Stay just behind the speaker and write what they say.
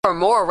For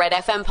more Red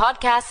FM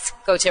podcasts,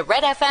 go to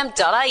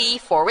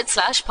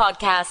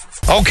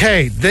redfm.ie/podcasts.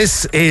 Okay,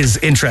 this is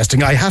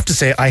interesting. I have to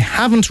say, I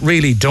haven't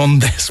really done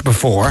this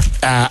before,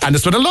 and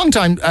it's been a long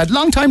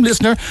time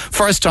listener,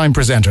 first time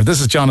presenter.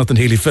 This is Jonathan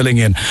Healy filling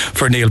in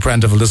for Neil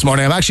Prendeville this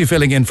morning. I'm actually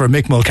filling in for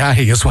Mick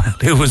Mulcahy as well,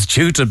 who was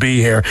due to be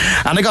here,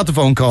 and I got the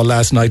phone call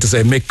last night to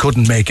say Mick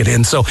couldn't make it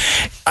in. So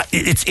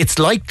it's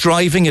like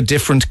driving a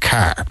different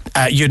car.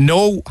 You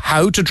know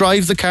how to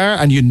drive the car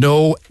and you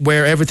know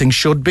where everything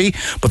should be,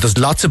 but there's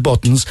lots of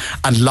buttons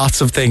and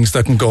lots of things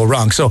that can go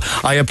wrong. So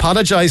I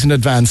apologise in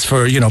advance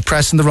for,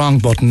 pressing the wrong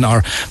button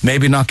or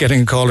maybe not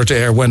getting a caller to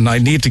air when I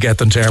need to get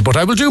them to air. But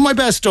I will do my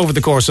best over the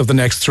course of the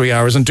next 3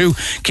 hours, and do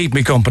keep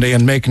me company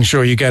and making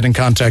sure you get in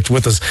contact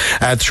with us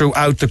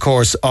throughout the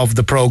course of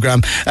the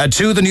programme.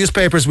 To the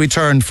newspapers we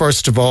turn,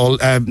 first of all.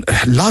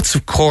 Lots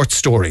of court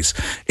stories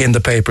in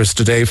the papers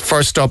today.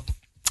 First up,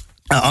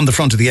 on the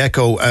front of the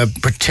Echo, a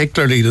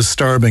particularly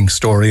disturbing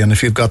story, and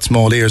if you've got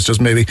small ears,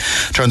 just maybe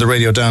turn the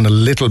radio down a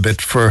little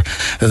bit for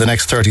the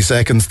next 30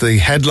 seconds. The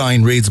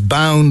headline reads,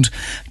 "Bound,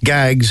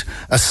 gagged,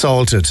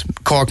 assaulted.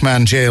 Cork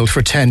man jailed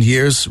for 10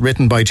 years,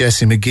 written by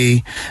Jesse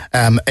McGee.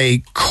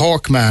 A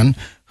Cork man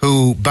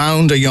who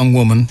bound a young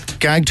woman,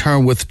 gagged her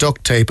with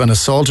duct tape and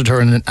assaulted her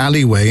in an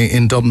alleyway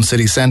in Dublin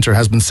city centre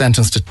has been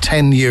sentenced to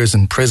 10 years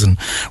in prison,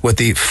 with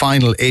the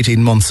final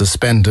 18 months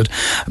suspended.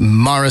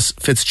 Maurice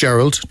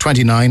Fitzgerald,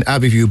 29,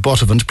 Abbeyview,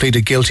 Buttevant,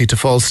 pleaded guilty to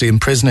falsely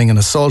imprisoning and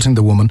assaulting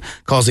the woman,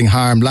 causing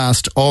harm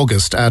last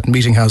August at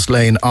Meetinghouse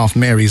Lane off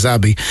Mary's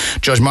Abbey.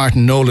 Judge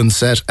Martin Nolan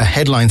set a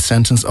headline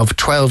sentence of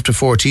 12 to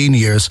 14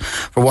 years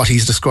for what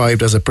he's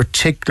described as a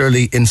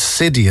particularly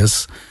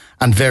insidious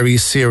and very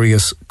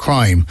serious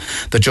crime.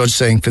 The judge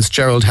saying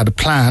Fitzgerald had a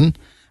plan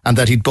and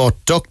that he'd bought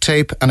duct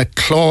tape and a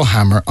claw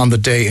hammer on the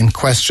day in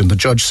question. The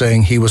judge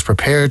saying he was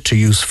prepared to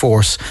use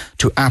force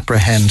to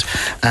apprehend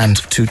and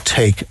to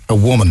take a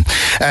woman.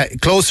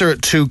 Closer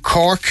to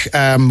Cork,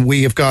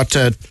 we have got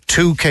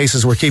two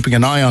cases we're keeping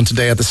an eye on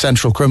today at the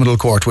Central Criminal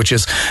Court, which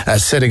is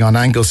sitting on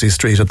Anglesey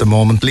Street at the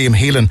moment. Liam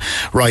Heelan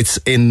writes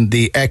in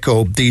the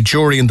Echo, the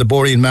jury in the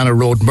Borean Manor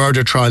Road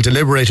murder trial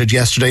deliberated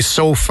yesterday.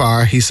 So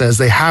far, he says,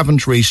 they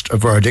haven't reached a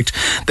verdict.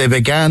 They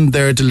began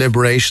their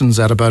deliberations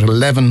at about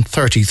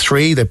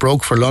 11:33. They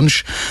broke for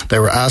lunch. They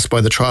were asked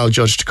by the trial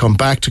judge to come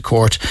back to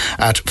court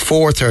at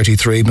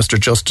 4:33. Mr.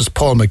 Justice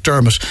Paul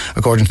McDermott,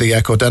 according to the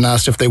Echo, then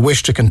asked if they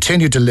wished to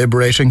continue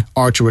deliberating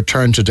or to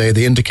return today.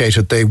 They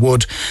indicated they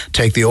would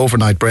take the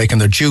overnight break, and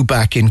they're due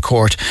back in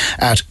court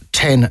at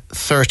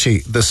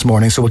 10:30 this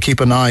morning. So we'll keep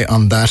an eye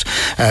on that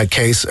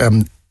case.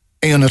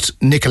 Ionut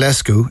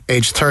Niculescu,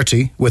 age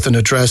 30, with an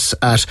address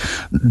at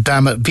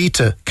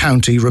Damavita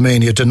County,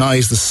 Romania,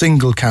 denies the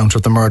single count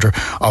of the murder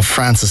of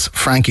Francis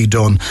Frankie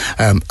Dunn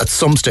at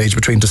some stage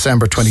between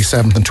December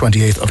 27th and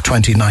 28th of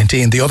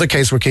 2019. The other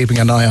case we're keeping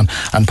an eye on,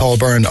 and Paul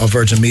Byrne of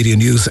Virgin Media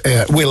News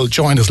will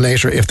join us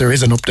later if there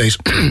is an update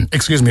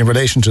in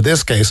relation to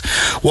this case.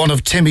 One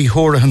of Timmy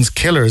Horahan's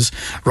killers,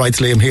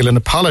 writes Liam Heelan,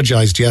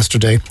 apologised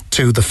yesterday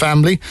to the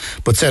family,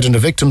 but said in a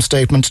victim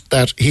statement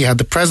that he had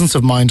the presence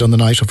of mind on the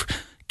night of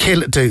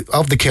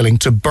the killing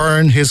to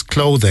burn his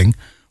clothing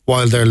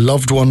while their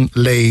loved one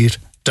lay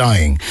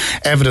dying.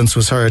 Evidence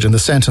was heard in the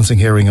sentencing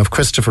hearing of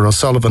Christopher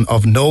O'Sullivan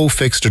of no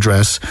fixed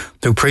address,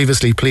 who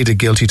previously pleaded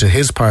guilty to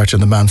his part in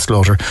the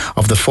manslaughter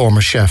of the former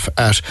chef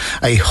at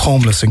a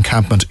homeless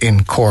encampment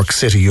in Cork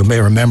City. You may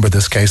remember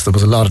this case. There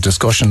was a lot of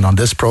discussion on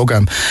this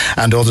programme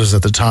and others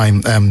at the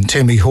time.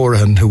 Timmy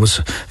Horahan, who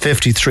was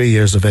 53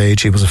 years of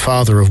age, he was a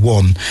father of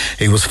one.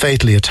 He was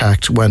fatally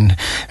attacked when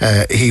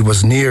he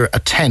was near a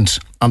tent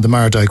on the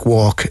Mardyke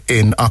Walk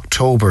in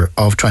October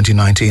of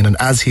 2019, and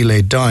as he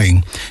lay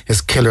dying,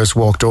 his killers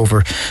walked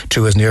over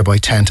to his nearby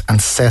tent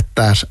and set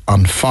that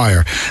on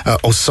fire.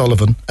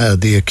 O'Sullivan,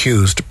 the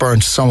accused,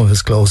 burnt some of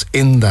his clothes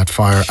in that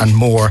fire and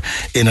more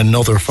in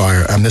another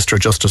fire, and Mr.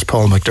 Justice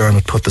Paul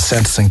McDermott put the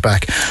sentencing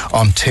back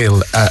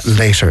until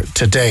later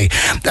today.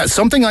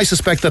 Something I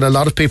suspect that a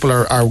lot of people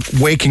are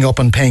waking up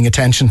and paying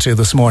attention to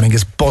this morning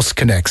is Bus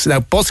Connects. Now,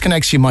 Bus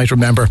Connects, you might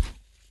remember,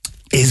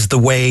 is the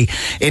way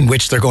in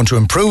which they're going to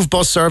improve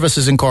bus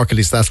services in Cork. At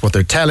least that's what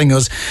they're telling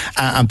us.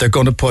 And they're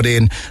going to put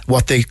in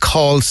what they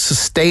call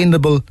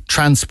sustainable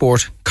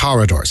transport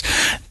corridors.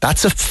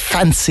 That's a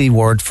fancy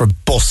word for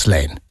bus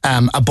lane.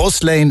 A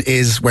bus lane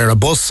is where a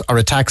bus or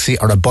a taxi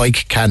or a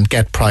bike can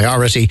get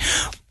priority.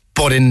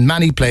 But in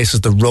many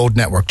places, the road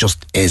network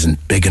just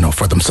isn't big enough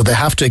for them. So they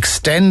have to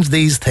extend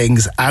these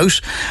things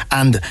out.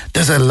 And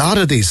there's a lot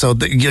of these. So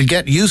you'll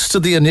get used to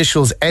the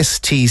initials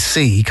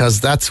STC, because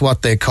that's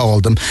what they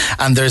call them.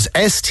 And there's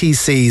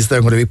STCs that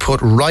are going to be put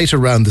right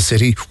around the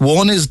city.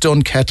 One is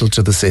Dunkettle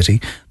to the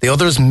city. The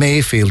other is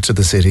Mayfield to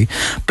the city.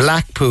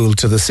 Blackpool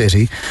to the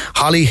city.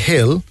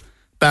 Hollyhill,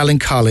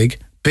 Ballincollig,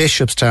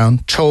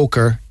 Bishopstown,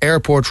 Toker,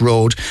 Airport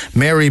Road,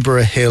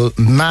 Maryborough Hill,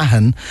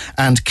 Mahon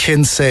and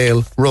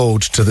Kinsale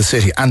Road to the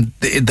city. And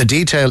the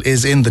detail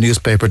is in the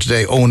newspaper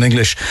today. Owen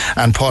English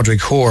and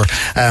Padraig Hoare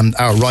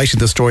are writing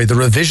the story. The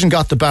revision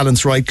got the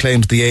balance right,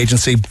 claims the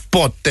agency,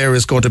 but there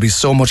is going to be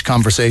so much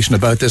conversation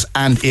about this.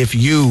 And if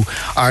you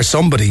are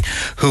somebody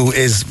who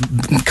is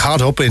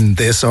caught up in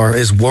this or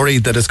is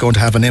worried that it's going to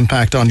have an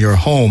impact on your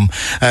home,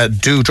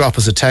 do drop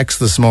us a text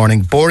this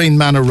morning. Boreen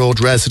Manor Road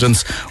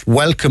residents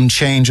welcome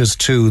changes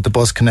to the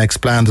Bus Connects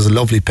plan. There's a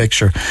lovely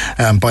picture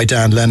by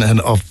Dan Lennon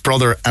of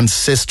brother and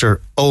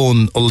sister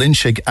Owen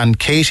Olinchig and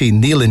Katie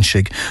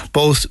Neiland,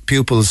 both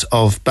pupils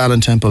of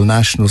Ballintemple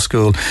National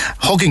School,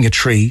 hugging a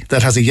tree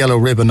that has a yellow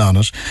ribbon on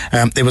it.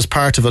 It was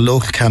part of a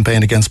local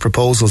campaign against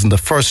proposals in the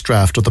first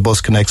draft of the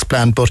Bus Connects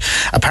plan, but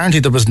apparently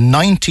there was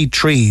 90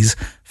 trees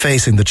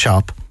facing the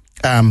chop.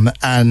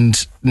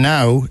 And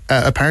now,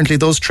 apparently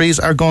those trees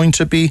are going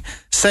to be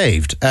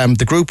saved.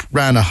 The group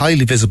ran a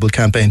highly visible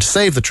campaign to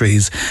save the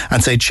trees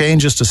and say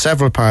changes to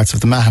several parts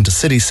of the Mahon to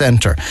City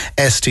Centre,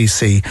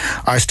 STC,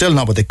 are still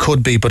not what they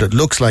could be, but it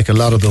looks like a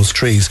lot of those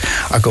trees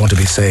are going to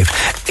be saved.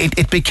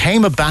 It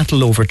became a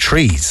battle over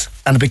trees,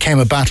 and it became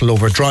a battle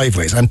over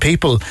driveways, and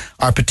people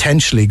are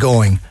potentially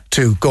going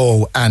to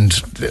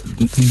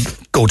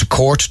go to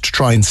court to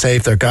try and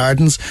save their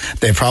gardens.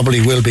 There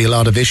probably will be a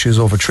lot of issues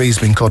over trees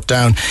being cut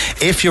down.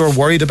 If you're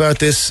worried about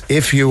this,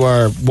 if you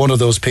are one of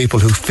those people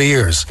who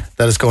fears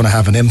that it's going to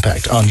have an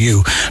impact on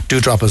you, do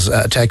drop us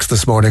a text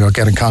this morning or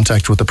get in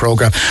contact with the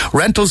programme.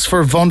 Rentals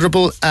for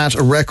vulnerable at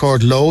a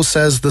record low,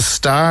 says the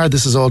Star.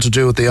 This is all to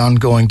do with the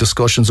ongoing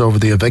discussions over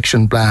the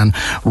eviction ban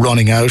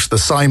running out. The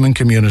Simon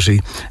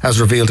community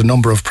has revealed a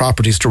number of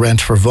properties to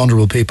rent for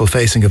vulnerable people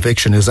facing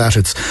eviction is at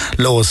its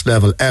lowest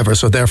level ever.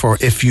 So therefore,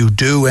 if you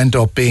do end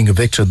up being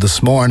evicted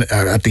this morning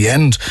at the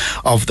end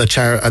of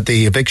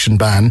the eviction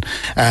ban,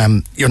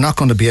 you're not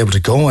going to be able to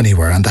go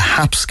anywhere. And the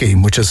HAP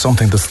scheme, which is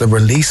something that's the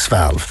release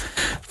valve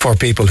for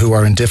people who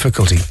are in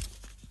difficulty,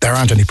 there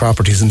aren't any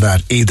properties in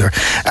that either.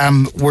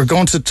 We're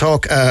going to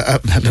talk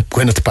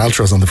Gwyneth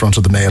Paltrow's on the front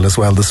of the Mail as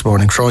well this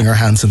morning, throwing her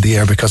hands in the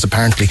air because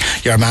apparently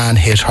your man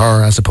hit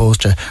her as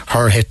opposed to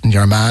her hitting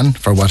your man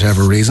for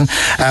whatever reason.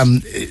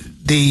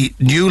 The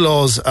new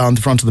laws on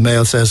the front of the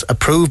Mail says,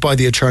 approved by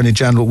the Attorney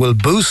General, will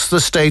boost the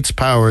state's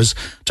powers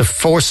to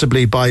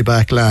forcibly buy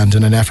back land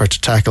in an effort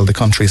to tackle the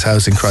country's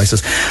housing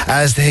crisis,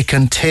 as they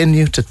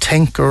continue to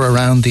tinker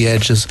around the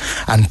edges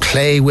and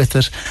play with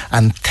it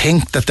and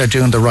think that they're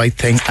doing the right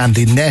thing, and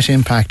the net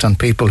impact on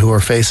people who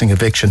are facing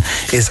eviction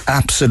is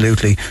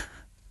absolutely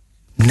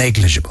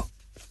negligible.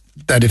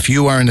 That if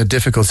you are in a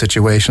difficult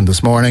situation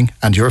this morning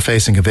and you're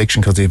facing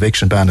eviction because the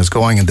eviction ban is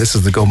going, and this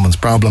is the government's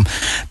problem,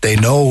 they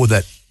know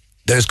that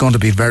there's going to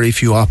be very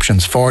few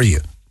options for you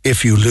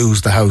if you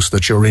lose the house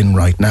that you're in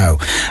right now.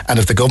 And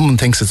if the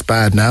government thinks it's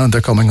bad now and they're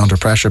coming under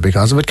pressure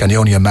because of it, can you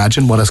only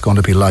imagine what it's going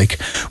to be like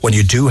when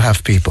you do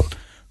have people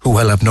who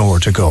will have nowhere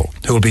to go,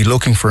 who will be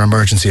looking for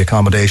emergency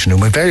accommodation, who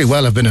may very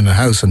well have been in a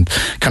house and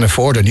can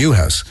afford a new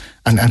house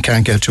and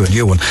can't get to a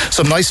new one.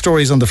 Some nice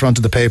stories on the front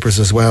of the papers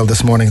as well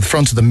this morning. The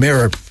front of the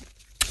Mirror.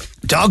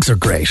 Dogs are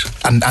great,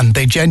 and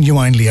they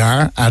genuinely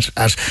are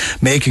at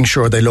making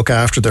sure they look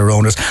after their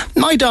owners.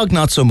 My dog,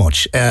 not so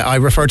much. I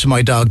refer to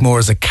my dog more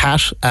as a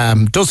cat.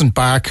 Doesn't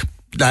bark,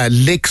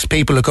 licks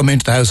people who come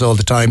into the house all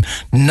the time.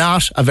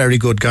 Not a very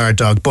good guard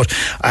dog. But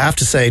I have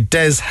to say,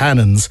 Des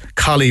Hannon's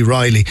Collie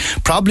Riley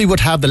probably would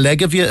have the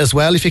leg of you as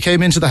well if he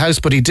came into the house,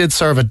 but he did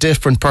serve a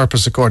different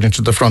purpose according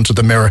to the front of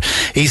the Mirror.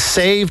 He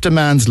saved a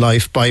man's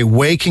life by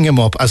waking him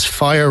up as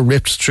fire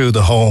ripped through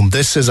the home.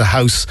 This is a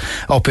house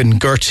up in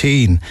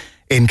Gerteen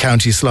in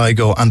County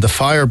Sligo, and the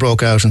fire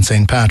broke out on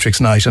St. Patrick's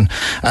night, and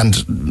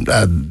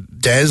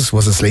Des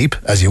was asleep,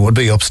 as you would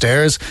be,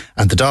 upstairs,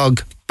 and the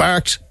dog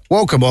barked,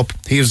 woke him up.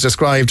 He was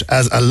described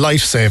as a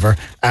lifesaver,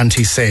 and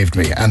he saved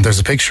me. And there's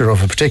a picture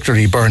of a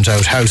particularly burnt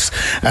out house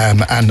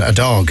and a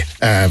dog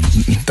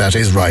that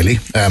is Riley,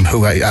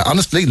 who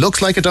honestly looks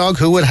like a dog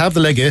who would have the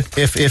leg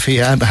if he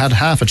had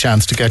half a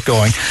chance to get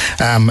going,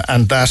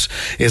 and that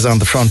is on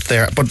the front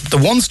there. But the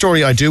one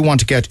story I do want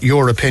to get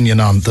your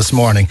opinion on this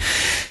morning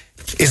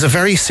is a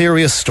very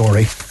serious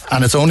story,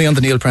 and it's only on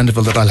the Neil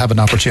Prendeville that I'll have an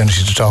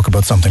opportunity to talk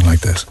about something like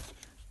this.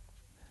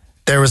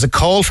 There is a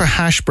call for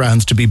hash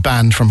browns to be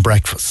banned from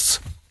breakfasts.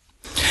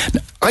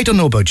 Now, I don't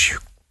know about you.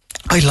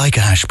 I like a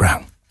hash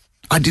brown.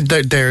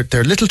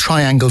 They're little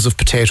triangles of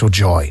potato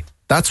joy.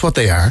 That's what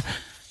they are.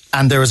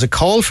 And there is a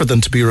call for them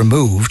to be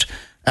removed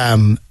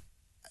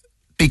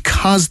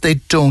because they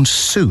don't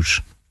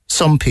suit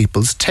some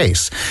people's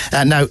tastes.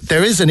 Now,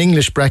 there is an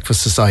English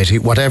Breakfast Society,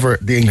 whatever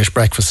the English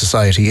Breakfast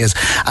Society is,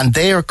 and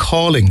they are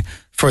calling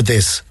for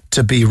this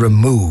to be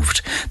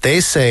removed.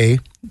 They say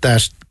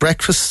that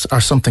breakfasts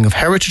are something of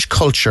heritage,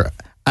 culture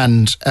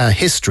and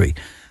history,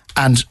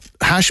 and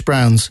hash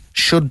browns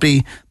should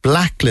be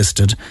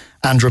blacklisted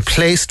and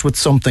replaced with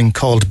something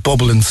called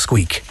Bubble and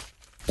Squeak.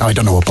 Now, I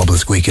don't know what Bubble and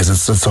Squeak is.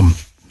 It's some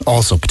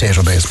also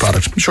potato-based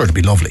product. I'm sure it'll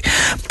be lovely.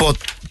 But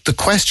the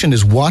question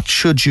is, what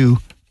should you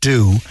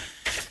do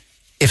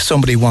if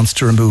somebody wants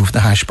to remove the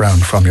hash brown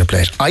from your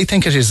plate. I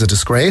think it is a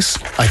disgrace.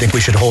 I think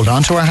we should hold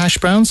on to our hash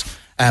browns.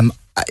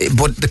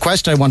 But the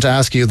question I want to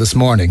ask you this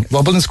morning,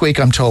 Wobble and Squeak,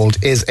 I'm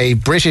told, is a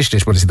British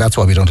dish. Well, that's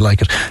why we don't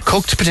like it.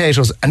 Cooked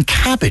potatoes and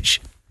cabbage.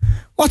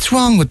 What's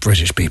wrong with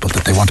British people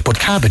that they want to put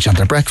cabbage on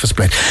their breakfast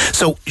plate?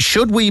 So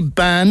should we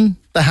ban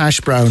the hash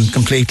brown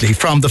completely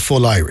from the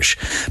full Irish?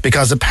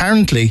 Because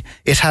apparently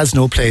it has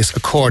no place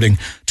according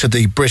to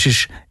the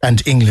British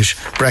and English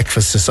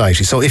Breakfast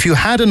Society. So if you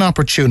had an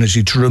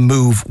opportunity to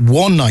remove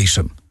one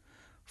item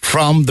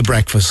from the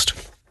breakfast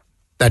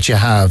that you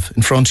have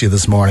in front of you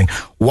this morning,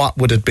 what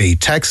would it be?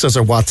 Text us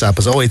or WhatsApp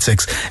us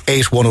 086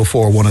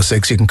 8104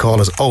 106. You can call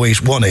us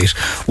 0818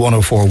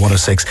 104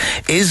 106.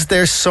 Is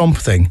there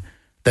something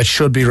that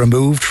should be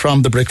removed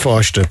from the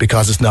Brickfast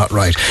because it's not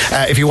right?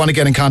 If you want to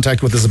get in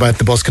contact with us about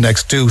the Bus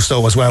Connects, do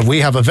so as well.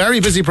 We have a very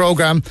busy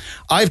programme.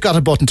 I've got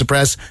a button to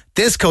press.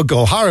 This could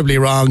go horribly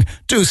wrong.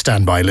 Do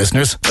stand by,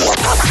 listeners.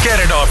 Get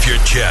it off your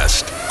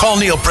chest. Call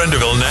Neil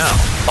Prendeville now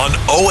on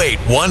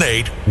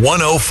 0818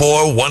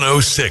 104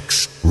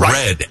 106.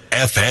 Red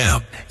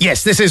FM.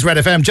 Yes, this is Red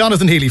FM.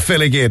 Jonathan Healy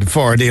filling in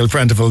for Neil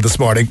Prendeville this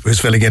morning, who's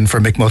filling in for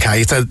Mick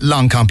Mulcahy. It's a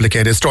long,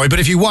 complicated story, but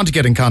if you want to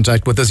get in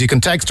contact with us, you can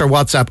text or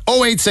WhatsApp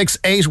 086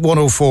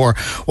 8104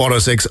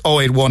 106,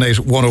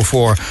 0818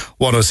 104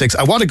 106.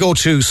 I want to go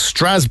to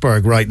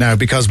Strasbourg right now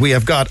because we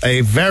have got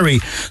a very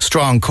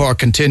strong Cork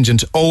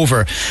contingent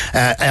over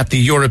at the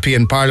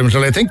European Parliament.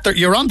 And I think that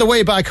you're on the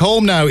way back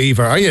home now,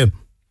 Eva, are you?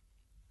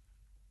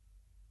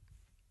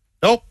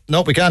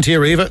 No, we can't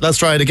hear Eva. Let's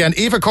try it again.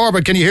 Eva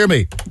Corbett, can you hear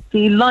me?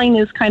 The line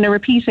is kind of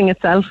repeating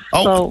itself.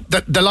 Oh,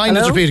 so. The line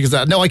Hello? is repeating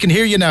itself. No, I can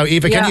hear you now.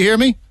 Eva, can you hear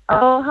me?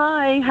 Oh,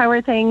 hi. How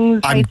are things?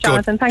 I'm Hi,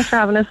 Jonathan. good. Thanks for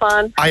having us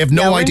on. I have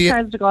no idea. We're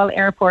in Charles de Gaulle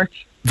Airport.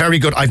 Very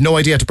good. I've no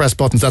idea how to press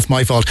buttons. That's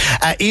my fault.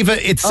 Eva,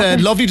 it's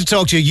lovely to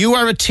talk to you. You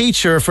are a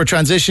teacher for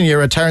transition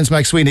year at Terence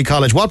MacSweeney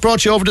College. What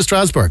brought you over to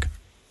Strasbourg?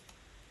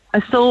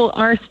 So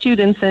our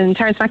students in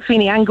Terence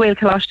MacSweeney and Gael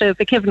Colashta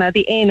Vikivna,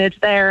 the Aenid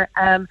there,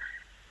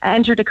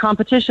 entered a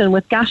competition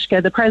with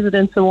Gashka, the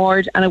President's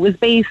Award, and it was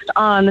based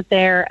on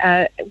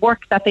their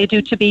work that they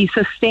do to be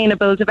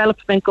sustainable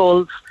development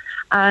goals.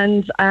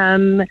 And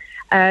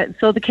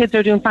so the kids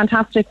are doing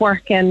fantastic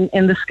work in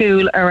the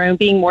school around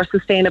being more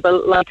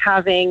sustainable, like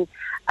having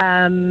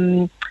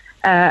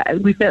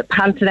we've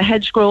planted a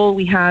hedgerow,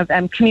 we have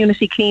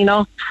community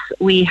clean-ups,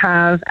 we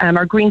have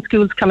our Green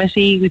Schools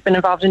Committee, we've been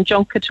involved in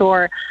Junket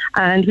Tour,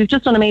 and we've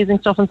just done amazing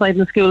stuff inside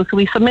the school. So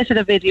we submitted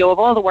a video of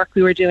all the work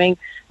we were doing,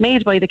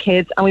 made by the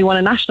kids, and we won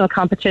a national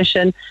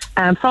competition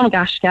from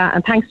Gashka,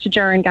 and thanks to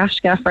Jaron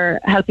Gashka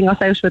for helping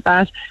us out with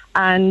that.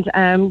 And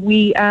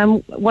we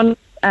won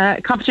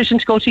a competition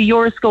to go to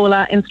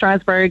Euroscola in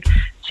Strasbourg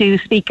to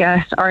speak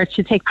at or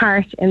to take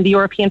part in the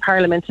European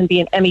Parliament and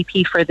be an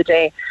MEP for the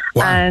day.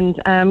 Wow.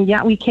 And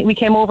we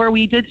came over.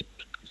 We did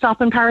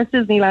stop in Paris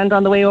Disneyland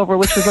on the way over,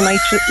 which was a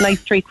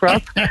nice treat for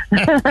us.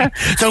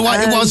 So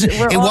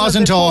it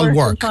wasn't all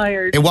work.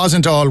 It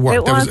wasn't all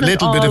work. There was a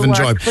little bit of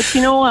enjoyment. But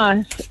you know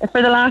what?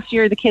 For the last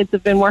year, the kids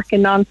have been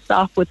working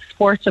non-stop with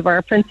support of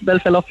our principal,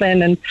 Phil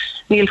O'Flynn, and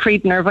Neil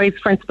Frieden, our vice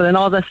principal, and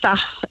all the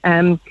staff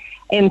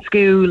in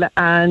school.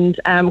 And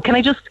can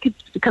I just,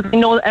 because I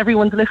know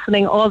everyone's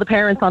listening, all the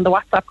parents on the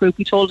WhatsApp group,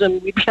 we told them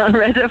we'd be on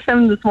Red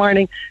FM this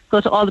morning, so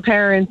to all the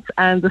parents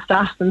and the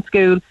staff in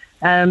school,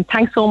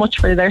 thanks so much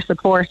for their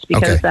support,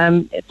 because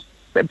it's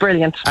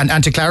brilliant.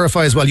 And to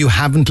clarify as well, you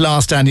haven't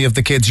lost any of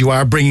the kids, you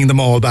are bringing them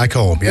all back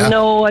home, yeah?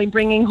 No, I'm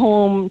bringing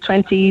home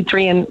 23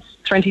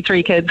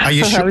 kids. Are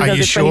you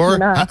sure?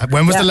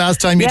 When was the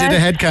last time you did a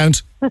head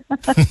count?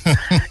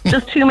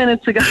 Just 2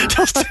 minutes ago.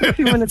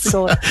 2 minutes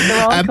ago.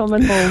 They're all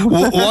coming home.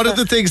 One of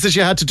the things that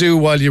you had to do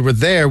while you were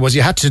there was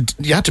you had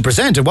to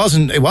present. It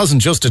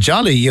wasn't just a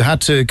jolly. You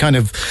had to kind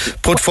of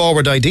put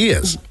forward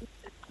ideas.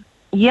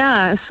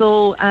 Yeah,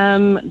 so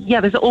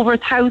there's over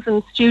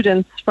 1,000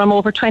 students from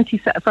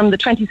the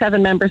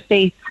 27 member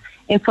states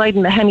inside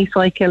in the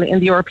hemicycle in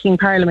the European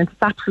Parliament.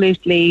 It's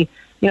absolutely,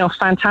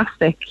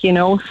 fantastic.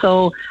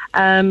 So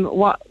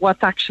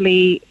what's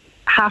actually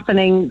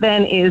happening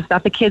then is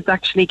that the kids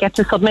actually get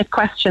to submit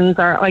questions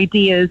or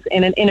ideas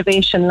in an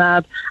innovation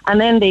lab,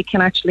 and then they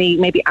can actually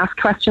maybe ask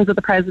questions of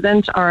the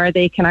president, or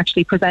they can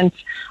actually present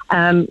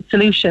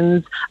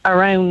solutions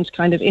around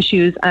kind of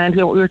issues. And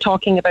what we were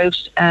talking about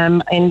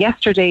in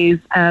yesterday's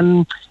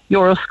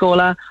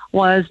Euroscola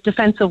was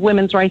defence of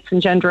women's rights and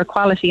gender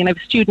equality. And I have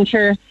a student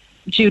here,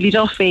 Julie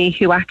Duffy,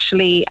 who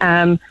actually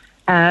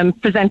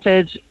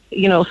presented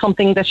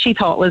something that she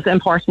thought was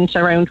important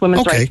around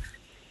women's rights.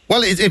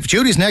 Well, if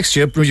Julie's next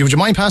to you, would you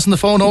mind passing the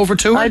phone over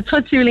to her? I'd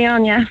put Julie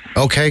on, yeah.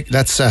 Okay,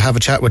 let's have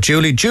a chat with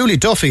Julie. Julie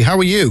Duffy, how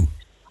are you?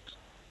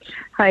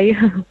 Hi.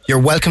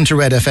 You're welcome to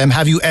Red FM.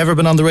 Have you ever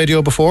been on the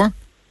radio before?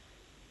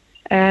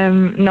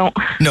 No.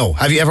 No.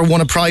 Have you ever won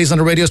a prize on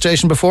a radio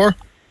station before?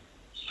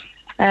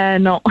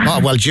 No. Oh,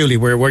 well, Julie,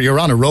 you're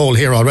on a roll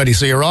here already.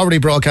 So you're already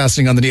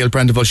broadcasting on the Neil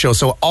Prendeville Show.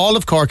 So all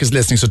of Cork is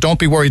listening, so don't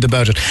be worried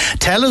about it.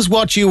 Tell us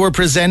what you were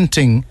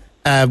presenting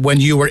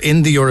when you were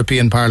in the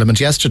European Parliament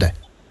yesterday.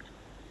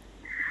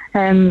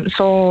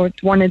 So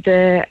one of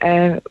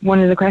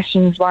the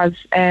questions was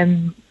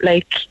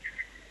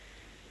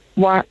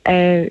what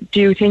do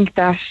you think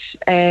that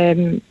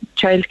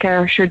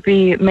childcare should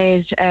be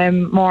made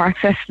more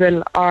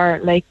accessible or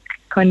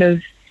kind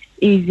of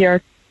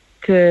easier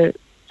to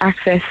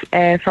access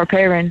for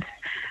parents?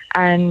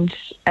 And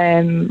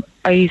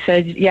I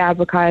said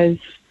because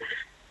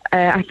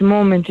at the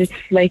moment it's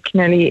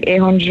nearly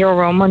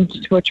 €800 a month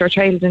to put your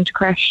child into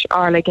creche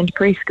or into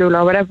preschool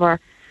or whatever.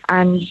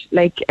 And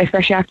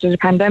especially after the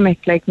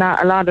pandemic,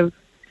 not a lot of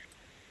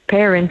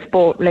parents,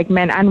 both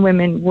men and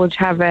women, would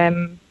have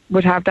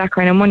that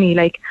kind of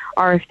money.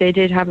 Or if they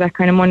did have that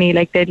kind of money,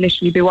 they'd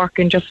literally be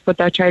working just to put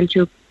their child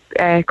to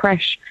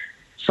creche.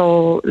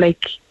 So a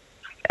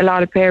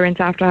lot of parents,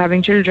 after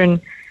having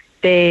children,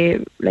 they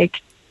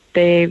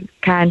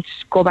can't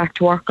go back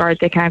to work or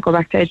they can't go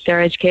back to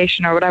their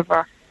education or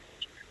whatever.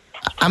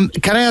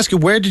 Can I ask you,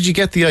 where did you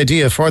get the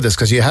idea for this?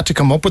 Because you had to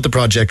come up with the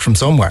project from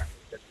somewhere.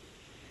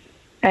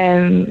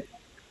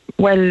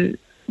 Well,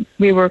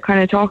 we were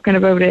kind of talking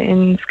about it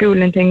in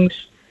school and things.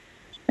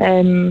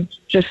 We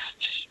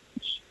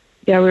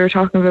were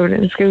talking about it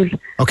in school.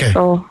 Okay.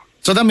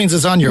 So that means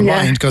it's on your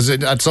mind, because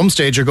at some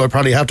stage you're going to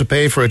probably have to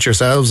pay for it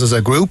yourselves as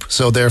a group.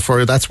 So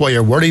therefore, that's why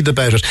you're worried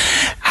about it.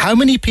 How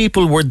many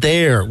people were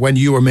there when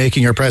you were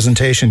making your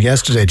presentation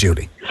yesterday,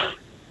 Julie?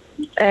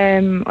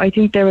 I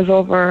think there was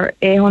over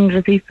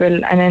 800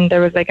 people, and then there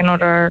was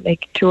another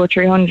 200 or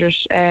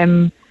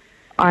 300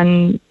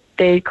 on.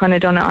 They kind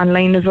of done it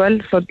online as well.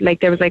 So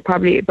there was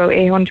probably about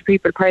 800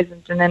 people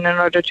present, and then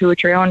another 200 or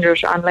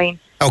 300 online.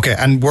 Okay,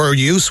 and were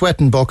you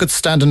sweating buckets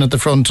standing at the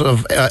front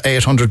of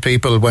 800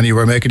 people when you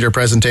were making your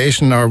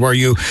presentation, or were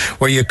you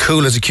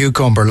cool as a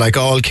cucumber like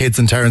all kids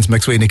in Terence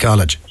McSweeney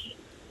College?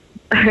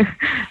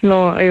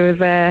 No,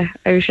 I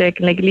was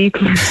shaking like a leaf.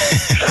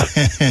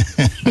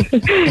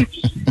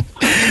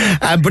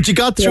 But you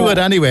got through it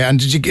anyway. And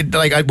did you get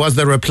was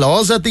there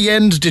applause at the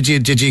end? Did you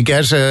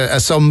get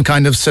some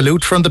kind of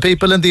salute from the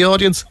people in the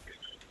audience?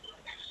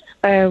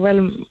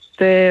 Well,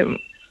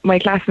 my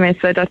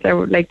classmates said that there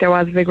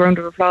was a big round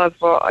of applause,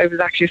 but I was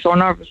actually so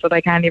nervous that I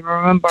can't even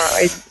remember.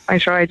 I'm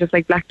sure I just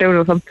blacked out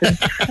or something.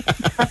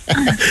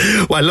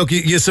 Well, look,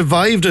 you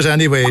survived it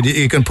anyway.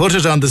 You can put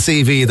it on the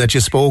CV that you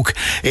spoke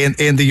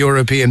in the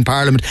European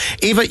Parliament.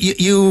 Eva,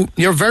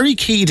 you're very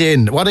keyed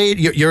in. What age?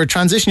 You're a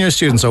transition year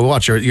student, so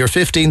what? You're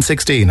 15,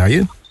 16, are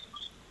you?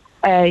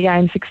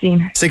 I'm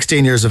 16.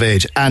 16 years of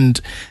age, and.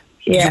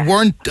 Yeah. You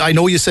weren't. I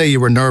know you say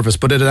you were nervous,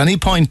 but at any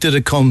point did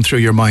it come through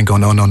your mind,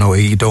 going, "No,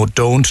 you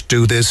don't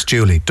do this,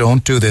 Julie.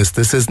 Don't do this.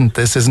 This isn't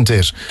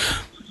it."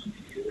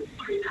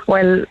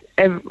 Well,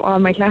 all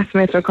my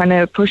classmates were kind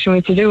of pushing me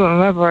to do it, and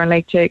whatever,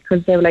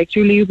 because they were like,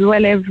 "Julie, you'll be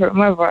well able for it," and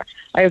whatever.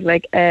 I was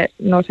like,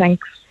 "No,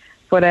 thanks."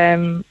 But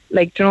when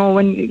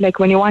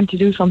you want to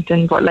do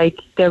something, but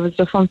there was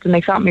just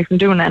something stopped me from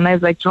doing it, and I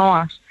was like, "Do you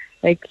know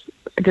what?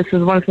 This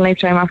was once in a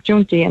lifetime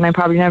opportunity, and I'm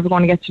probably never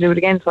going to get to do it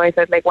again." So I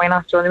said, why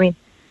not? Do you know what I mean?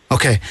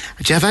 Okay.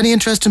 Do you have any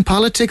interest in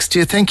politics? Do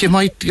you think you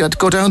might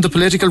go down the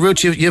political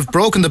route? You've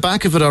broken the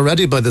back of it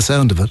already by the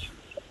sound of it.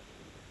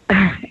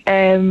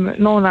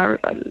 No,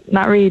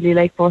 not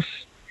really. But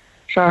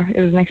sure,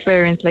 it was an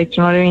experience. Do you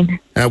know what I mean?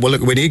 Well,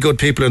 look, we need good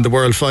people in the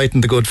world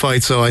fighting the good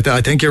fight. So I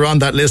think you're on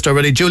that list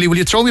already. Julie, will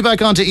you throw me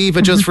back onto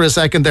Eva just for a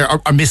second there,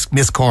 or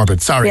Miss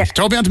Corbett? Sorry,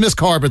 throw me onto Miss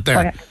Corbett there.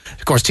 Okay.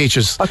 Of course,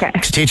 teachers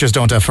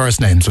don't have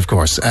first names, of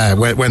course,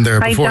 when they're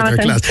before their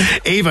class.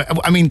 Eva,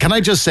 I mean, can I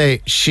just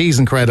say she's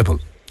incredible.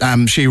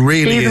 She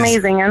really is. She's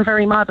amazing and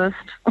very modest.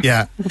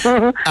 Yeah.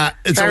 So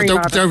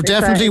there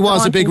definitely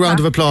was a big round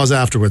of applause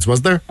afterwards,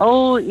 was there?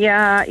 Oh,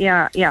 yeah.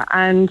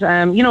 And,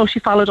 she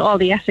followed all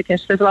the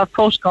etiquette. There's a lot of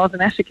protocols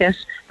and etiquette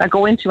that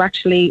go into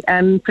actually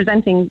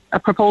presenting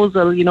a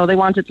proposal. They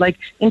wanted,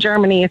 in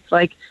Germany, it's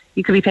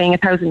you could be paying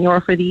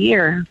 €1,000 for the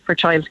year for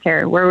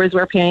childcare, whereas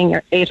we're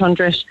paying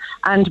 800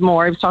 and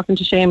more. I was talking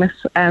to Seamus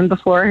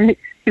before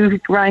who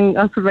rang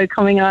us about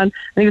coming on, and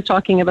he was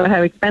talking about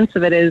how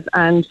expensive it is,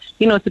 and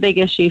it's a big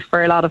issue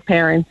for a lot of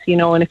parents,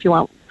 and if you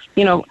want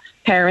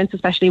parents,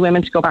 especially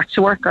women, to go back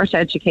to work or to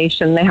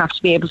education, they have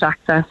to be able to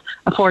access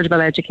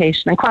affordable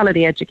education and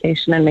quality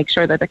education and make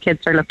sure that their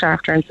kids are looked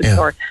after and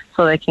secure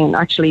so they can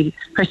actually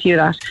pursue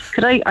that.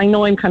 I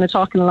know I'm kind of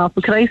talking a lot,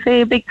 but could I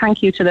say a big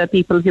thank you to the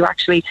people who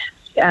actually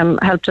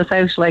helped us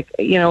out,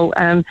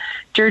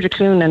 Georgia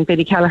Clune and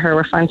Biddy Kelleher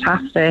were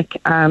fantastic.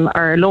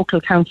 Our local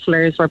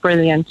councillors were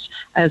brilliant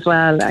as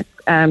well.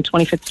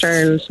 Tony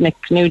Fitzgerald, Mick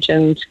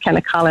Nugent,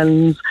 Kenneth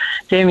Collins,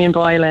 Damien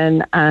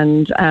Boylan,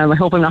 and I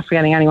hope I'm not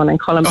forgetting anyone in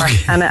Cullenberg.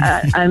 Okay. And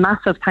a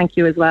massive thank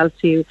you as well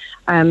to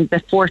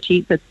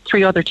the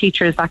 3 other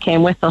teachers that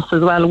came with us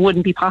as well. It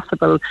wouldn't be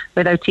possible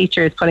without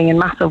teachers putting in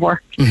massive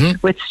work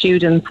with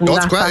students. And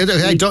don't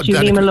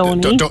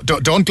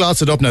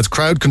gloss it up now. It's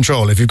crowd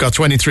control if you've got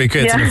 23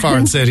 kids in a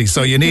foreign city,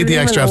 so you need the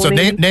extra. So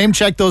name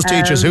check those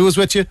teachers. Who was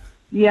with you?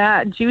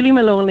 Yeah, Julie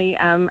Maloney,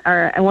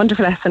 are a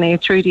wonderful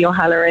SNA, Trudy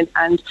O'Halloran,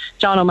 and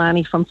John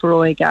O'Mahony from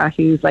Feroiga,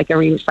 who's like a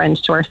real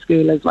friend to our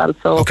school as well.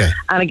 So,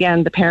 and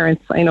again, the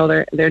parents, I know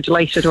they're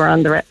delighted we're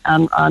on the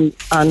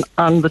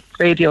on the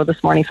radio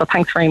this morning. So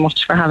thanks very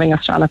much for having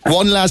us, Jonathan.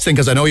 One last thing,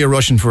 because I know you're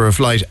rushing for a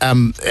flight.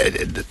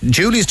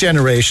 Julie's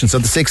generation, so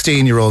the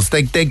 16-year-olds,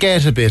 they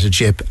get a bit of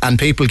jip, and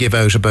people give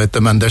out about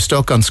them, and they're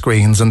stuck on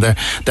screens, and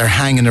they're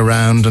hanging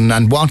around,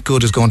 and what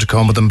good is going to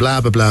come with them?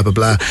 Blah blah blah blah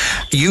blah.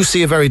 You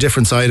see a very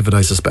different side of it,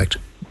 I suspect.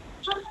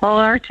 Well,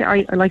 I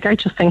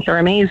just think they're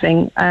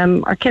amazing.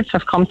 Our kids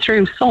have come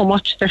through so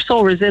much. They're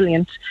so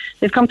resilient.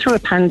 They've come through a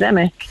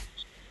pandemic.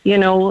 You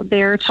know,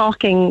 they're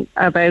talking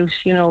about,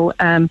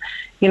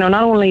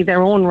 not only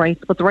their own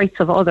rights, but the rights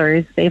of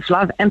others. They've a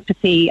lot of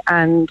empathy,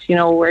 and,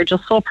 we're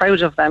just so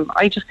proud of them.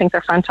 I just think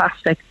they're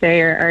fantastic.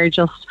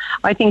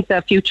 I think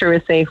the future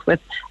is safe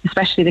with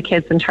especially the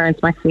kids in Terence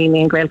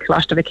McSweeney and Gael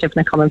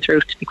Kalashnikov coming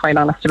through, to be quite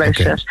honest about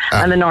it.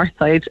 And the north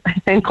side, I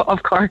think,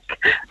 of Cork.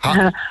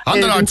 On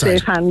the north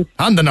side.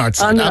 On the north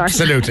side,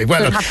 absolutely.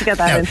 Well, we'll have to get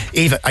that in.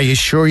 Eva, are you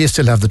sure you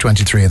still have the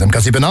 23 of them?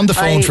 Because you've been on the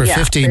phone for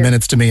 15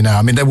 minutes to me now.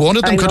 I mean, one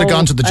of them could have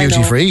gone to the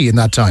duty free in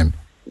that time.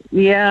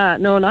 Yeah,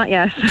 no, not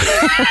yet.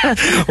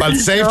 Well,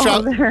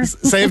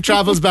 safe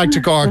travels back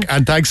to Cork,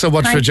 and thanks so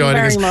much for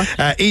joining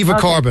us. Eva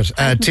Corbett,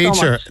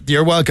 teacher,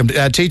 you're welcome,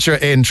 teacher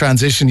in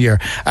transition year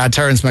at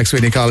Terence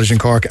McSweeney College in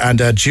Cork,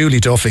 and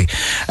Julie Duffy,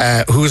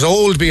 who's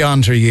old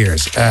beyond her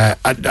years.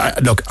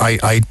 Look,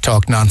 I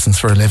talk nonsense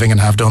for a living and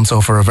have done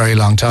so for a very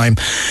long time.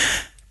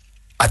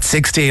 At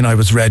 16, I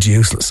was read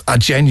useless. I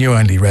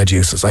genuinely read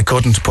useless. I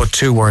couldn't put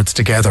two words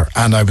together,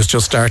 and I was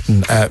just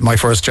starting my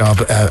first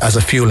job as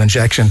a fuel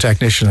injection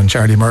technician in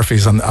Charlie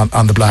Murphy's on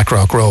the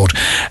Blackrock Road.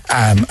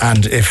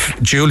 And if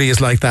Julie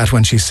is like that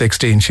when she's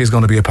 16, she's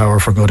going to be a power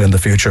for good in the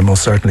future,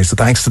 most certainly. So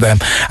thanks to them,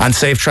 and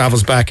safe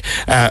travels back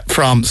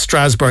from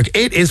Strasbourg.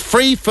 It is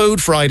Free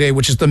Food Friday,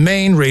 which is the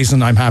main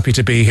reason I'm happy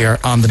to be here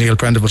on the Neil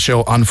Prendeville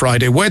Show on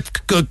Friday with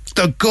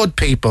the good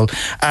people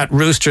at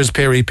Roosters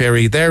Piri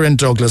Piri. They're in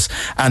Douglas,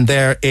 and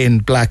they're in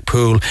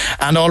Blackpool,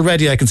 and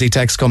already I can see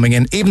texts coming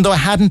in, even though I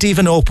hadn't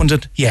even opened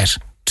it yet,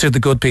 to the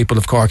good people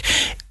of Cork.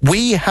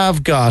 We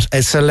have got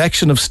a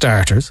selection of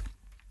starters: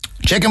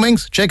 chicken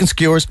wings, chicken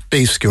skewers,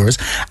 beef skewers,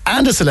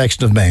 and a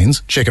selection of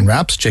mains: chicken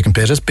wraps, chicken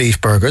pittas, beef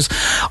burgers.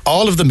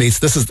 All of the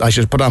meats, I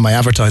should put on my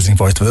advertising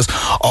voice for this,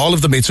 all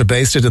of the meats are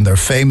basted in their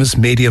famous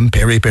medium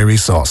piri piri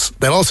sauce.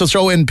 They'll also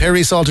throw in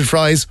piri salted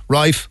fries,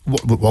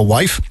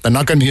 they're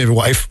not going to give you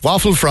wife,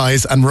 waffle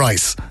fries and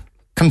rice.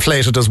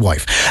 Conflated as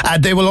wife.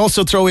 They will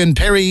also throw in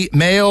peri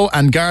mayo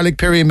and garlic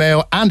peri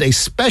mayo, and a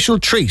special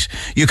treat.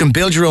 You can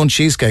build your own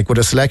cheesecake with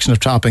a selection of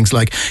toppings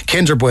like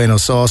Kinder Bueno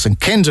sauce and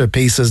Kinder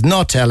Pieces,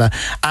 Nutella,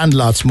 and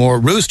lots more.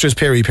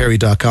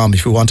 roosterspiripiri.com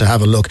if you want to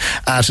have a look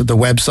at the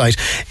website.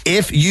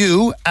 If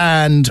you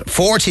and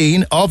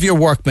 14 of your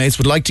workmates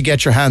would like to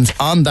get your hands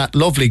on that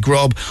lovely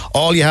grub,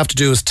 all you have to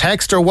do is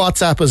text or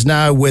WhatsApp us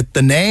now with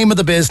the name of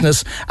the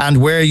business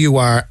and where you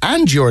are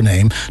and your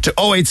name to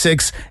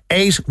 086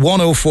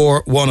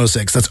 8104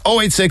 106. That's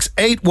 086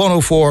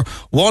 8104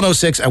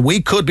 106, and we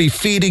could be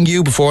feeding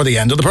you before the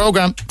end of the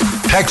programme.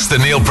 Text the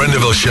Neil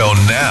Prendeville Show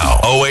now.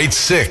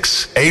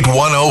 086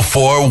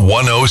 8104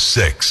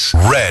 106.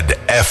 Red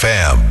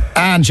FM.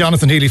 And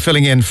Jonathan Healy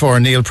filling in for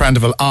Neil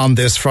Prendeville on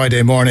this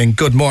Friday morning.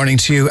 Good morning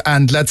to you,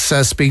 and let's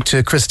speak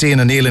to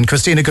Christina Neiland.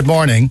 Christina, good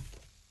morning.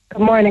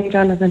 Good morning,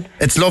 Jonathan.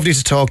 It's lovely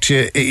to talk to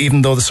you,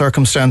 even though the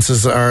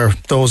circumstances are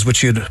those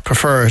which you'd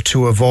prefer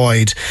to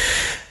avoid.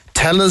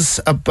 Tell us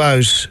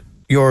about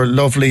your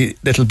lovely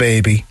little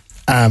baby.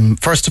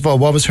 First of all,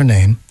 what was her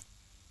name?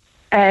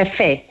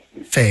 Faye.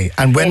 Faye.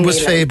 And when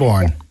was Faye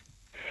born?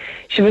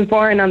 She was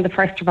born on the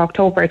 1st of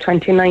October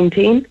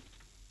 2019.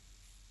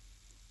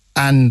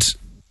 And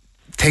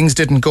things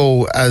didn't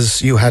go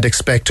as you had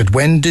expected.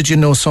 When did you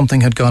know something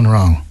had gone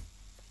wrong?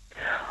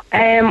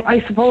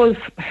 I suppose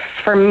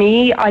for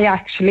me, I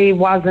actually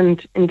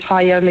wasn't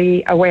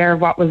entirely aware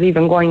of what was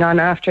even going on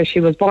after she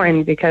was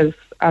born, because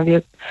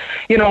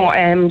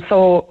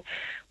so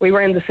we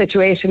were in the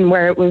situation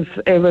where it was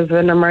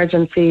an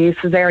emergency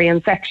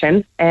cesarean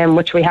section,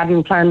 which we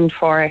hadn't planned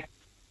for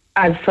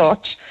as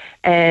such.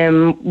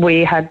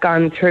 We had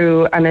gone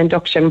through an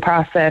induction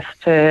process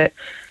to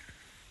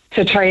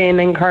try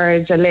and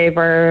encourage a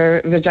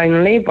labour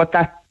vaginally, but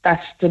that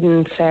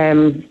didn't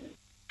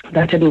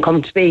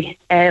come to be.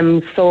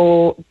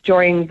 So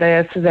during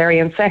the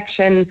cesarean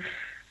section,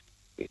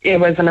 it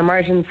was an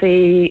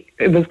emergency.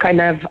 It was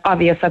kind of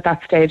obvious at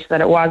that stage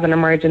that it was an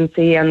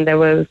emergency, and there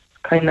was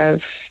kind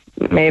of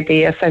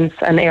maybe an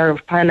air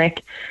of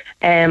panic.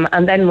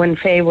 And then when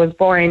Faye was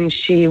born,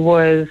 she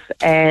gave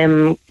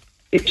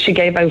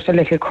out a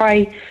little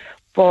cry,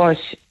 but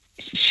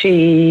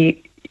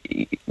she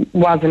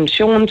wasn't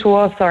shown to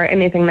us or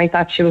anything like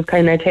that. She was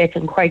kind of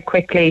taken quite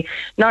quickly,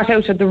 not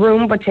out of the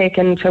room, but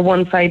taken to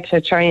one side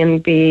to try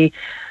and be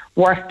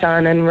worked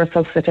on and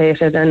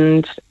resuscitated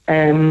and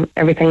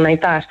everything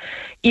like that.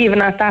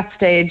 Even at that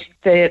stage,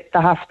 the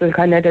hospital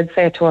kind of did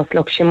say to us,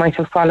 look, she might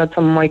have swallowed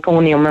some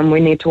meconium and we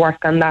need to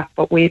work on that,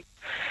 but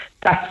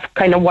that's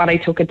kind of what I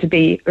took it to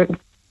be.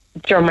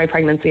 During my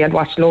pregnancy, I'd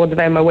watched loads of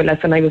Emma Willis,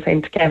 and I was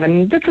saying to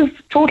Kevin, this is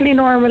totally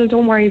normal,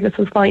 don't worry, this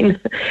is fine,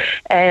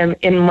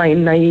 in my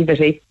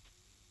naivety.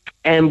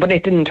 But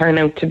it didn't turn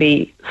out to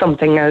be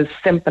something as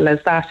simple as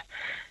that.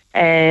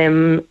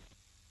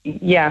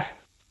 Yeah.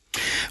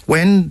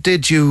 When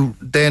did you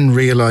then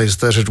realise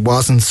that it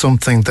wasn't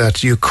something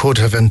that you could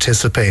have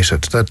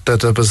anticipated, that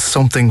there was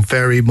something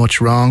very much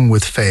wrong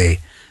with Faye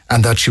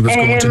and that she was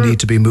going to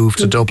need to be moved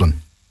to Dublin?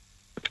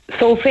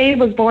 So Faye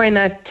was born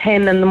at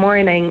 10 in the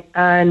morning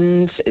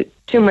and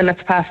 2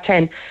 minutes past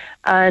 10.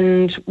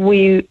 And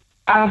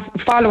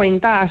following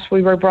that,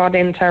 we were brought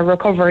into a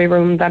recovery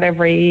room that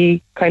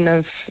every kind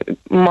of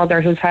mother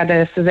who's had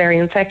a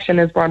caesarean section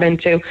is brought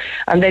into.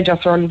 And they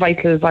just run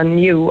vitals on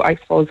you, I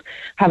suppose,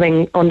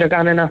 having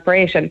undergone an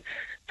operation.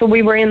 So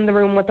we were in the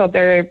room with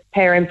other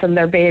parents and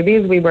their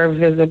babies. We were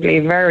visibly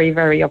very,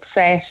 very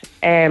upset.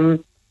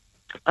 And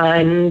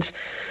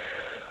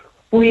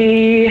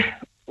we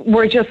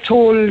were just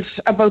told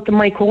about the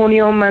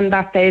meconium and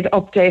that they'd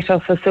update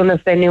us as soon as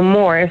they knew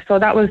more. So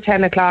that was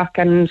 10 o'clock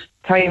and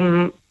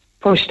time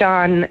pushed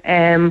on.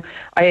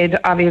 I'd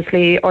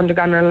obviously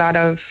undergone a lot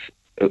of,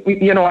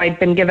 I'd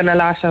been given a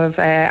lot of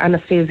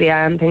anaesthesia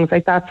and things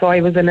like that. So I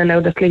was in and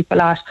out of sleep a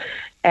lot.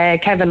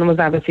 Kevin was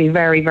obviously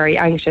very, very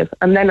anxious.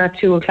 And then at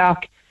 2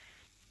 o'clock,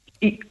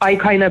 I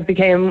kind of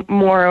became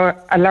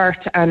more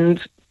alert,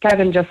 and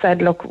Kevin just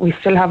said, look, we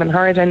still haven't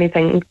heard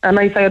anything. And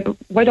I said,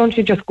 why don't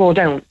you just go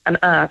down and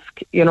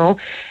ask,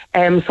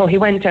 So he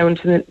went down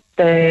to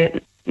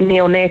the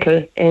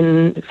neonatal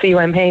in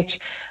CUMH,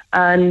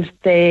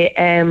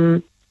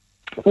 and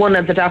one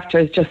of the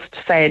doctors just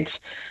said,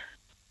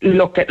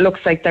 look, it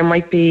looks like there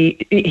might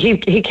be,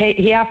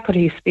 he asked could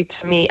he speak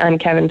to me and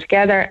Kevin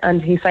together,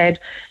 and he said,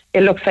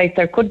 it looks like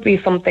there could be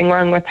something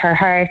wrong with her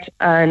heart,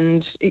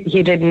 and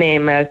he did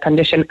name a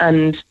condition,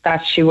 and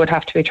that she would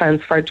have to be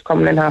transferred to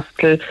Crumlin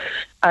Hospital,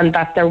 and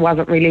that there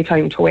wasn't really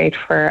time to wait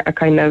for a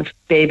kind of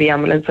baby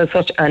ambulance as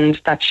such,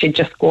 and that she'd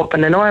just go up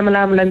in a normal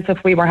ambulance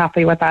if we were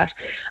happy with that.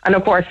 And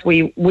of course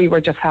we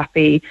were just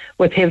happy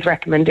with his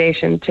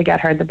recommendation to get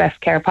her the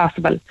best care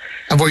possible.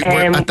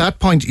 And at that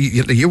point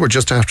you were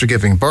just after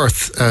giving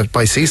birth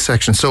by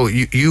C-section, so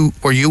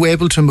were you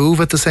able to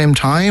move at the same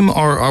time,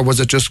 or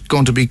was it just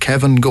going to be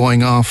Kevin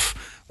going off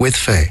with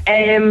Faye?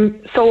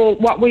 So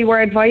what we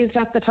were advised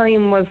at the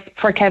time was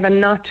for Kevin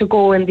not to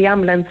go in the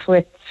ambulance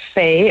with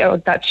Faye, or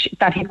that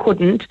he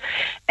couldn't,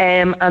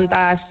 and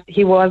that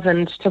he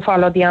wasn't to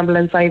follow the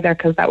ambulance either,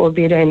 because that would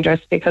be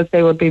dangerous, because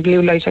they would be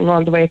blue lighting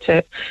all the way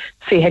to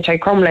CHI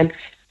Crumlin.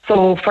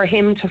 So for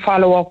him to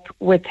follow up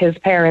with his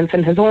parents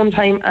in his own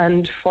time,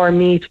 and for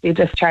me to be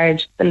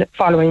discharged the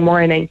following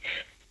morning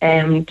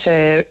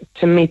to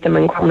meet them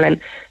in Crumlin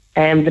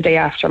the day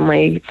after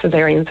my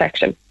caesarean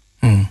section.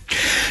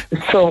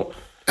 So,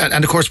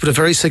 and of course, with a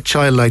very sick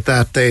child like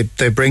that,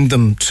 they bring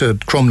them to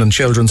Crumlin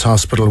Children's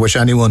Hospital, which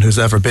anyone who's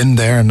ever been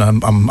there, and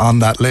I'm on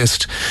that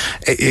list,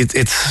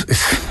 it's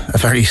a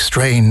very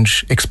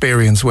strange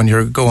experience when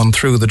you're going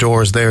through the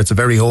doors there. It's a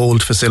very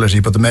old facility,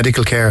 but the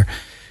medical care,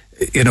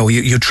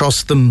 you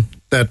trust them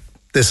that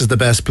this is the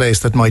best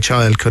place that my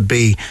child could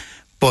be.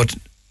 But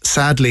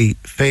sadly,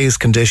 Faye's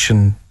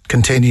condition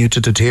continued to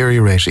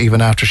deteriorate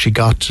even after she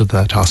got to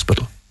that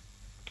hospital.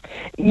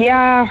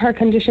 Yeah, her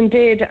condition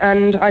did,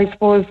 and I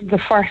suppose the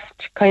first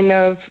kind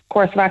of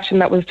course of action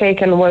that was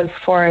taken was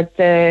for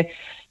the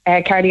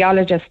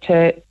cardiologist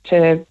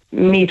to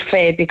meet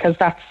Faye, because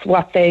that's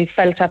what they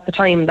felt at the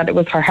time, that it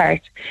was her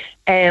heart.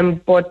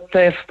 But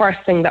the first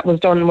thing that was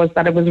done was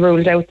that it was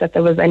ruled out that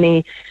there was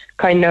any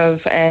kind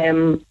of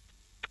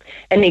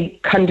any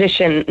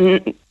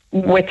condition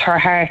with her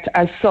heart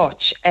as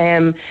such,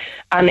 and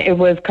it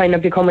was kind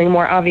of becoming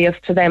more obvious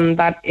to them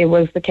that it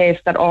was the case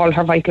that all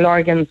her vital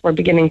organs were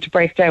beginning to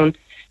break down,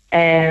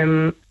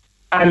 and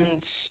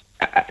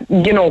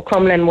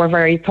Crumlin were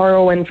very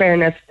thorough. In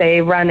fairness,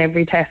 they ran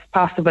every test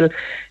possible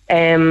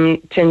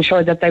to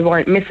ensure that they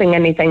weren't missing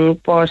anything,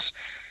 but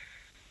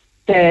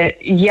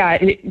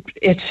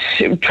it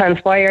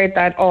transpired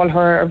that all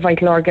her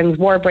vital organs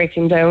were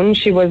breaking down.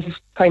 She was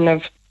kind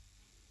of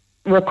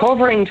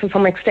recovering to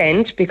some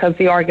extent, because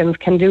the organs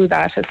can do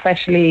that,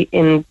 especially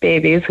in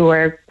babies who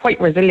are quite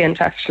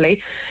resilient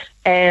actually.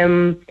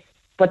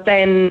 But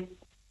then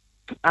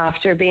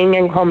after being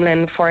in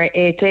Crumlin for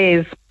 8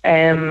 days,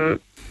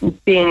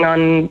 being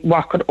on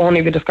what could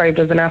only be described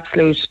as an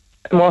absolute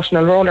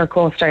emotional roller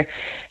coaster,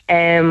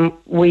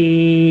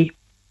 we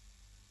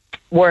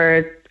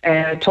were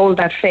told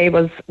that Faye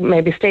was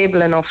maybe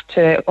stable enough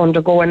to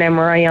undergo an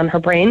MRI on her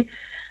brain,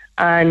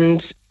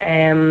 and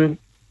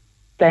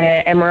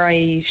the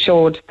MRI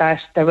showed that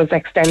there was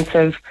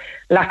extensive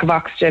lack of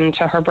oxygen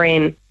to her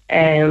brain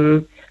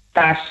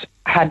that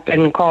had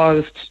been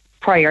caused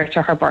prior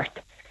to her birth.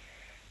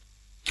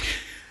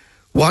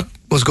 What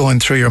was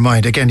going through your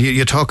mind? Again,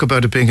 you talk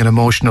about it being an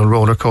emotional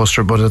roller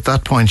coaster, but at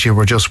that point you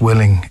were just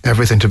willing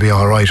everything to be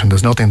all right, and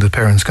there's nothing that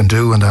parents can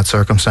do in that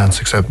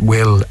circumstance except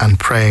will and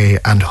pray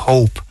and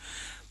hope.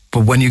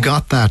 But when you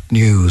got that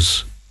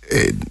news,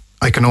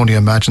 I can only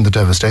imagine the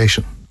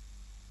devastation.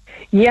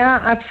 Yeah,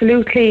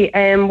 absolutely.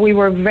 We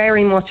were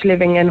very much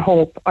living in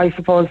hope. I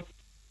suppose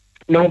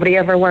nobody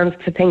ever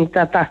wants to think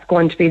that that's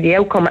going to be the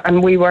outcome.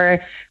 And we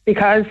were,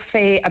 because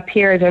Faye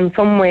appeared in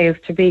some ways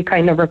to be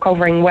kind of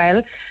recovering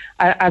well,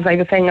 as I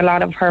was saying, a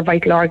lot of her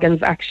vital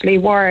organs actually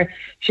were.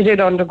 She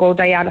did undergo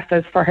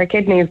dialysis for her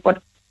kidneys,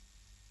 but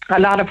a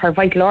lot of her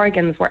vital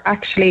organs were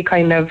actually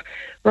kind of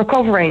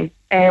recovering,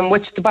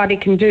 which the body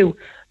can do.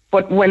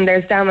 But when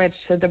there's damage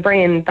to the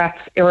brain, that's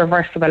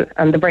irreversible,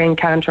 and the brain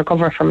can't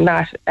recover from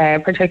that.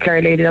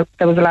 Particularly, there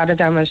was a lot of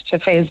damage to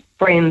Faye's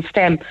brain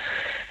stem.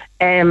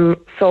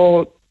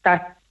 So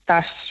that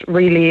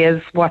really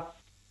is what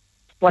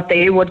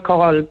they would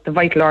call the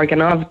vital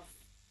organ of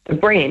the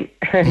brain.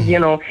 You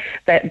know,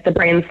 the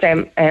brain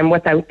stem.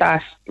 Without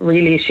that,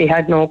 really, she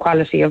had no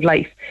quality of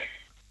life.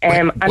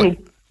 And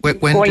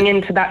going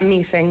into that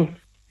meeting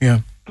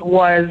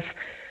was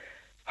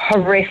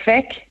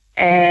horrific.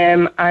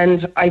 And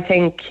I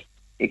think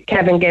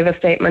Kevin gave a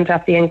statement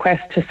at the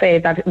inquest to say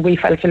that we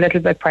felt a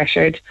little bit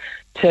pressured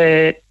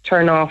to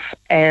turn off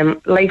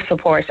life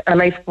support.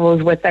 And I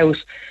suppose, without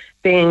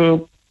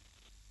being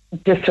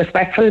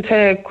disrespectful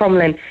to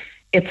Crumlin,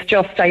 it's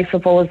just, I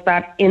suppose,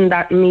 that in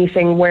that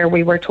meeting where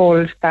we were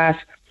told that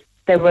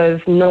there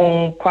was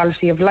no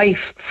quality of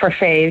life for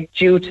Faye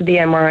due to the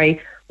MRI,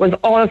 was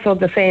also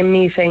the same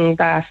meeting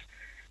that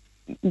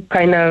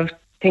kind of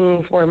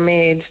things were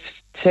made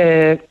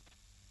to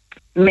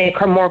make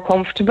her more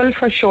comfortable,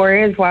 for sure,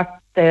 is what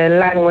the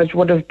language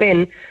would have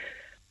been.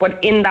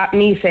 But in that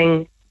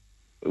meeting,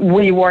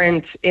 we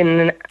weren't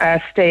in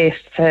a state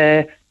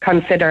to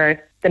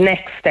consider the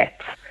next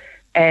steps.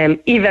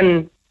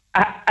 Even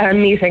a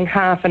meeting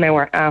half an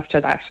hour after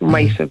that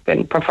might have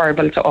been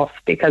preferable to us,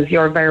 because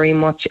you're very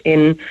much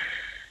in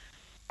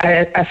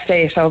a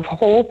state of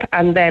hope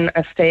and then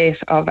a state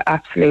of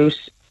absolute,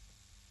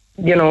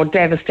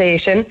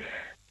 devastation.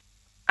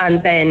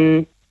 And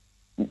then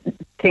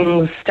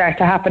things start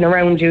to happen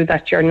around you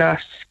that you're not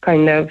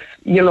kind of,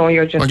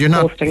 you're just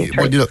coasting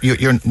through. Well,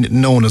 you're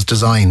known as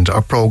designed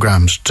or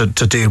programmed to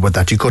deal with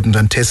that. You couldn't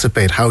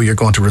anticipate how you're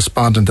going to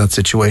respond in that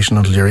situation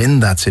until you're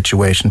in that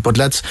situation. But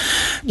let's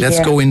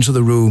go into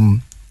the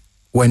room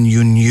when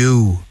you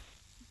knew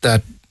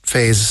that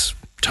Faye's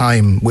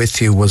time with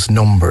you was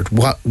numbered.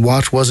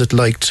 What was it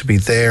like to be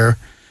there?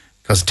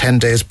 Because 10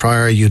 days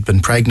prior you'd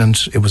been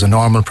pregnant. It was a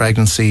normal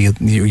pregnancy.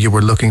 You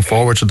were looking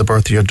forward to the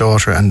birth of your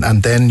daughter,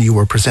 and then you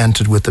were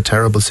presented with the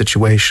terrible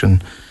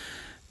situation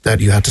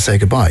that you had to say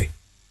goodbye.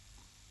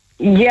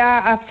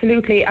 Yeah,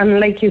 absolutely. And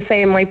like you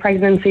say, my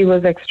pregnancy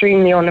was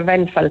extremely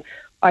uneventful.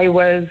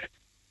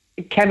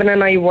 Kevin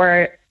and I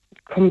were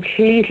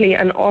completely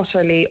and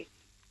utterly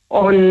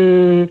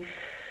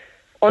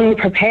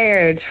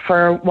unprepared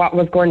for what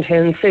was going to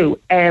ensue.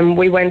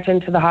 We went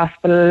into the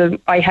hospital.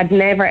 I had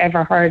never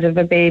ever heard of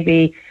a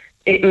baby,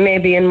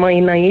 maybe in my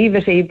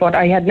naivety, but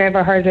I had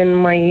never heard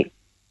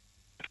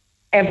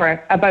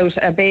ever about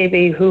a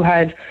baby who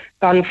had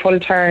gone full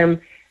term,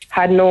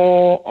 had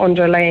no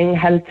underlying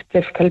health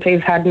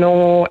difficulties, had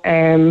no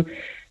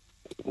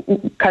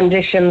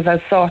conditions as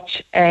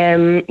such,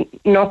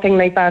 nothing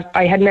like that.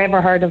 I had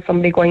never heard of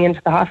somebody going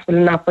into the hospital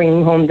and not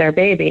bringing home their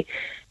baby.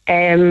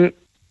 And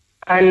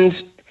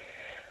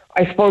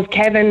I suppose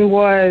Kevin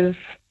was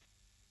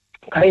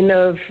kind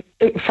of,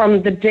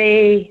 from the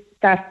day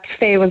that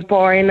Faye was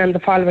born and the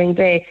following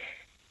day,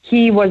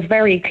 he was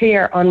very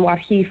clear on what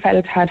he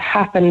felt had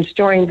happened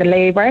during the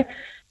labour.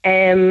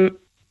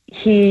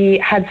 He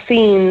had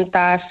seen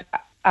that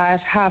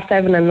at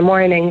 7:30 in the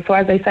morning. So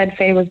as I said,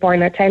 Faye was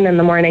born at 10 in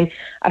the morning.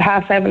 At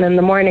 7:30 in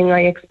the morning,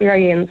 I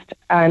experienced,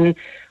 and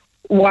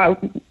look,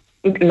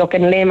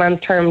 in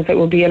layman's terms, it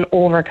would be an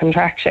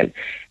over-contraction.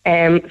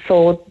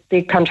 So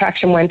the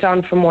contraction went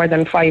on for more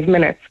than 5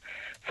 minutes.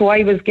 So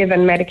I was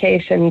given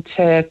medication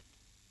to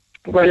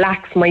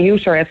relax my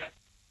uterus.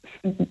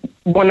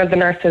 One of the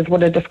nurses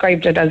would have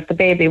described it as the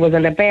baby was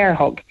in a bear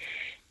hug.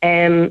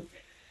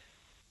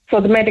 So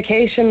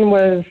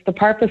the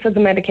purpose of the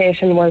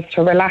medication was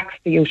to relax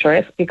the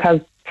uterus, because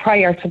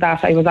prior to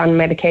that I was on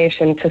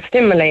medication to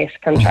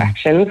stimulate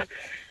contractions.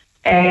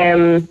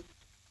 And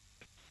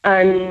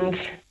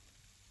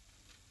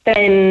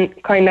then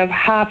kind of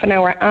half an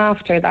hour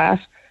after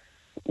that,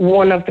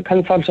 one of the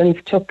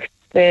consultants took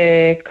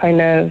the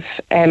kind of,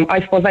 I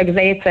suppose I was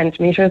 8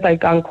 centimetres. I'd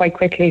gone quite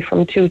quickly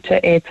from 2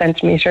 to 8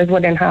 centimetres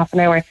within half an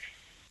hour.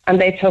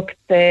 And they took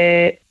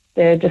the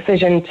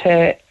decision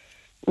to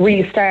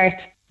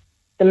restart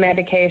the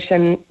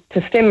medication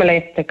to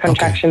stimulate the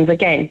contractions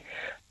again,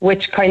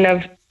 which kind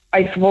of,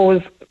 I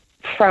suppose,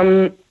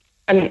 from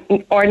an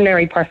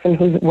ordinary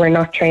person we're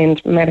not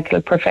trained medical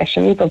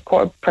professionals, of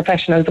course,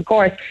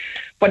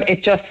 but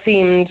it just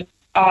seemed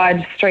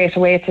odd straight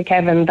away to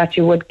Kevin that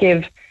you would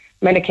give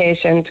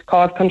medication to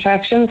cause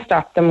contractions,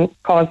 stop them,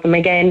 cause them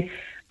again,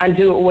 and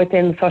do it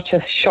within such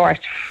a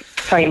short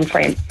time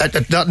frame.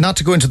 Not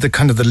to go into the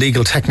kind of the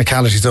legal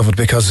technicalities of it,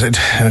 because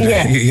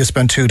you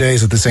spent 2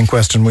 days at this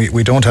inquest, and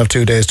we don't have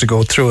 2 days to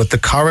go through it. The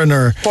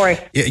coroner,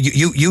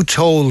 you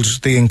told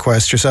the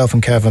inquest, yourself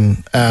and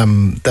Kevin,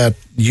 that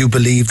you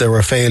believe there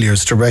were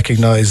failures to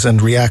recognise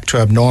and react to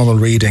abnormal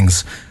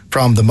readings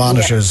from the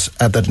monitors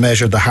that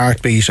measured the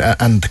heartbeat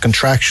and the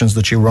contractions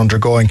that you were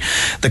undergoing.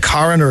 The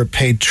coroner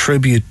paid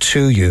tribute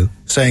to you,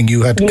 saying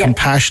you had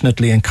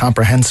compassionately and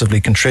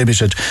comprehensively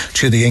contributed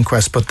to the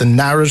inquest, but the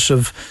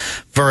narrative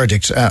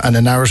verdict, and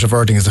a narrative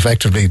verdict is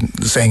effectively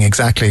saying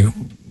exactly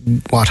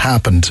what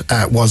happened,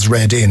 was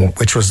read in,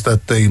 which was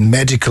that the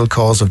medical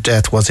cause of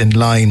death was in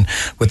line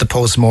with the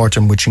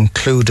post-mortem, which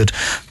included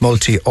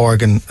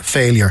multi-organ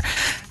failure.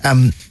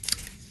 An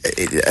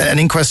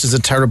inquest is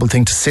a terrible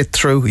thing to sit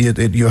through.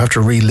 You have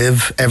to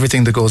relive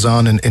everything that goes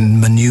on in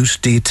minute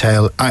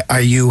detail.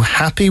 Are you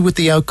happy with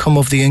the outcome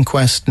of the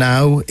inquest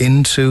now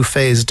into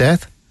Faye's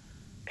death?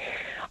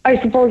 I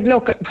suppose,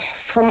 look,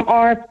 from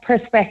our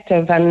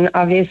perspective, and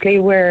obviously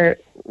we're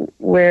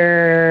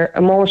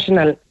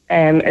emotional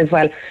as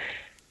well,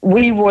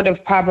 we would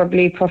have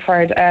probably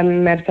preferred a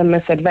medical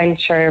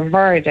misadventure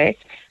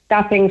verdict.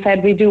 That being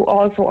said, we do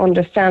also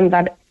understand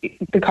that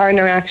the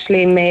coroner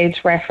actually made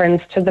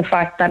reference to the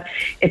fact that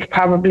it's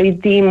probably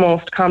the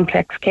most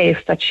complex case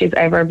that she's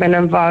ever been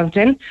involved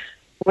in,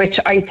 which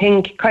I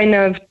think kind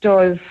of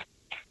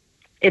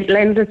it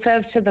lends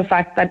itself to the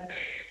fact that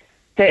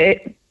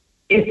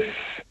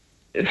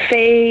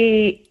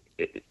Faye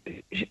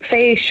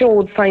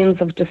showed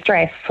signs of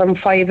distress from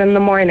 5 a.m.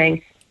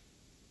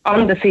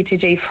 on the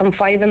CTG, from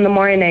 5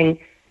 a.m.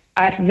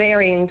 at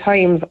varying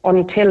times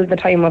until the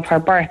time of her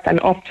birth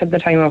and up to the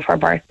time of her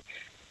birth.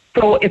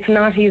 So it's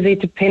not easy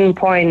to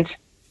pinpoint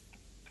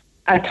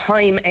a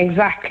time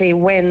exactly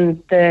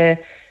when the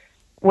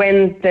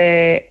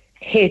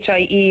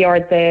HIE or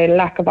the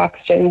lack of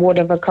oxygen would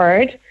have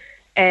occurred.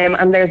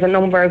 And there's a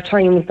number of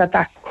times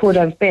that could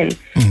have been.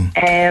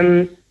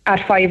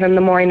 At 5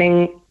 a.m,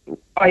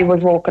 I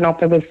was woken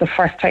up. It was the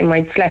first time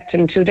I'd slept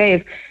in 2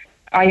 days.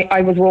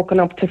 I was woken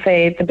up to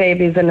say the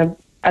baby's in a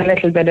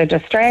little bit of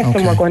distress,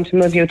 and we're going to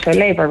move you to a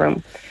labour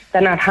room.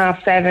 Then at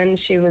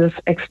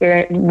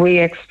 7:30, we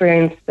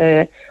experienced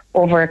the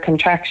over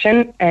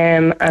contraction,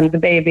 and the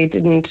baby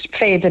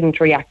Faye didn't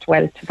react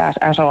well to that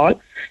at all.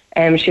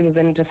 She was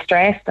in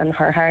distress, and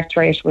her heart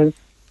rate was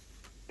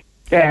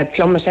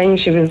plummeting.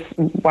 She was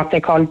what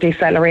they call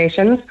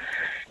decelerations,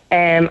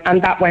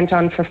 and that went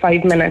on for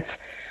 5 minutes.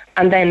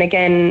 And then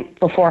again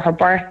before her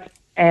birth,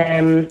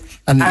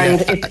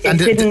 it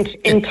didn't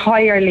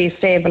entirely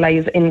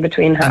stabilise in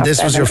between half. And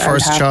this was your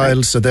first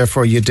child, so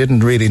therefore you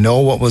didn't really know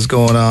what was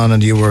going on,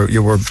 and you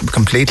were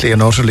completely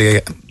and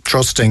utterly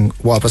trusting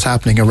what was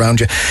happening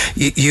around you.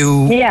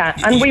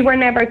 And we were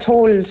never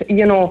told.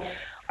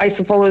 I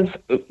suppose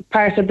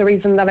part of the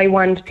reason that I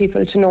want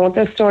people to know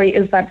this story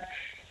is that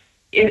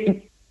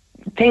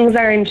things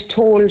aren't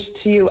told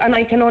to you, and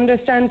I can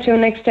understand to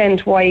an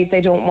extent why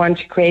they don't want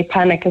to create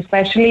panic,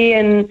 especially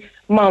in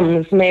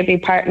mums. Maybe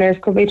partners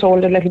could be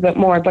told a little bit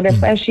more, but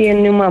especially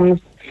in new mums,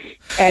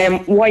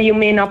 why you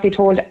may not be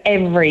told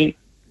every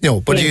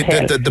but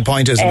the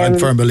point is, I'm a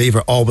firm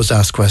believer, always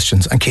ask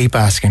questions and keep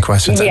asking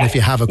questions. And if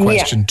you have a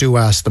question, do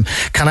ask them.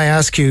 Can I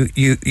ask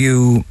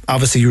you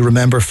obviously you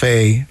remember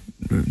Faye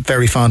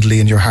very fondly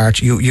in your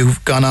heart.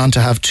 You've gone on to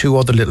have 2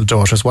 other little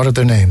daughters. What are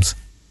their names?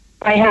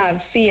 I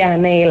have Faye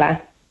and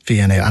Neiland.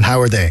 And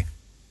how are they?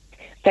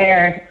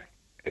 They're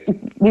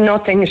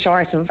nothing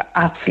short of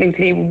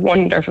absolutely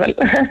wonderful.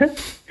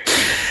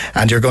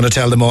 And you're going to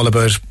tell them all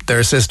about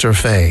their sister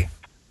Faye?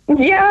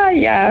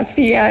 Yeah.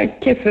 Faye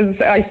kisses,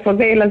 I suppose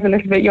Ayla's a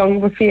little bit young,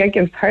 but Faye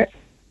gives her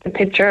the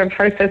picture of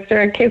her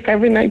sister a kiss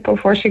every night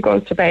before she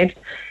goes to bed.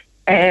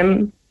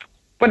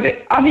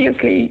 But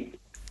obviously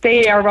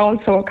they are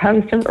also a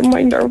constant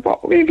reminder of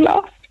what we've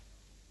lost.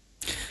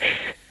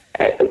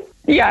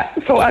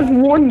 So as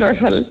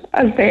wonderful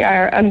as they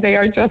are, and they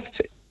are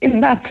just,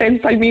 in that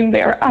sense, I mean,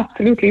 they are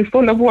absolutely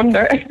full of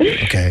wonder.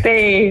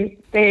 Okay.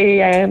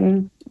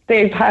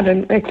 They've had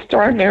an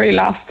extraordinary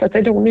loss that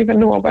they don't even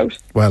know about.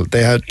 Well,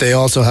 they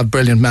also have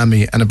brilliant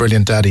mammy and a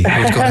brilliant daddy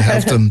who's going to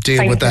help them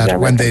deal with that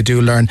when they do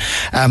learn.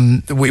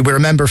 We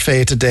remember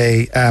Faye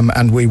today,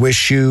 and we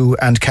wish you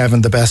and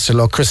Kevin the best of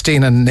luck.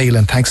 Christina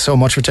Neiland, thanks so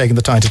much for taking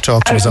the time to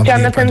talk to us on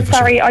Jonathan,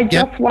 sorry, I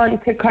just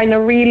want to kind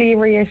of really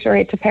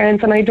reiterate to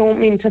parents, and I don't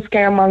mean to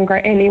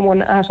scaremonger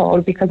anyone at all,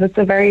 because it's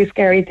a very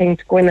scary thing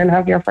to go in and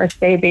have your first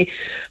baby,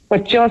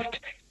 but just,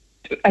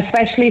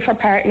 especially for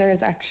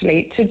partners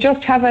actually, to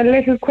just have a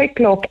little quick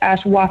look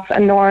at what's a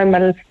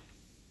normal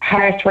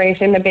heart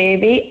rate in a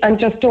baby, and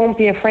just don't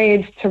be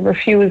afraid to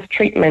refuse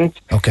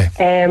treatment. Okay.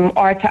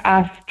 Or to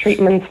ask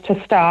treatments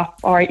to stop,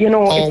 or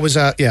always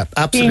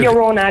absolutely be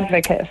your own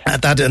advocate.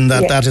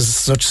 That is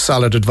such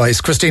solid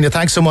advice. Christina,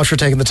 thanks so much for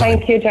taking the time.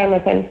 Thank you,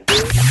 Jonathan.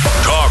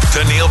 Talk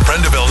to Neil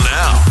Prendeville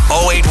now.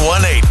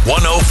 0818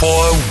 104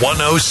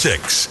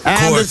 106.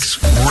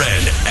 Cork's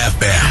Red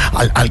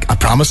FM. I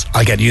promise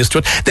I'll get used to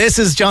it. This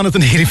is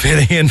Jonathan Healy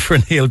filling in for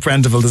Neil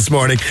Prendeville this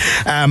morning.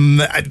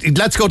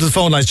 Let's go to the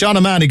phone lines. John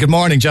O'Mahony, good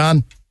morning,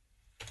 John.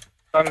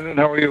 Jonathan,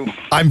 how are you?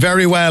 I'm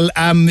very well.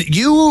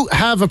 You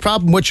have a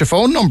problem with your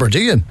phone number, do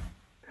you?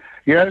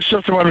 Yeah, it's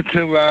just I wanted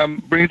to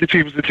bring to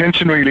people's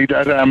attention really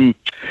that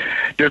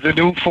there's a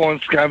new phone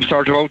scam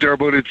sort of out there,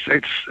 but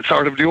it's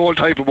sort of the old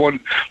type of one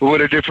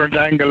with a different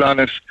angle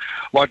on it.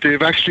 What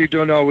they've actually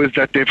done now is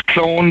that they've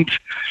cloned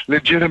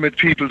legitimate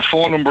people's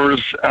phone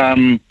numbers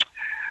and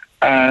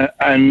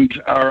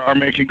are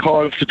making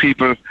calls to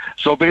people.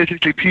 So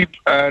basically,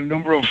 a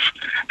number of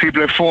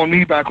people have phoned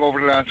me back over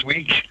the last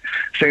week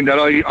saying that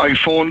I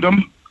phoned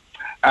them.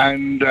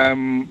 And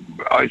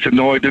I said,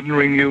 no, I didn't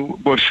ring you,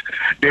 but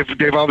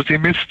they've obviously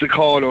missed the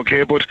call,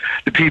 okay? But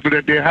the people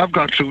that they have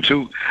got through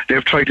to,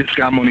 they've tried to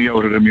scam money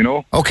out of them, you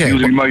know? Okay.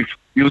 Using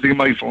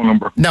my phone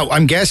number. Now,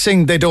 I'm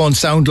guessing they don't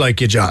sound like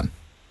you, John.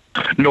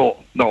 No.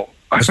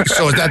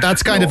 So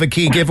that's kind of a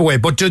key giveaway.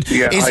 But are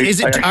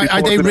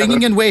they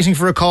ringing and waiting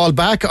for a call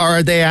back, or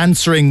are they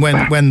answering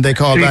when they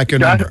call back your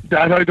number?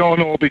 That I don't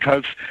know,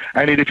 because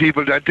any of the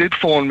people that did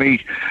phone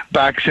me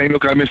back saying,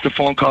 look, I missed a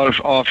phone call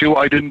off you,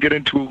 I didn't get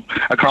into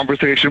a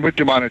conversation with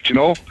them on it, you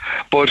know.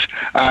 But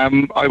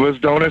I was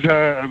down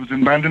I was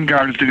in Bandon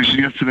Guard Station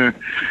yesterday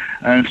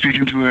and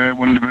speaking to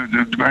one of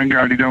the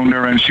Vanguardy down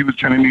there, and she was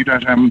telling me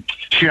that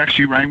she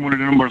actually rang one of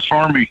the numbers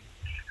for me,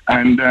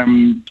 and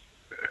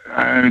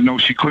no,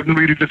 she couldn't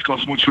really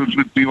discuss much with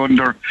me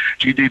under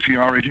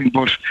GDPR, I think,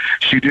 but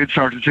she did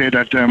sort of say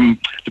that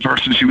the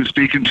person she was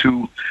speaking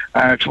to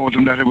told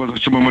them that it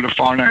was someone with a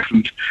foreign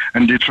accent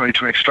and did try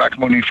to extract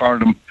money for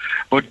them.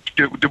 But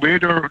the way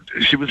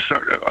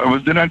I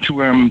was then on to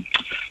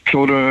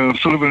Clodagh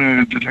Sullivan,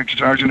 a detective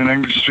sergeant in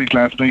English Street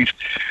last night,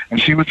 and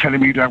she was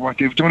telling me that what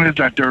they've done is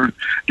that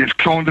they've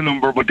cloned the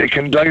number, but they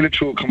can dial it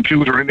through a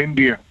computer in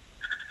India.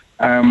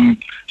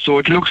 So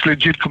it looks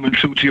legit coming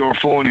through to your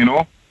phone, you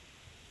know.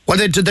 Well,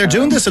 they're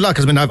doing this a lot,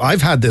 because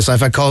I've had this. I've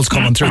had calls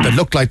coming through that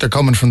look like they're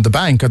coming from the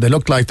bank, or they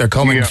look like they're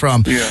coming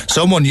from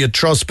someone you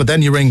trust, but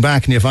then you ring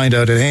back and you find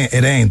out it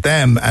ain't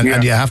them,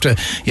 and you have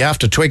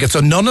to twig it.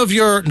 So none of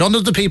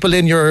the people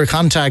in your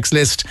contacts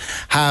list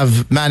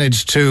have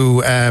managed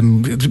to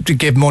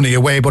give money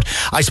away. But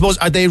I suppose,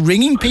 are they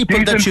ringing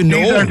people that you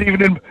know?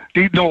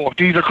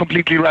 These are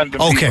completely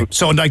random. Okay, people.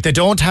 so like they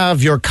don't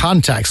have your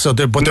contacts, so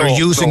they're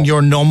using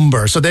your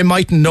number, so they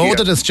might know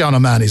that it's John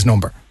O'Mahony's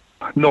number.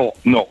 No.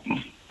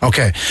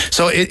 Okay,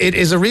 so it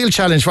is a real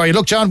challenge for you.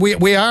 Look, John,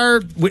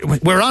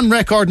 we're on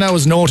record now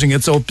as noting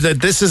it. So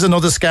this is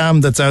another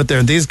scam that's out there,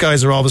 and these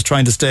guys are always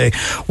trying to stay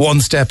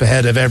one step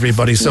ahead of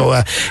everybody. So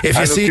if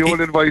you see, the old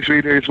advice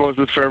really was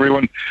this for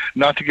everyone,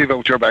 not to give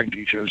out your bank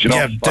details. You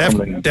know,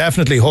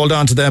 definitely hold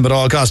on to them at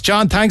all costs.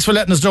 John, thanks for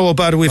letting us know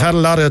about it. We've had a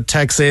lot of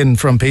texts in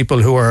from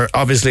people who are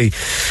obviously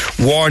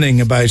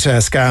warning about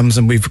scams,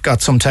 and we've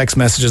got some text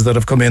messages that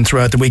have come in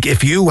throughout the week.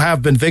 If you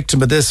have been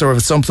victim of this, or if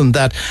it's something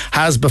that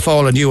has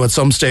befallen you at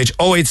some stage,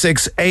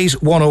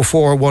 0868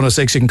 104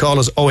 106. You can call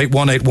us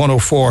 0818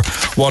 104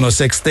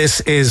 106. This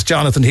is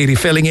Jonathan Healy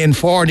filling in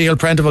for Neil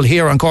Prendeville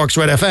here on Cork's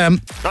Red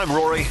FM. I'm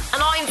Rory.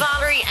 And I'm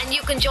Valerie, and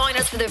you can join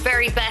us for the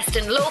very best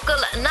in local,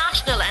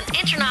 national and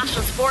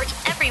international sport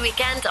every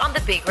weekend on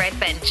the Big Red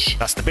Bench.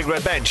 That's the Big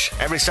Red Bench,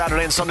 every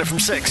Saturday and Sunday from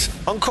 6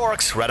 on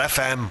Cork's Red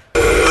FM.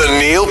 The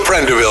Neil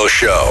Prendeville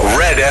Show,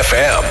 Red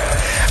FM.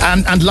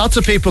 And lots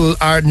of people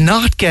are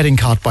not getting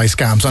caught by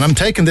scams, and I'm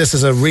taking this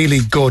as a really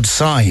good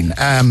sign,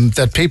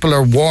 that people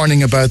are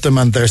warning about them,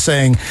 and they're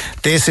saying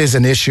this is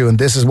an issue and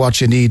this is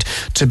what you need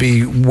to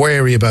be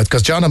wary about.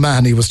 Because John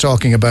O'Mahony was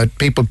talking about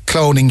people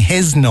cloning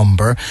his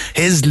number,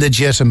 his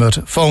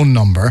legitimate phone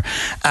number,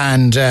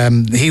 and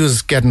he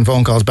was getting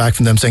phone calls back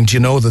from them saying, do you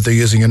know that they're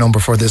using your number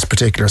for this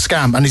particular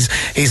scam? And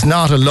he's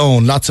not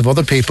alone. Lots of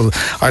other people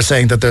are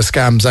saying that there's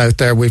scams out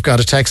there. We've got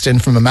a text in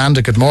from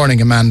Amanda. Good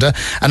morning, Amanda.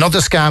 Another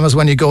scam is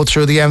when you go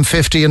through the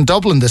M50 in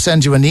Dublin. They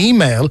send you an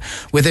email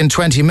within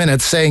 20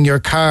 minutes saying your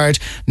card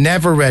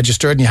never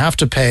registered and you have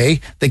to pay.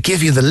 They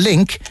give you the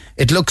link.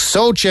 It looks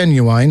so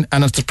genuine,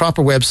 and it's the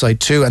proper website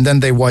too, and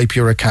then they wipe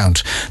your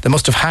account. They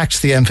must have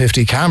hacked the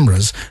M50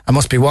 cameras and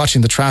must be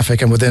watching the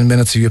traffic, and within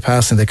minutes of you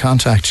passing they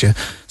contact you,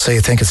 so you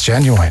think it's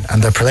genuine,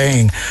 and they're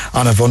playing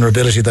on a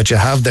vulnerability that you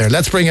have there.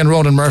 Let's bring in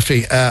Ronan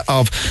Murphy,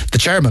 of the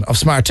chairman of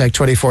Smart Tech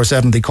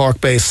 24/7, the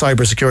Cork-based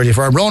cybersecurity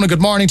firm. Ronan,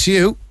 good morning to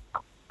you.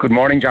 Good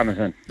morning,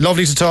 Jonathan.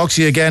 Lovely to talk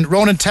to you again.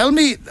 Ronan, tell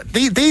me,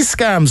 these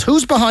scams,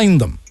 who's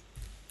behind them?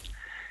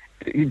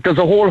 There's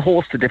a whole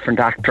host of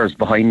different actors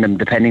behind them,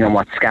 depending on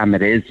what scam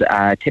it is.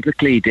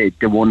 Typically,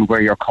 the one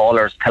where your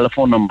caller's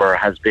telephone number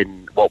has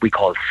been what we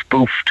call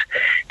spoofed.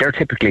 They're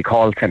typically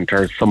call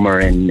centres somewhere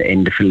in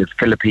the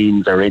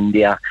Philippines or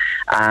India.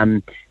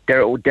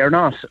 They're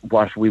not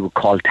what we would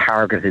call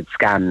targeted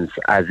scams,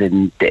 as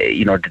in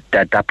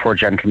that poor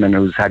gentleman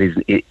whose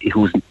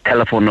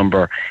telephone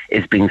number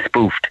is being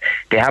spoofed.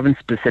 They haven't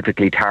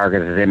specifically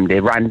targeted him.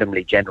 They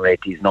randomly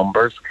generate these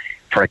numbers.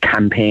 for a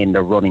campaign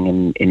they're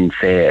running in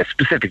say, a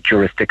specific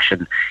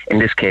jurisdiction, in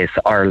this case,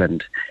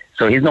 Ireland.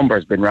 So his number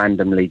has been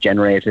randomly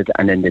generated,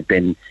 and then they've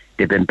been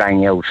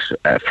banging out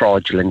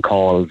fraudulent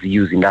calls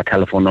using that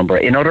telephone number.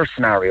 In other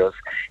scenarios,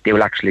 they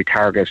will actually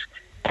target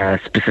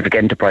specific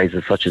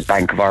enterprises such as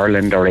Bank of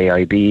Ireland or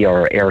AIB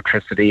or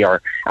Electricity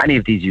or any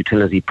of these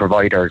utility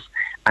providers.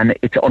 And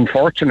it's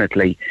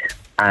unfortunately,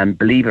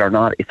 believe it or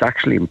not, it's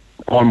actually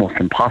almost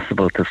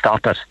impossible to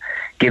stop it,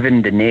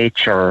 given the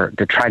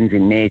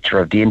transient nature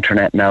of the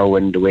internet now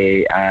and the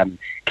way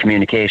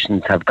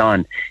communications have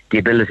gone. The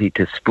ability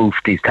to spoof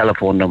these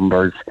telephone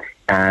numbers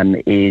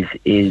it's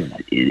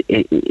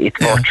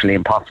virtually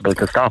impossible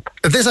to stop.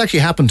 This actually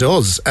happened to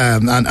us,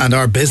 and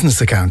our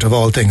business account, of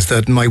all things,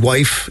 that my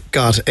wife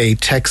got a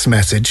text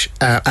message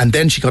and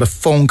then she got a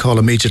phone call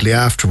immediately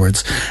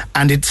afterwards,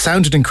 and it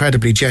sounded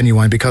incredibly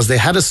genuine because they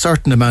had a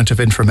certain amount of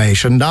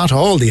information, not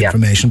all the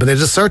information, but they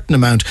had a certain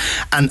amount,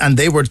 and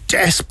they were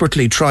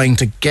desperately trying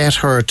to get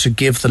her to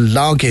give the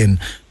login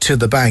to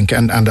the bank,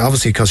 and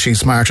obviously because she's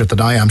smarter than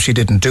I am, she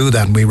didn't do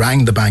that, and we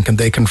rang the bank and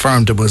they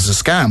confirmed it was a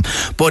scam.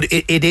 But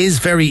it is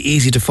very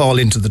easy to fall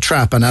into the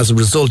trap, and as a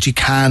result you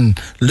can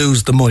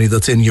lose the money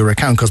that's in your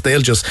account because they'll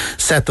just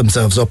set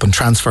themselves up and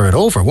transfer it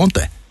over, won't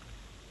they?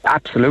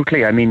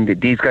 Absolutely. I mean,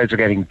 these guys are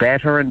getting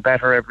better and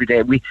better every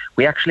day.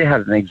 We actually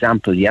had an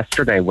example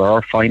yesterday where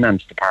our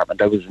finance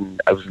department, I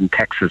was in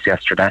Texas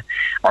yesterday,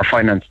 our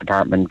finance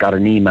department got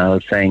an email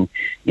saying,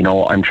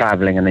 I'm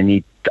travelling and I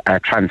need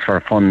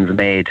transfer funds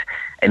made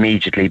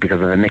immediately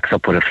because of a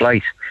mix-up with a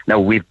flight. Now,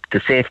 we've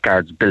the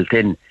safeguards built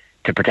in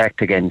to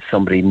protect against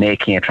somebody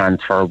making a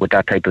transfer with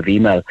that type of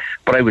email.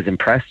 But I was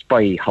impressed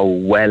by how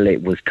well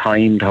it was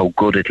timed, how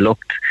good it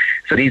looked.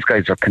 So these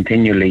guys are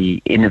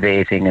continually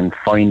innovating and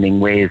finding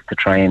ways to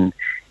try and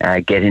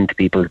get into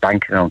people's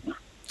bank accounts.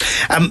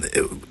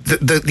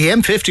 The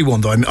M50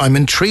 one, though, I'm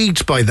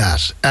intrigued by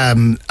that.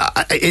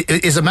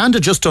 Is Amanda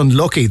just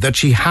unlucky that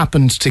she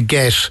happened to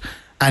get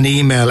an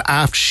email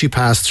after she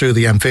passed through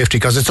the M50?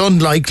 Because it's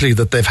unlikely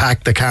that they've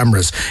hacked the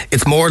cameras.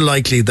 It's more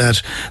likely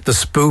that the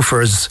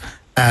spoofers'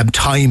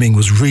 timing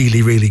was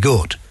really, really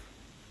good.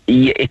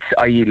 Yeah,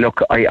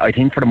 I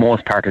think for the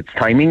most part it's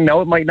timing. No,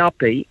 it might not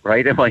be,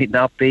 right? It might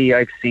not be.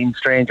 I've seen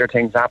stranger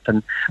things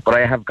happen, but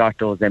I have got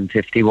those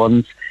M50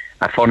 ones.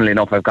 Funnily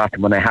enough, I've got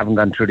them when I haven't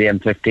gone through the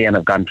M50, and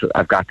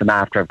I've got them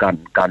after I've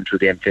gone through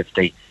the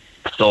M50.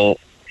 So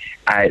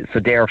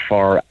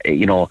therefore,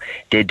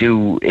 they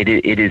do.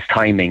 It is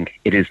timing.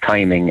 It is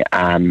timing.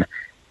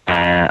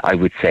 I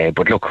would say,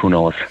 but look, who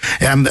knows?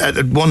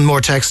 One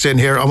more text in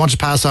here. I want to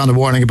pass on a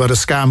warning about a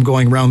scam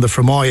going around the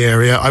Fermoy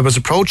area. I was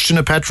approached in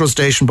a petrol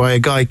station by a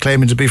guy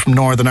claiming to be from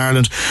Northern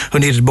Ireland who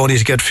needed money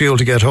to get fuel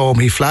to get home.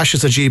 He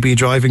flashes a GB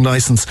driving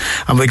licence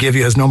and will give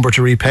you his number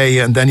to repay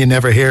you, and then you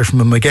never hear from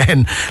him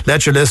again.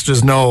 Let your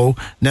listeners know,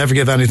 never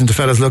give anything to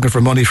fellas looking for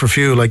money for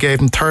fuel. I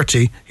gave him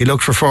 30, he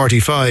looked for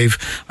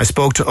 45. I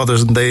spoke to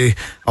others and they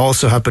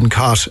also have been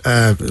caught.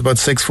 About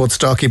 6 foot,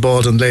 stocky,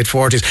 bald and late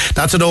 40s.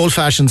 That's an old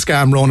fashioned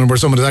scam, Ronan, where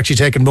someone is actually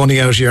taking money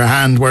out of your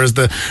hand, whereas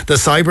the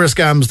cyber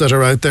scams that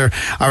are out there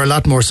are a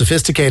lot more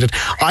sophisticated.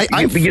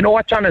 You know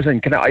what,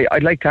 Jonathan?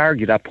 I'd like to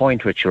argue that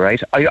point with you,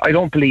 right? I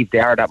don't believe they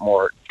are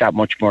that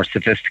much more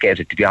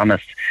sophisticated, to be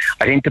honest.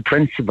 I think the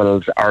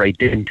principles are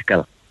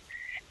identical.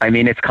 I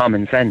mean, it's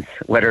common sense,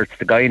 whether it's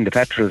the guy in the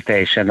petrol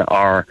station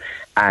or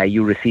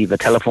you receive a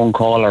telephone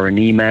call or an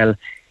email.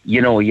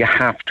 You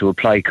have to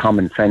apply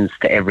common sense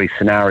to every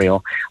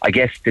scenario. I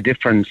guess the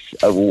difference,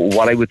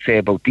 what I would say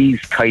about these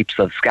types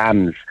of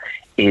scams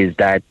is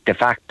that the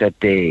fact that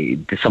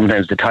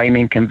sometimes the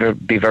timing can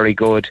be very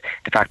good,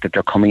 the fact that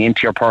they're coming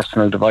into your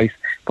personal device,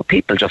 but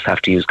people just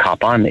have to use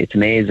cop on. It's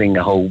amazing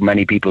how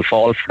many people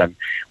fall for them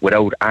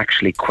without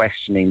actually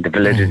questioning the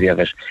validity of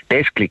it.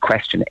 Basically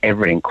question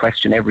everything,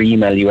 question every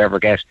email you ever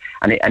get.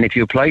 And if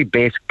you apply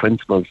basic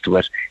principles to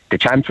it, the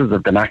chances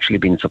of them actually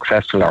being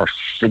successful are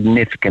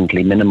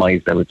significantly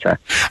minimised, I would say.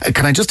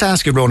 Can I just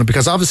ask you, Ronan,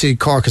 because obviously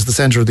Cork is the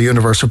centre of the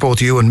universe for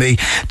both you and me.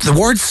 The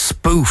word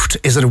spoofed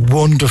is a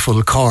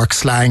wonderful Cork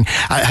slang.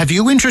 Have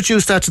you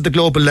introduced that to the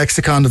global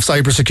lexicon of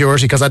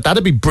cybersecurity? Because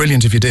that'd be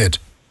brilliant if you did.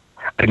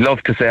 I'd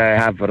love to say I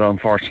have, but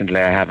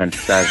unfortunately I haven't.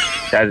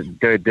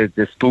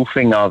 The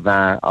spoofing of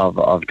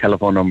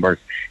telephone numbers,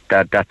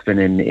 that's been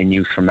in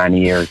use for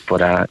many years,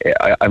 but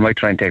I might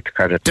try and take the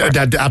credit.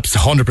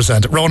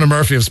 100%. Ronan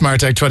Murphy of Smart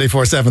Tech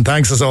 24/7.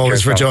 Thanks as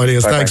always for joining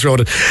us. Bye-bye. Thanks,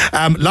 Ronan.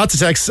 Lots of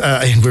texts.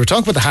 We were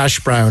talking about the hash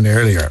brown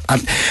earlier,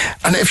 and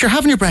if you're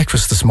having your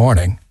breakfast this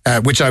morning,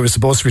 which I was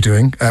supposed to be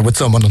doing with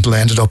someone until I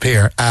ended up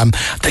here,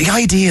 the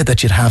idea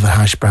that you'd have a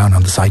hash brown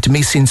on the side to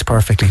me seems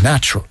perfectly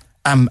natural.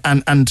 And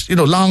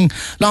long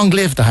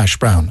live the hash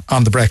brown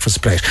on the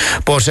breakfast plate.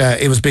 But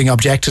it was being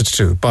objected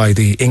to by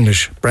the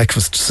English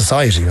Breakfast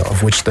Society,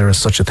 of which there is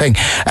such a thing.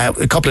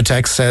 A couple of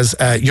texts says,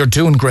 you're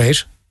doing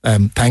great.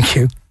 Thank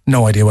you.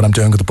 No idea what I'm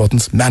doing with the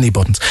buttons. Many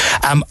buttons.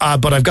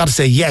 But I've got to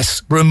say,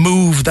 yes,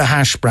 remove the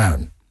hash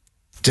brown.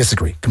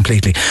 Disagree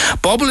completely.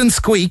 Bubble and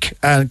squeak,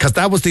 because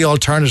that was the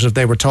alternative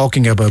they were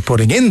talking about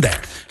putting in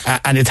there.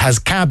 And it has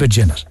cabbage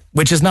in it,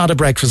 which is not a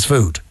breakfast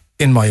food.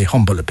 in my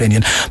humble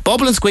opinion.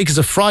 Bubble and squeak is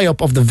a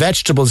fry-up of the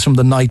vegetables from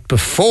the night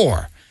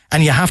before.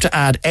 And you have to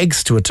add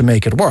eggs to it to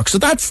make it work. So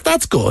that's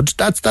good.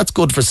 That's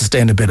good for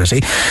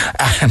sustainability.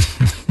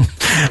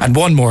 And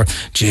one more.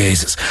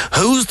 Jesus.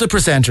 Who's the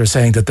presenter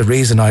saying that the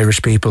reason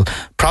Irish people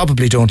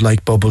probably don't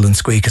like bubble and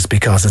squeak is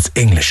because it's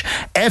English?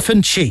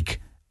 Effing cheek.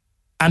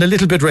 And a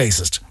little bit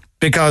racist.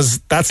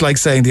 Because that's like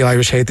saying the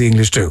Irish hate the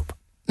English too.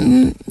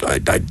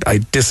 I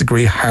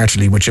disagree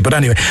heartily with you. But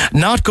anyway,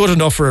 not good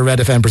enough for a Red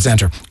FM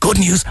presenter. Good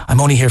news, I'm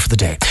only here for the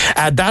day.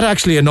 That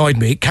actually annoyed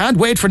me. Can't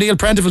wait for Neil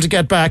Prendeville to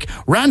get back.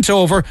 Rant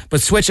over,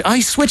 but I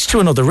switched to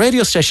another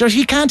radio station.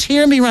 He can't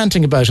hear me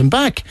ranting about him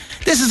back.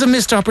 This is a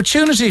missed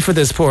opportunity for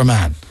this poor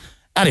man.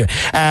 Anyway,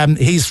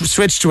 he's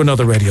switched to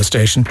another radio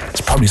station.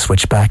 He's probably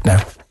switched back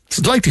now. It's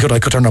likelihood I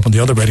could turn up on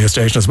the other radio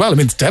station as well. I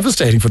mean, it's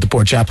devastating for the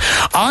poor chap.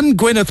 On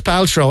Gwyneth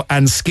Paltrow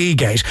and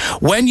Skigate,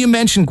 when you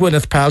mentioned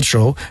Gwyneth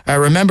Paltrow,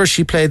 remember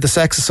she played the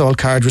sex assault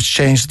card, which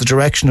changed the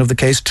direction of the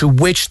case, to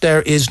which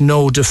there is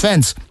no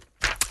defence.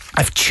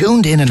 I've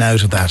tuned in and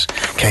out of that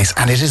case,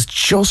 and it is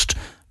just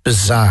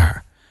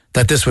bizarre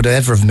that this would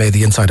ever have made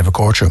the inside of a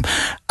courtroom.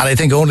 And I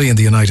think only in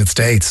the United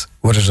States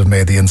would it have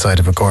made the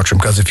inside of a courtroom.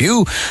 Because if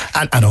you,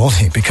 and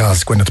only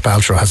because Gwyneth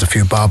Paltrow has a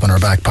few bob in her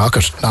back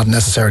pocket, not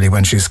necessarily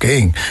when she's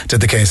skiing,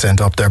 did the case end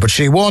up there. But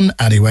she won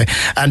anyway.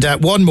 And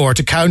one more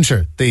to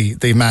counter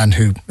the man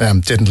who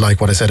didn't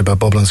like what I said about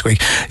bubble and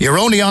squeak. You're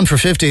only on for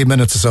 15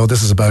 minutes or so.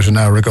 This is about an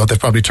hour ago. They've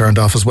probably turned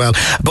off as well.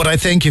 But I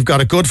think you've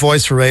got a good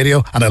voice for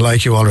radio, and I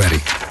like you already.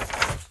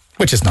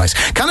 Which is nice.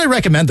 Can I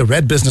recommend the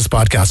Red Business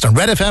Podcast on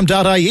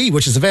redfm.ie,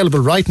 which is available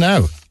right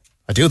now?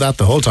 I do that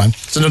the whole time.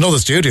 It's in another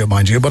studio,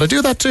 mind you, but I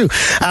do that too.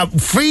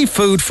 Free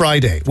Food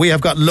Friday. We have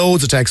got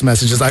loads of text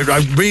messages. I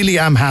really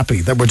am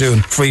happy that we're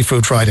doing Free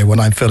Food Friday when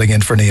I'm filling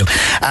in for Neil.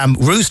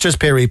 Roosters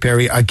Piri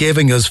Piri are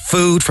giving us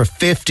food for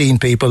 15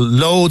 people.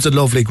 Loads of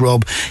lovely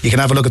grub. You can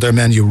have a look at their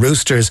menu,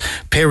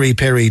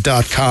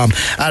 roosterspiripiri.com.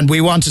 And we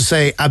want to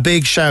say a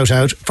big shout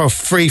out for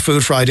Free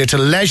Food Friday to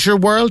Leisure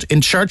World in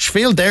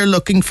Churchfield. They're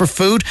looking for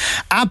food.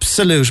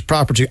 Absolute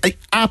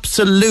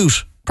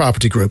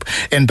Property Group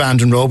in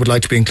Bandon Road would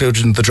like to be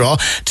included in the draw.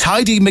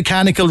 Tidy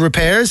Mechanical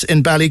Repairs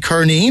in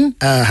Ballycurneen.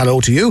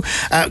 Hello to you.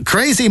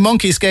 Crazy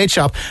Monkey Skate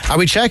Shop. Are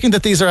we checking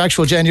that these are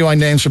actual genuine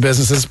names for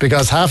businesses?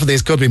 Because half of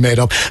these could be made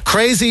up.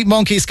 Crazy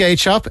Monkey Skate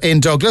Shop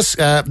in Douglas.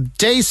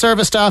 Day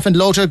service staff in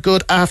Lota.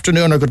 Good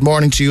afternoon or good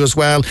morning to you as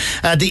well.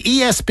 The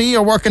ESB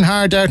are working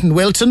hard out in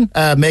Wilton,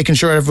 making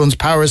sure everyone's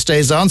power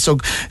stays on. So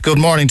good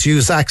morning to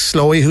you, Zach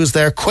Slowey, who's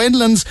there.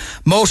 Quinlan's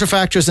Motor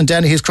Factors in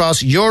Dennehy's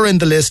Cross. You're in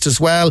the list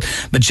as well.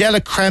 Magella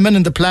Kremen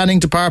in the planning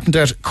department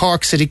at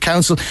Cork City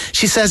Council.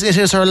 She says it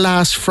is her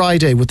last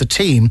Friday with the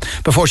team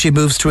before she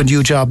moves to a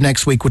new job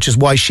next week, which is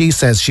why she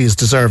says she is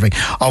deserving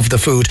of the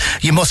food.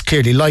 You must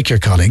clearly like your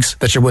colleagues,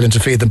 that you're willing to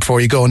feed them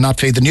before you go and not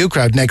feed the new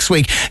crowd next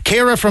week.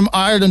 Kira from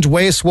Ireland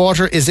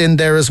Wastewater is in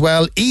there as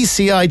well.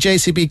 ECI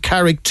JCB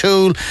Carrick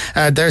Tool,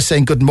 they're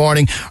saying good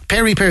morning.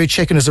 Peri Peri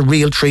Chicken is a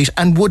real treat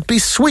and would be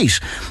sweet.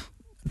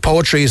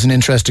 Poetry is an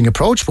interesting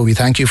approach, but we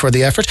thank you for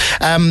the effort.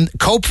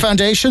 Cope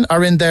Foundation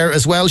are in there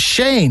as well.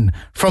 Shane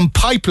from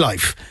Pipe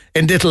Life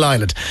in Little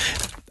Island.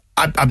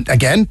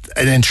 Again,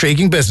 an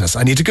intriguing business.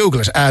 I need to Google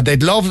it.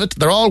 They'd love it.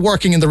 They're all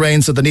working in the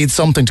rain, so they need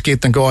something to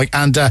keep them going.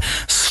 And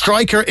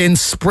Striker in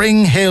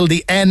Spring Hill,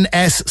 the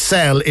NS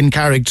Cell in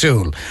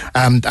Carricktool.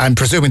 I'm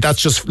presuming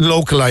that's just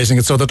localising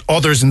it so that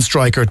others in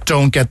Striker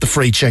don't get the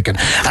free chicken.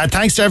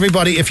 Thanks to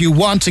everybody. If you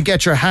want to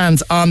get your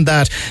hands on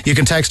that, you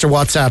can text or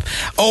WhatsApp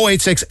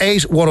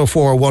 0868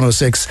 104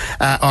 106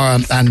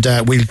 and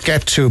we'll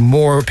get to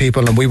more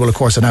people, and we will of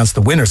course announce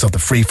the winners of the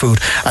free food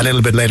a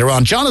little bit later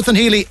on. Jonathan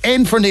Healy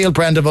in for Neil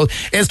Prendeville.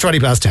 It's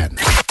 10:20.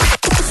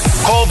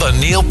 Call the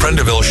Neil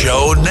Prendeville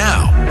Show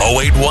now.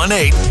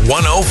 0818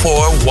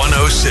 104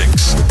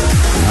 106.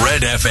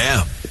 Red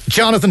FM.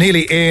 Jonathan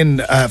Healy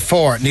in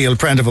for Neil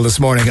Prendeville this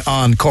morning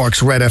on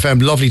Cork's Red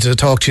FM. Lovely to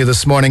talk to you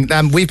this morning.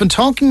 We've been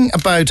talking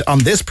about on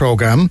this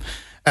programme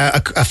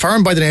a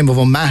firm by the name of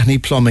O'Mahony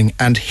Plumbing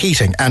and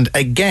Heating. And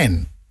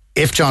again,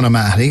 if John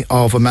O'Mahony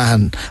of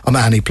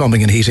O'Mahony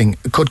Plumbing and Heating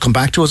could come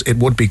back to us, it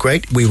would be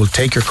great. We will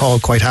take your call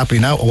quite happily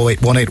now.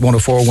 0818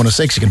 104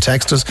 106. You can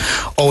text us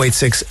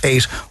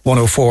 0868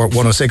 104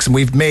 106. And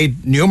we've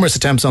made numerous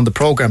attempts on the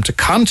programme to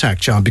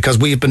contact John because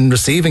we've been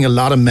receiving a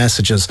lot of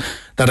messages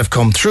that have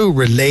come through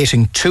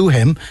relating to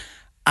him.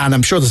 And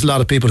I'm sure there's a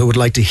lot of people who would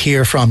like to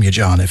hear from you,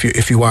 John,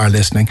 if you are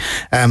listening.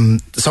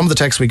 Some of the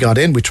texts we got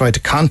in, we tried to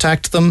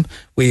contact them.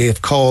 We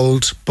have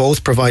called,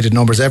 both provided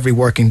numbers every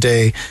working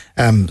day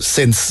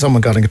since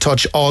someone got in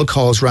touch. All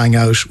calls rang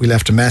out. We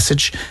left a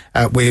message.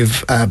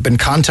 We've been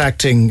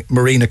contacting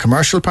Marina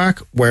Commercial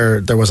Park, where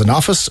there was an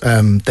office.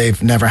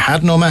 They've never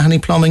had no O'Mahony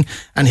Plumbing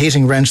and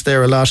Heating rent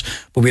there a lot.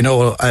 But we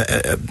know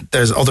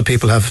there's other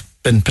people have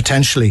been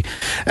potentially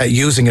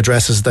using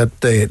addresses that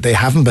they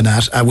haven't been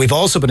at. We've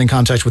also been in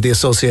contact with the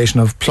Association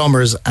of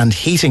Plumbers and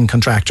Heating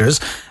Contractors,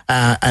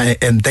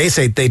 and they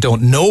say they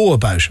don't know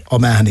about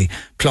O'Mahony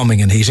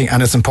Plumbing and Heating,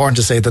 and it's important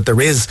to say that there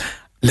is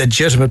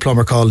legitimate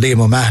plumber called Liam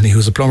O'Mahony,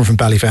 who's a plumber from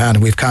Ballyfahan,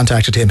 and we've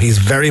contacted him. He's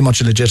very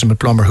much a legitimate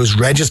plumber who's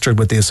registered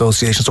with the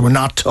association, so we're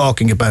not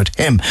talking about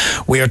him.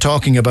 We are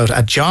talking about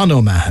a John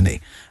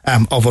O'Mahony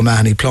of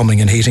O'Mahony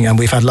Plumbing and Heating, and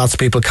we've had lots of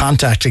people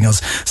contacting us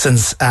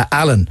since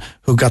Alan,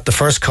 who got the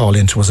first call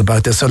into us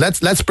about this. So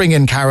let's bring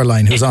in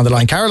Caroline, who's on the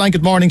line. Caroline,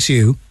 good morning to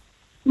you.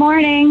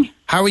 Morning.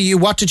 How are you?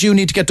 What did you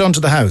need to get done to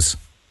the house?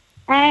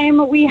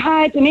 We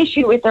had an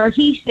issue with our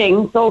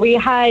heating, so we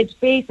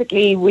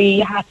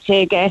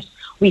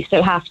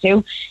still have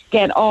to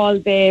get all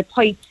the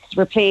pipes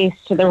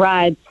replaced to the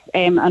rads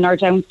on our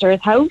downstairs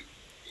house.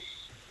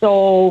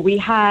 So we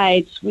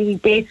had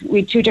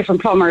two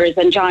different plumbers,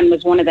 and John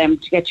was one of them,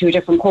 to get two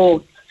different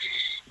quotes.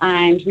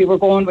 And we were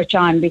going with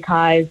John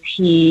because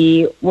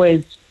he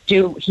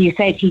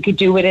said he could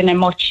do it in a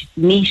much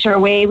neater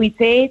way, we'd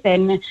say,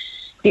 than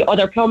the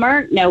other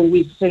plumber. Now,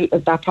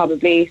 that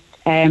probably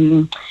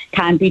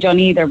can't be done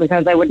either,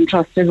 because I wouldn't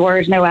trust his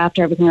word now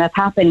after everything that's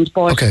happened.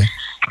 But okay.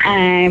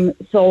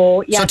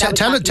 So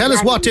tell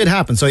us what did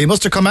happen. So he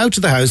must have come out to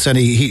the house and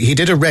he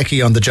did a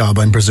recce on the job,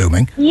 I'm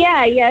presuming.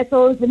 Yeah.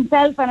 So it was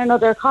himself and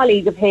another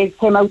colleague of his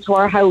came out to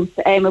our house.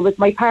 It was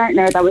my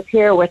partner that was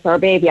here with our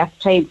baby at the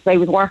time, so I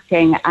was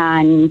working,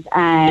 and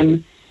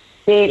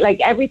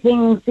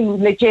everything seemed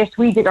legit.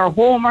 We did our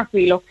homework.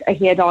 He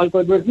had all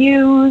good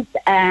reviews.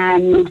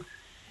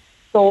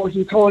 So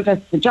he told us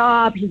the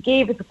job. He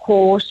gave us a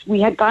quote. We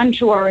had gone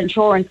through our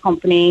insurance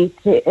company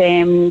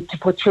to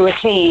put through a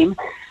claim.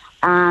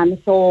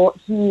 So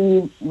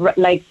the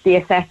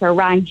assessor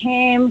rang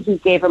him. He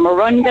gave him a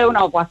rundown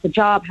of what the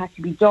job had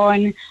to be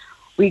done.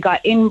 We got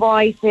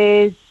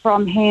invoices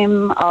from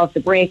him of the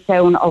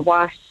breakdown of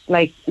what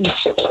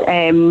each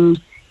thing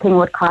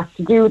would cost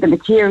to do, the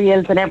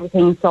materials and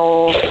everything.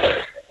 So,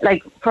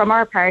 from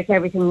our part,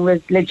 everything was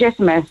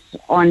legitimate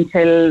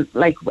until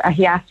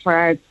he asked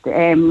for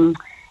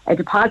a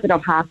deposit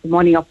of half the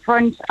money up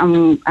front,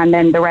 and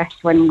then the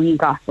rest when he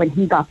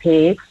got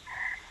paid.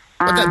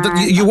 But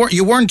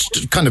you weren't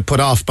kind of put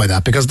off by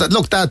that, because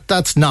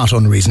that's not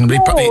unreasonable.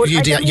 No,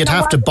 you'd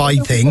have to buy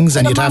things,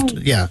 and you'd have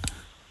to, yeah.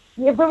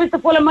 If it was the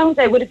full amount,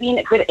 I would have been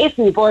a bit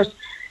iffy, but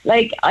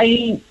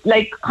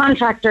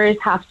contractors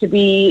have to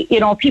be,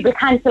 people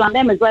cancel on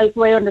them as well,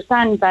 so I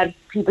understand that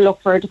people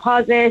look for a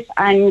deposit.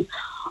 And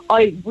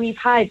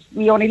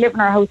we only live in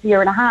our house a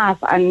year and a half,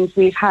 and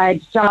we've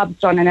had jobs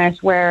done in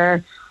it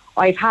where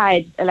I've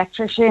had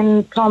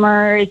electricians,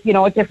 plumbers,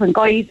 different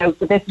guys out,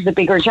 but this is a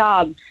bigger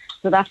job.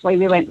 So that's why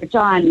we went with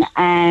John.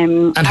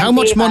 And how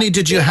much money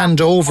did you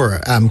hand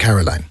over,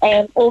 Caroline?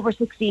 Over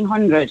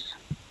 1,600.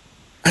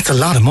 That's a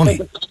lot of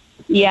money.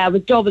 Yeah, it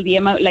was double the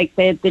amount.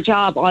 The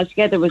job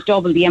altogether was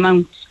double the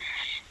amount.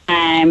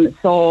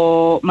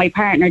 So my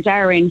partner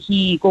Darren,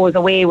 he goes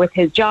away with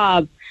his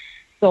job.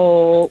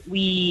 So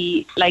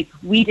we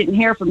didn't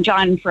hear from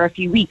John for a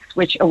few weeks,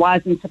 which it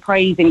wasn't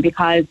surprising,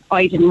 because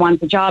I didn't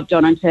want the job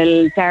done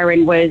until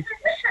Darren was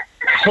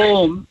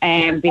home,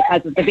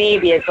 because of the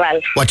baby as well.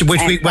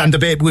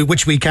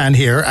 Which we can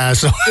hear.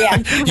 So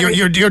yeah.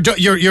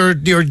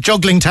 you're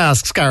juggling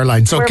tasks,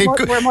 Caroline. So we're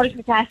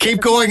multitasking.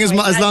 Keep going as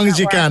long as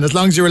you can, as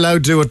long as you're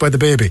allowed to do it by the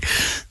baby.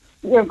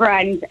 You're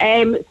grand.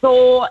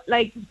 So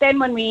then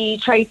when we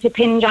tried to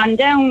pin John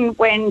down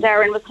when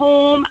Darren was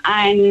home,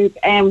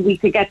 and we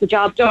could get the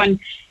job done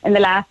in the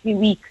last few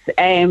weeks,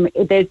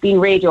 there's been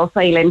radio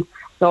silence.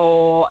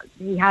 So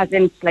he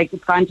hasn't,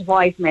 it's gone to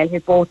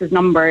voicemail, both his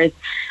numbers.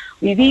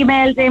 We've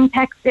emailed him,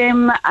 texted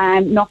him,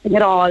 and nothing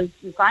at all.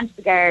 We've gone to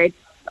the guards.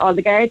 All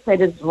the guards said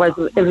it was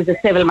a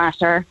civil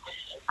matter,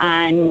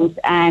 and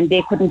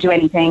they couldn't do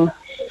anything.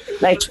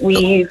 I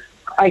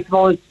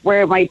suppose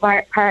where my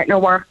partner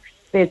works,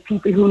 there's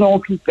people who know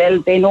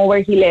people. They know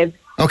where he lives.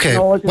 Okay.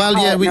 Well,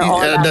 yeah,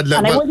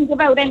 and I wouldn't give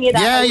out any of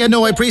that. Yeah,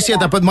 no, I appreciate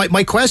that. But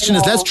my question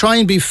is, let's try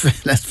and be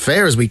as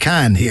fair as we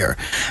can here.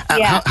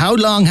 How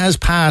long has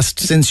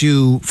passed since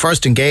you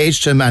first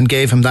engaged him and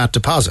gave him that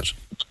deposit?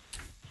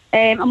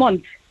 A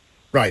month.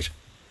 Right.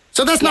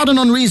 So that's not an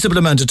unreasonable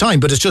amount of time,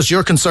 but it's just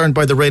you're concerned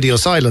by the radio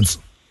silence.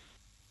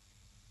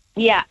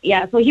 Yeah.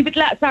 So he was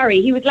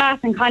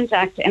last in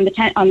contact on the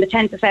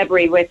 10th of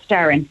February with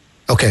Darren.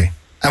 Okay.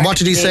 And what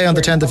did he say on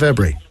the 10th of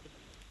February?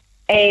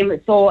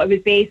 So it was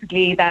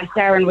basically that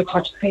Darren would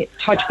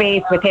touch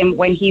base with him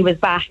when he was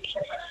back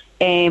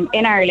in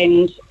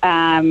Ireland,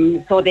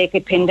 so they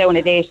could pin down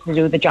a date to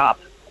do the job.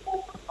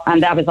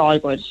 And that was all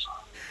good.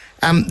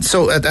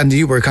 And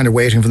you were kind of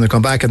waiting for them to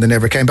come back, and they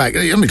never came back.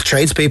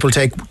 Tradespeople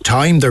take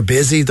time; they're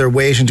busy, they're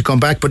waiting to come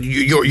back. But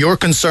your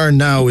concern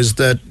now is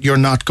that you're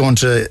not going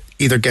to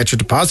either get your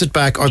deposit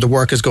back, or the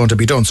work is going to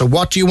be done. So,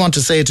 what do you want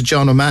to say to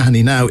John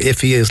O'Mahony now,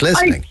 if he is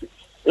listening?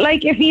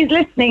 If he's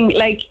listening,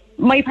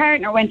 my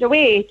partner went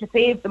away to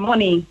save the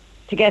money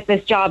to get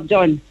this job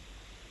done,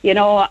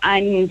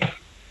 and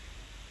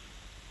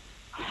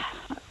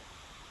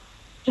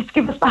just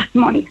give us back the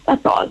money.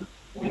 That's all.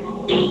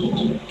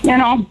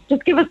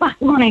 Just give us back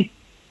the money.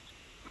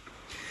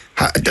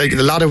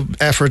 A lot of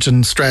effort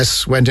and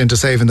stress went into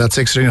saving that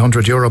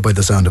 €1,600 by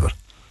the sound of it.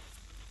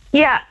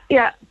 Yeah.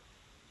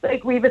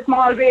 We have a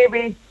small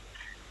baby.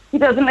 he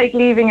doesn't like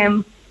leaving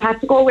him. Had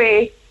to go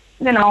away,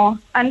 you know.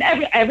 And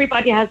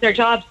everybody has their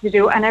jobs to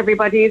do, and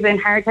everybody is in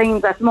hard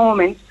times at the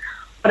moment.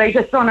 But I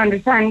just don't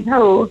understand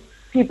how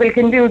people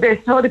can do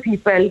this to other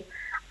people,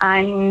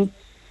 and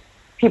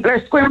people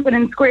are scrimping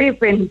and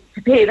scraping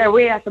to pay their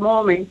way at the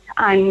moment,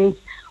 and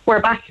we're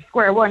back to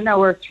square one now.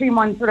 We're 3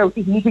 months without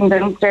the heating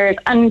downstairs,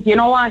 and you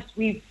know what?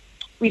 We've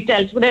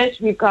dealt with it.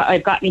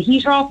 I've got my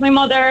heater off my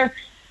mother.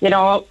 You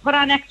know, put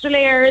on extra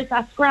layers.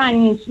 That's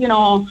grand. You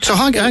know. So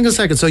hang on a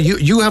second. So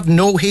you have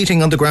no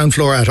heating on the ground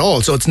floor at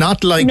all. So it's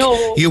not like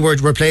you were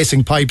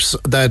replacing pipes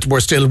that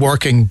were still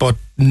working, but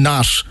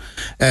not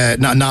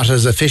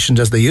as efficient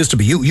as they used to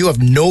be. You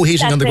have no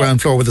heating on the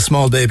ground floor with a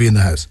small baby in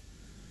the house.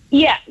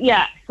 Yeah.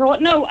 So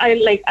no,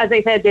 as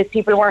I said, there's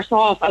people worse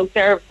off out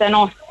there than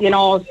us. You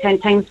know, 10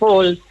 times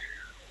fold.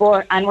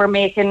 And we're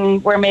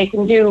making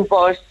do.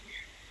 But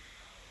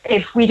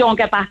if we don't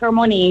get back our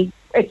money,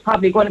 it's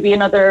probably going to be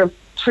another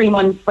 3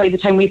 months by the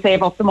time we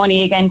save up the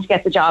money again to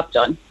get the job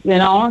done, you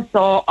know.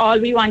 So all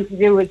we want to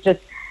do is just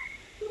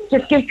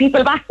give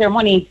people back their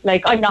money.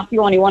 Like, I'm not the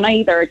only one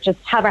either. Just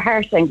have a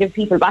heart and give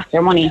people back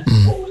their money.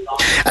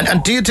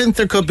 And do you think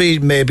there could be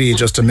maybe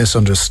just a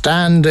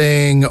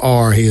misunderstanding,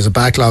 or he has a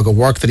backlog of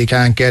work that he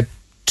can't get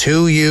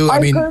to you? I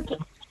mean, do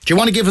you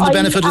want to give him the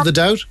benefit of the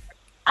doubt?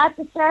 At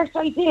the start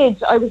I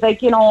did. I was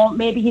like, you know,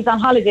 maybe he's on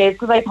holidays,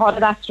 because I thought of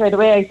that straight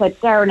away. I said,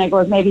 Darren, I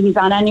goes, maybe he's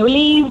on annual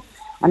leave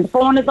and the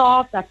phone is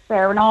off. That's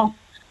fair enough.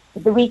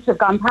 But the weeks have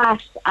gone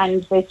past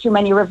and there's too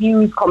many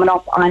reviews coming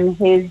up on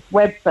his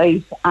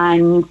website,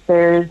 and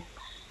there's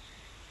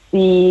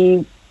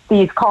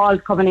these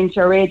calls coming into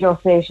your radio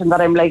station that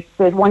I'm like,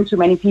 there's one too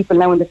many people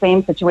now in the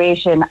same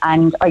situation.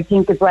 And I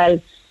think as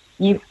well,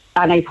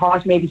 and I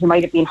thought maybe he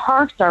might have been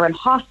hurt or in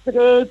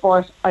hospital,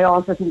 but I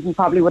also think you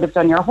probably would have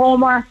done your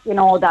homework, you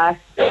know, that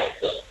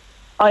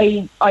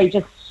I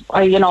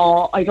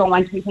don't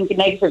want to be thinking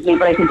negatively,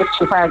 but I think it's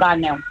too far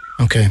gone now.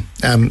 Okay.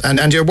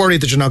 And you're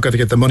worried that you're not going to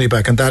get the money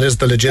back, and that is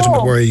the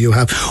legitimate worry you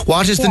have.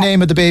 What is the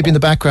name of the baby in the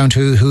background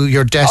who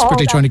you're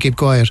desperately trying to keep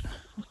quiet?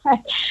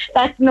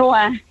 That's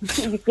Noah.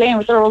 He's playing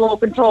with the remote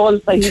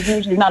controls that he's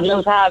usually not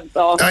allowed to have.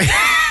 So.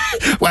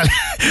 Well,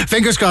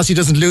 fingers crossed he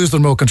doesn't lose the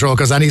remote control,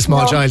 because any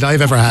small child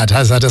I've ever had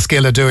has had a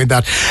skill of doing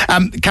that.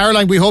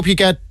 Caroline, we hope you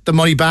get the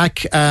money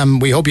back.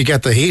 We hope you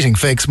get the heating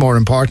fixed, more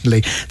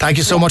importantly. Thank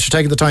you so much for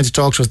taking the time to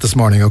talk to us this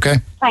morning, okay?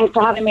 Thanks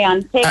for having me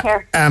on. Take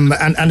care.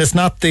 And it's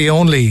not the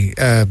only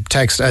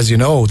text, as you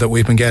know, that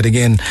we've been getting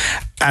in.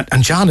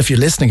 And John, if you're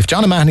listening, if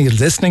John O'Mahony is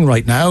listening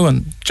right now,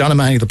 and John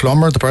O'Mahony the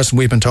plumber, the person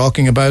we've been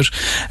talking about,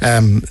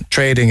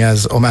 trading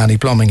as O'Mahony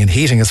Plumbing and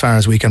Heating as far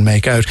as we can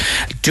make out,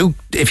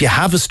 if you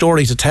have a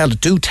story to tell,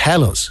 do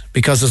tell us,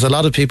 because there's a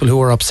lot of people who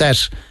are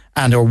upset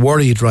and are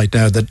worried right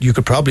now that you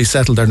could probably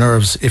settle their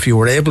nerves if you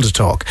were able to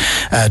talk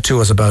to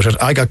us about it.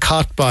 I got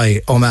caught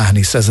by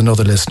O'Mahony, says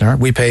another listener.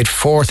 We paid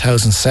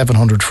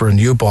 $4,700 for a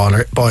new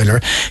boiler.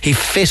 He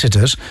fitted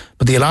it,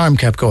 but the alarm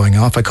kept going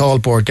off. I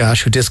called Bord Gas,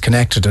 who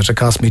disconnected it. It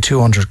cost me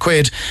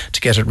 £200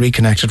 to get it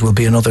reconnected. Will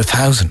be another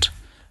 £1,000.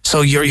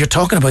 So you're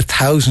talking about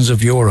thousands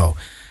of euro.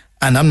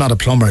 And I'm not a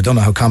plumber. I don't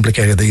know how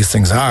complicated these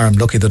things are. I'm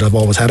lucky that I've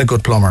always had a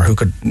good plumber who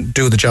could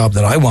do the job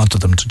that I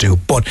wanted them to do.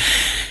 But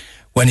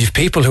when you've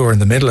people who are in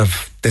the middle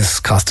of this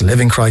cost of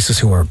living crisis,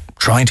 who are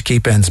trying to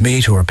keep ends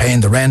meet, who are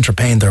paying the rent or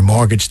paying their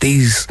mortgage,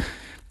 these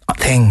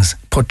things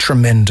put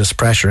tremendous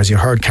pressure, as you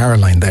heard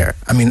Caroline there.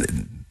 I mean,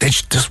 they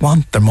just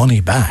want their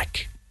money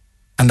back.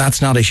 And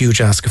that's not a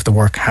huge ask if the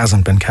work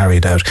hasn't been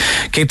carried out.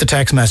 Keep the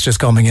text messages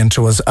coming in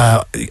to us,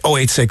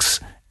 086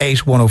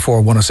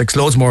 8104 106.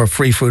 Loads more of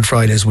Free Food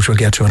Fridays, which we'll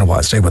get to in a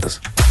while. Stay with us.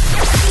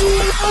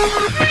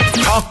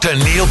 Talk to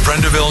Neil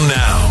Prendeville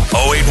now.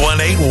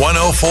 0818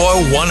 104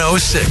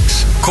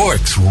 106.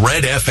 Cork's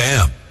Red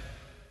FM.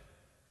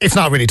 It's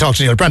not really Talk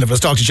to Neil Prendeville, it's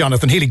Talk to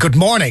Jonathan Healy. Good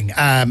morning.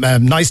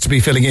 Nice to be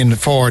filling in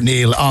for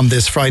Neil on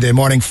this Friday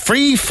morning.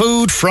 Free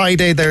Food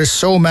Friday. There's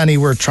so many.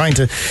 We're trying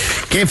to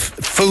give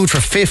food for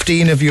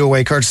 15 of you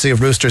away, courtesy of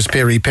Roosters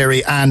Piri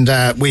Piri. And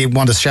we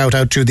want to shout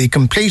out to the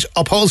Complete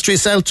Upholstery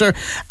Shelter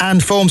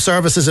and Foam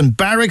Services in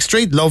Barrack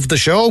Street. Love the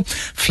show.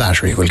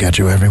 Flattery will get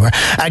you everywhere.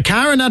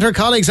 Karen and her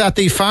colleagues at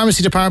the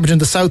Pharmacy Department in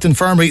the South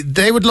Infirmary,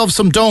 they would love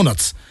some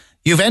donuts.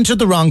 You've entered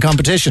the wrong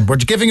competition. We're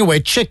giving away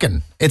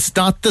chicken. It's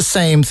not the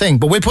same thing.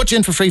 But we'll put you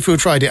in for Free Food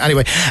Friday.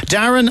 Anyway,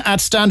 Darren at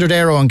Standard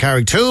Aero in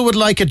Carricktool would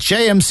like it.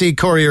 JMC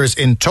Couriers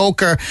in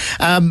Toker.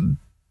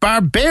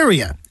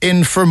 Barbaria in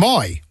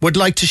Fermoy would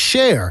like to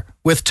share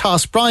with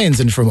Toss Bryans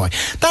in Fermoy.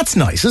 That's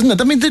nice, isn't it?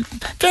 I mean,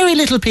 very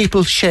little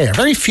people share.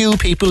 Very few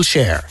people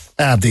share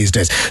these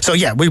days. So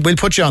yeah, we'll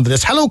put you on the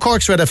list. Hello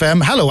Cork's Red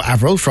FM. Hello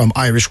Avril from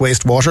Irish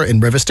Wastewater in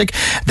Riverstick.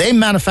 They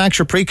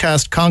manufacture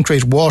precast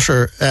concrete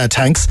water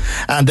tanks,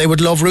 and they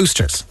would love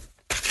roosters.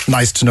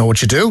 Nice to know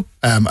what you do.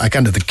 I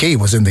kind of the key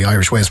was in the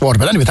Irish wastewater.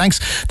 But anyway,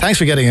 thanks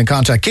for getting in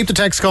contact. Keep the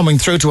text coming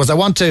through to us. I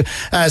want to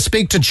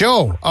speak to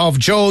Joe of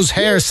Joe's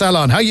Hair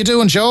Salon. How you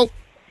doing, Joe?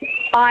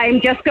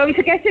 I'm just going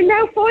to get in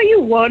now for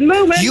you. One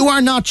moment. You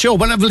are not Joe.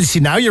 Well,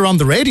 see, now you're on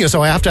the radio,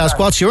 so I have to ask,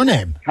 what's your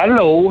name?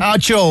 Hello.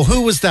 Joe,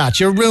 who was that?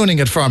 You're ruining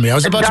it for me. I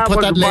was about to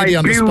put that lady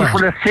on the spot. That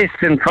was my beautiful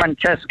assistant,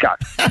 Francesca.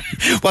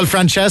 Well,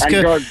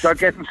 Francesca... And they're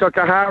getting such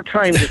a hard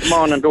time this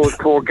morning, those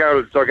poor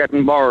girls. They're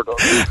getting murdered.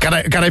 Can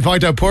I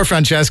point out, poor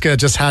Francesca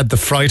just had the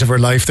fright of her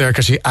life there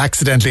because she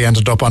accidentally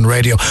ended up on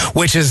radio,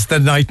 which is the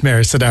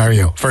nightmare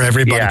scenario for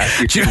everybody.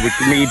 Yeah, which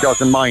me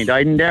doesn't mind.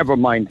 I never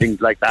mind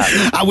things like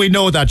that. And we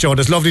know that, Joe.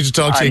 It's lovely to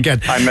talk to you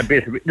again. I'm a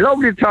bit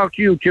lovely to talk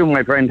to you too,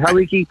 my friend. How are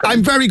you keeping?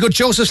 I'm very good.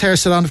 Joseph's Hair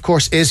Salon, of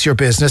course, is your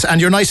business,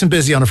 and you're nice and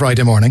busy on a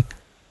Friday morning.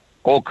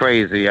 Oh,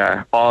 crazy,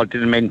 yeah. All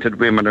demented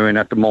women are in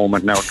at the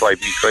moment now,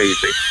 driving me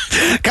crazy.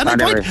 Can I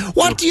point,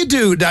 what do you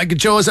do,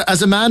 Joe,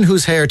 as a man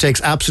whose hair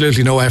takes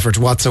absolutely no effort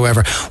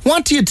whatsoever,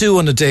 what do you do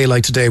on a day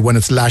like today when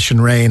it's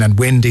lashing rain and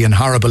windy and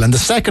horrible, and the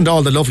second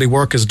all the lovely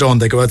work is done,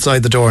 they go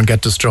outside the door and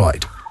get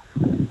destroyed?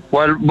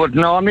 Well, but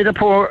normally the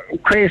poor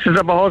creatures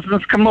of our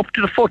husbands come up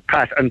to the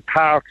footpath and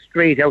park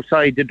straight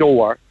outside the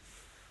door.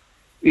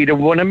 Either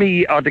one of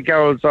me or the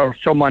girls or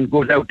someone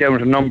goes out there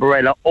with an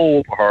umbrella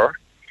over her,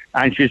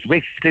 and she's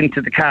whisked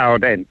into the car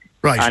then.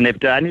 Right. And if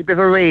there any bit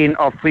of rain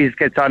or freeze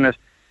gets on it,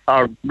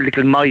 or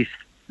little mice,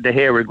 the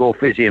hair will go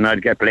fizzy and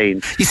I'd get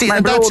blamed. You see,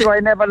 my brother,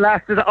 I never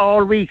lasted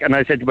all week, and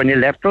I said, when you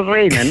left it was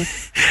raining.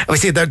 We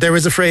see, there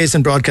is a phrase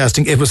in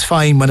broadcasting, it was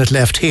fine when it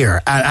left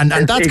here. And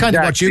that's kind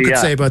of what you could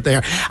say about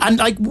there. And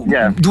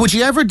would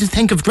you ever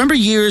think of, remember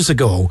years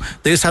ago,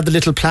 they used to have the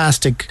little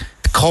plastic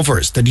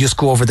covers that used to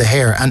go over the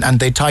hair and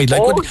they tied,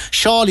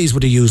 Shawlies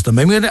would have used them.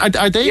 I mean,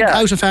 are they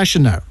out of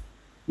fashion now?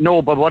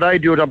 No, but what I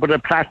do is I put a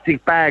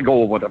plastic bag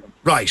over them.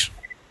 Right.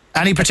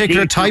 Any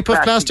particular type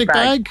of plastic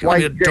bag?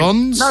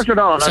 Duns? Not at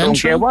all. Essential? I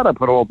don't care what I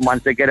put over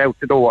once they get out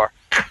the door.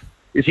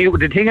 You see,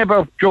 the thing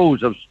about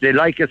Joseph's, they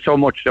like it so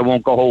much they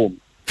won't go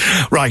home.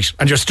 Right,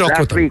 and you're stuck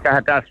with them. Last week I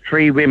had that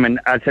 3 women.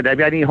 I said, have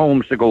you any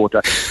homes to go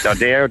to? They're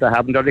there, they're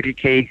having their little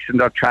cakes and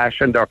their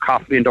trash and their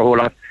coffee and the whole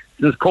lot.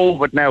 Since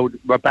COVID now,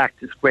 we're back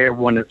to square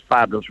one. It's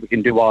fabulous. We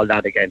can do all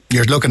that again.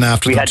 You're looking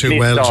after them too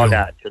well, Joe.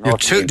 That,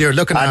 you're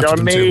looking after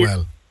them too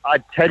well. I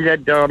tell you,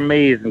 they're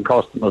amazing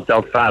customers.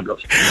 They're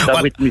fabulous.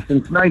 They're with me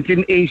since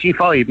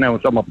 1985 now,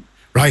 some of them.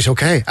 Right,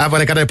 okay.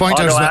 Well, can I point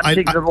out... I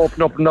think they've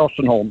opened up a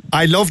nursing home.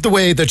 I love the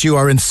way that you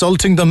are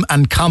insulting them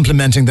and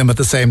complimenting them at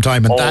the same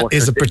time, and that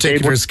is a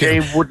particular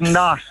skill. They would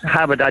not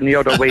have it any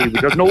other way.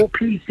 There's no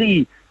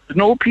PC. There's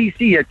no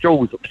PC at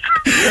Joseph's.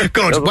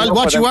 Good. Well,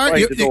 what you are,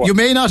 you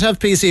may not have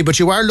PC, but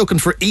you are looking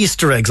for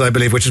Easter eggs, I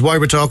believe, which is why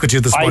we're talking to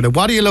you this morning.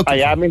 What are you looking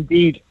for? I am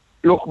indeed.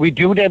 Look, we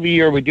do it every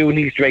year. We do an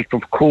Easter egg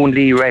from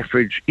Conley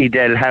Refuge,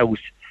 Edel House,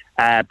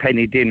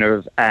 Penny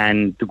Dinners,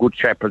 and the Good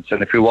Shepherds,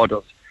 and a few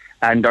others.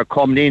 And they're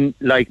coming in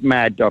like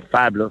mad. They're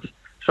fabulous.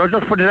 So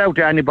just put it out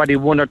to anybody,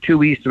 1 or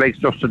 2 Easter eggs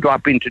just to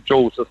drop into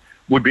Joseph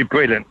would be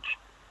brilliant.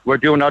 We're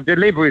doing our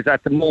deliveries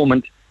at the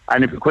moment,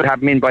 and if we could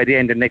have them in by the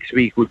end of next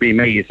week, would be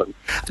amazing.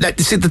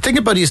 See, the thing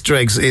about Easter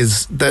eggs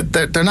is that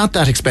they're not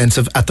that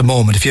expensive at the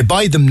moment. If you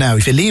buy them now,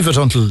 if you leave it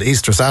until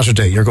Easter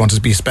Saturday, you're going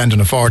to be spending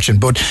a fortune.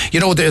 But,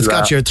 you know, it's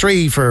got your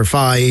 3 for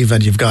 $5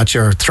 and you've got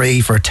your 3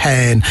 for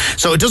 $10.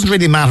 So it doesn't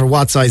really matter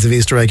what size of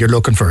Easter egg you're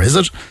looking for, is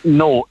it?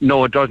 No,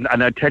 it doesn't.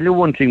 And I'll tell you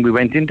one thing. We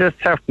went into a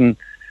certain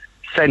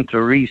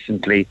centre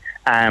recently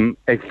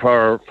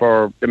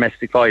for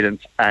domestic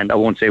violence, and I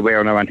won't say where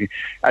or anything.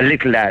 A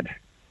little lad,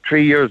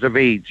 3 years of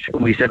age.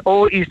 And we said,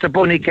 oh, Easter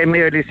Bunny came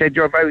here. They said,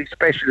 you're very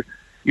special.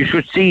 You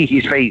should see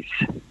his face.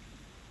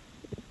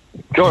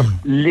 Just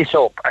lit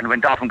up and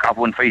went off and got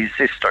one for his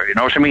sister. You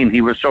know what I mean?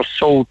 He was just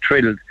so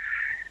thrilled.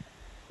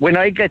 When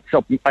I get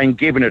something, I'm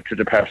giving it to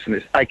the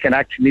person. I can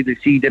actually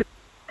see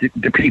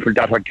the people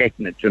that are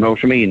getting it. You know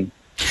what I mean?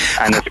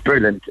 And it's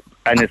brilliant.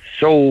 And it's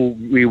so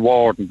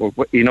rewarding. But,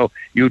 you know,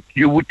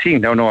 you would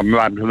think, now, no, I'm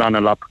rambling on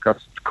a lot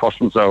because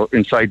customers are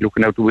inside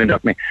looking out the window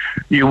at me.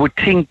 You would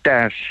think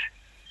that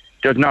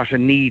there's not a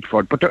need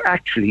for it, but there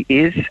actually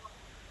is.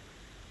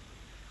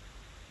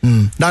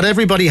 Not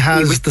everybody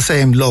has the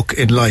same luck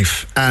in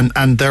life,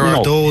 and there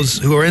are those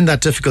who are in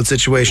that difficult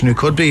situation who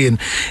could be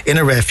in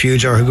a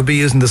refuge or who could be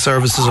using the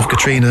services of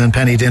Katrina and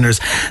Penny Dinners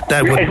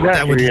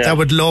that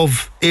would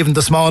love even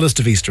the smallest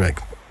of Easter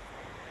egg.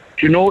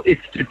 Do you know,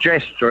 it's the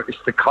gesture,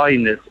 it's the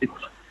kindness, it's,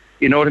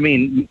 you know what I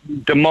mean?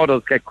 The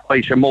mothers get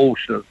quite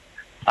emotional,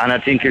 and I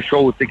think it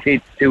shows the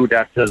kids too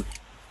that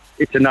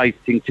it's a nice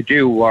thing to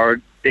do,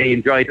 or they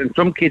enjoy it. And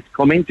some kids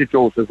come into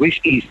Joseph with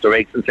Easter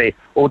eggs and say,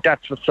 oh,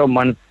 that's for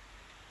someone,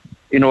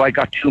 you know, I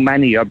got too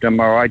many of them,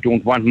 or I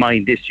don't want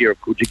mine this year.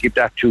 Could you give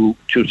that to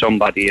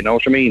somebody? You know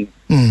what I mean?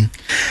 And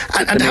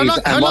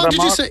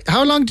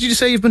how long did you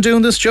say you've been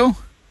doing this, Joe?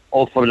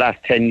 Oh, for the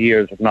last 10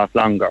 years, if not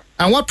longer.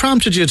 And what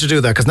prompted you to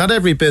do that? Because not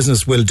every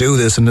business will do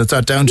this, and it's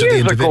down to the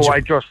individual. Years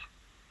ago,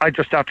 I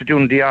just started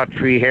doing the odd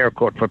free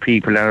haircut for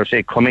people, and I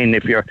say, come in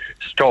if you're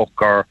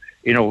stuck, or,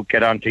 you know,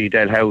 get onto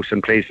Edel House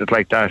and places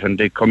like that, and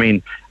they come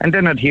in. And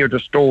then I'd hear the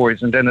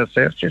stories, and then I'd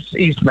say, it's just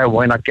Easter,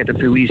 why not get a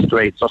few Easter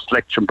eggs or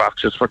selection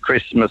boxes for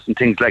Christmas and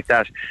things like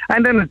that.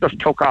 And then it just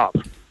took off.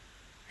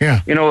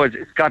 Yeah. You know,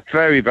 it's got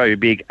very, very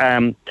big.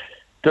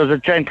 there's a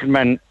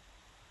gentleman,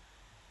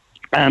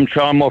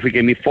 Sean Murphy,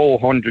 gave me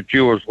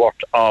 €400 worth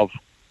of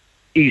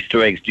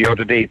Easter eggs the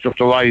other day. Just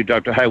arrived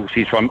at the house.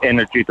 He's from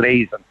Energy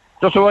Blazing.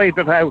 Just arrived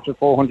at the house with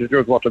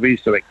 €400 worth of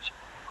Easter eggs.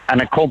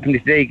 And a company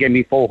today gave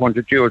me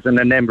 €400 in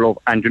an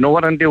envelope. And you know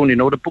what I'm doing? You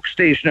know the book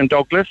station in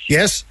Douglas?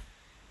 Yes.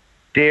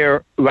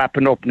 They're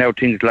wrapping up now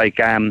things like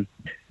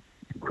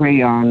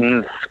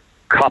crayons,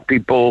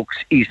 copybooks,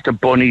 Easter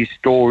bunny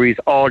stories,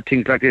 all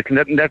things like this. And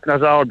let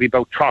not all be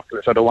about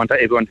chocolate. I don't want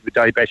everyone to be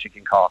diabetic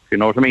in Cork, you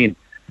know what I mean?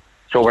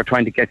 So we're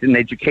trying to get an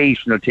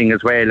educational thing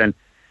as well. And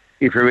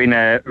if you're in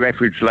a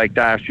refuge like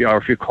that, or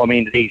if you come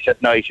in late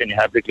at night and you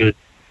have little,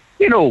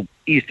 you know,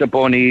 Easter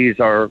bunnies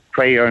or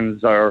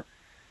crayons or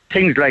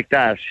things like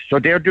that. So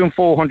they're doing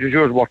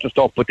 €400 worth of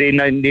stuff, but they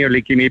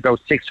nearly give me about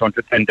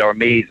 600 and they're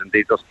amazing.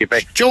 They just give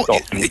extra Joe,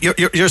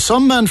 stuff. you're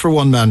some man for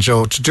one man,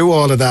 Joe, to do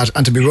all of that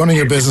and to be running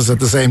your business at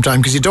the same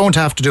time, because you don't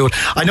have to do it.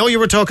 I know you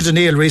were talking to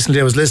Neil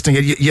recently. I was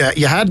listening.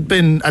 You had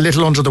been a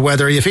little under the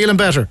weather. Are you feeling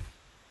better?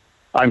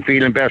 I'm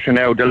feeling better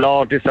now. The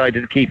Lord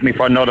decided to keep me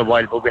for another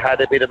while, but we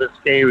had a bit of a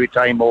scary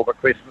time over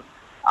Christmas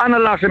and a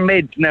lot of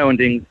meds now and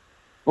things.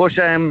 But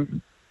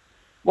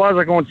what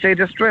was I going to say?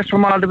 The stress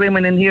from all the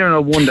women in here, and I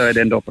wonder I'd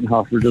end up in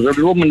hospital. There's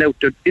a woman out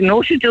there, you know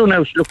what she's doing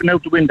now? She's looking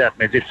out the window at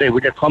me. They say,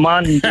 "Will you come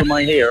on and do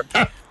my hair?"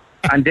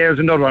 And there's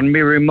another one,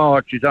 Miriam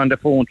Moore. She's on the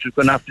phone. She's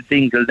going to have to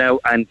dingle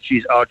now, and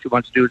all she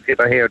wants to do is get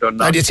her hair done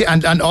now.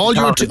 And all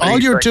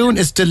you're doing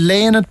is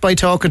delaying it by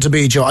talking to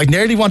me, Joe. I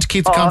nearly want to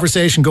keep the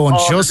conversation going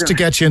just to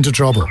get you into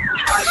trouble.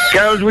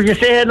 Girls, would you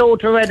say hello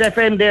to Red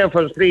FM there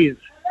for us, please?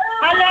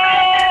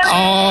 Hello!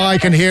 Oh, I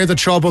can hear the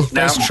trouble.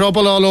 There's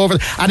trouble all over.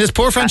 And is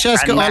poor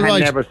Francesca all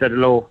right? I never said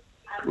hello.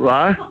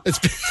 What?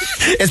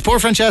 Is poor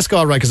Francesca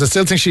all right? Because I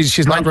still think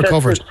she's not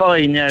recovered. She's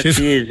fine, yeah,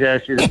 she is. Yeah,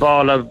 she's a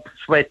ball of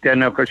sweat there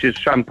now because she's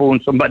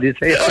shampooing somebody's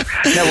hair.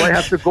 Now I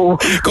have to go.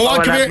 Go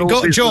on, come here.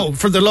 Go, Joe,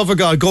 for the love of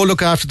God, go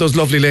look after those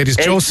lovely ladies.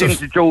 Joseph.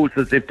 To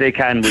Joseph's if they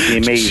can would be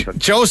amazing.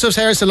 Joseph's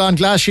Hair Salon,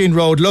 Glasheen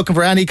Road, looking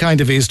for any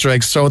kind of Easter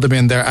eggs, throw them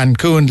in there. And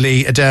Coon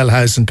Lee, Adele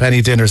House and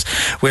Penny Dinners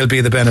will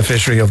be the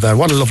beneficiary of that.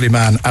 What a lovely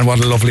man and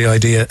what a lovely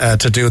idea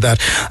to do that.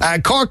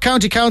 Cork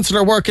County Council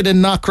are working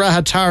in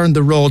Knockra, Tarn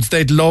the roads.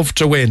 They'd love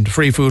to win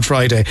Free Food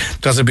Friday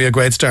because it'd be a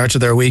great start to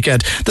their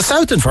weekend. The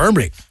South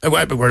Infirmary,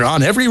 we're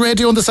on every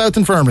radio in the South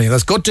Infirmary.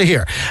 That's good to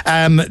hear.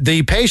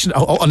 The patient,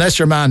 unless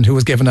your man who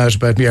was given out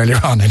about me earlier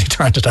on and he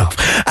turned it off.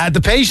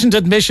 The patient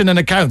admission and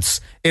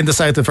accounts in the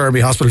South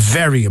Infirmary Hospital,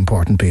 very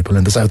important people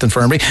in the South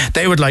Infirmary.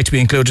 They would like to be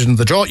included in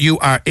the draw. You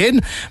are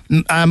in.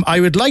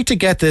 I would like to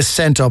get this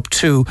sent up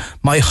to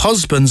my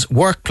husband's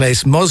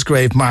workplace,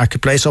 Musgrave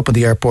Marketplace, up on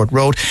the airport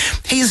road.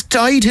 He's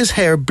dyed his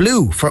hair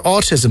blue for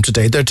autism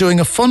today. They're doing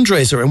a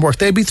fundraiser in work.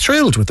 They'd be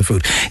thrilled with the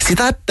food. See,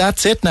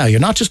 that's it now. You're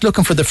not just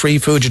looking for the free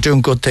food, you're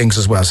doing good things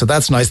as well. So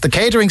that's nice. The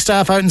catering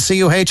staff out in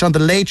CUH on the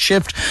late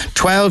shift,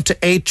 12 to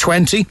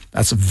 8:20.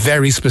 That's a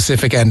very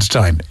specific end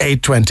time,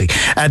 8:20.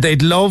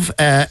 They'd love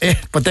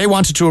but they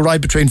wanted to arrive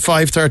between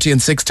 5:30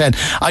 and 6:10.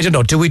 I don't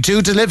know, do we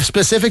do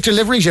specific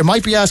deliveries? You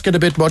might be asking a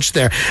bit much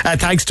there.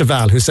 Thanks to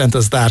Val who sent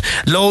us that.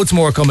 Loads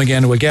more coming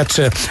in. We'll get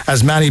to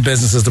as many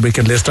businesses that we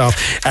can list off.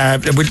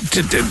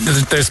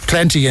 There's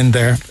plenty in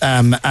there.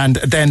 And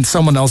then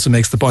someone also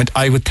makes the point,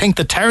 I would think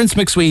the Terence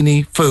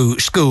McSweeney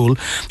School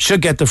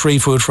should get the Free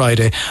Food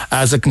Friday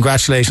as a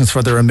congratulations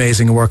for their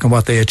amazing work and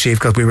what they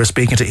achieved, because we were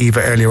speaking to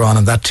Eva earlier on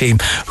and that team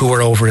who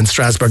were over in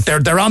Strasbourg.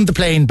 They're on the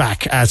plane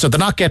back, so they're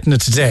not getting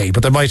it today,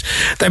 but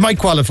they might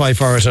qualify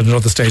for it at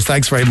another stage.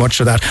 Thanks very much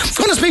for that. I'm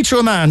going to speak to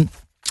a man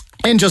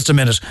in just a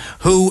minute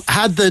who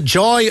had the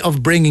joy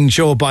of bringing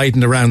Joe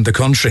Biden around the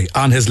country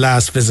on his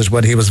last visit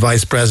when he was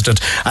Vice President,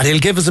 and he'll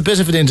give us a bit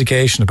of an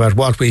indication about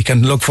what we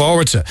can look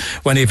forward to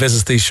when he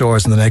visits these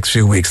shores in the next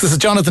few weeks. This is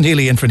Jonathan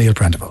Healy in for Neil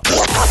Prendeville.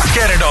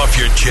 Get it off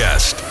your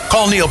chest.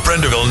 Call Neil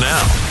Prendeville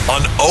now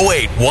on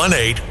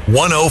 0818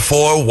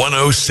 104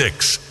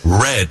 106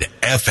 Red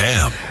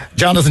FM.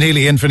 Jonathan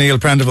Healy in for Neil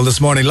Prendeville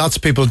this morning. Lots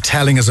of people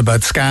telling us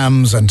about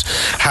scams and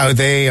how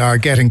they are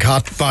getting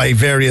caught by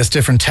various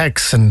different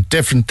texts and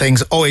different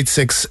things.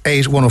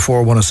 0868 104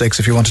 106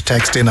 if you want to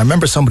text in. I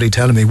remember somebody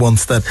telling me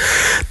once that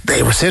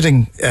they were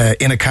sitting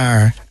in a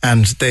car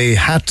and they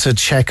had to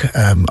check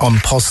on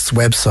Post's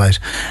website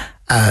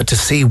to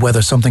see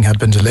whether something had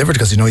been delivered,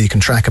 because you can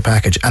track a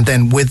package, and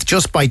then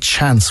just by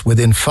chance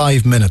within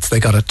 5 minutes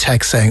they got a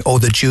text saying,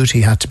 the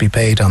duty had to be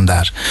paid on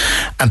that,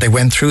 and they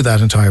went through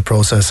that entire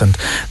process and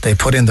they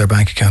put in their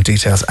bank account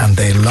details and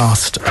they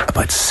lost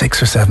about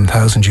 6,000 or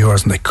 7,000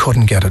 euros and they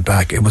couldn't get it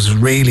back. It was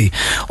really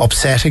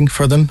upsetting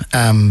for them,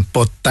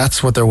 but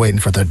that's what they're waiting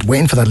for. They're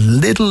waiting for that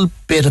little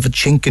bit of a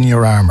chink in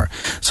your armour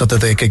so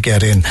that they could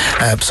get in.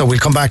 So we'll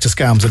come back to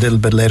scams a little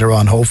bit later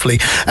on, hopefully.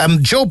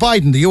 Joe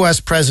Biden, the US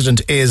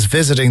president, is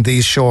visiting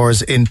these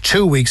shores in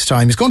 2 weeks'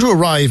 time. He's going to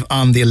arrive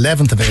on the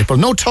 11th of April.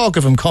 No talk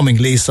of him coming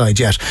Leeside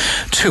yet,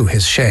 to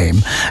his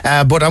shame.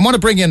 But I want to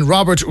bring in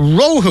Robert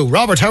Rohu.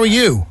 Robert, how are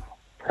you?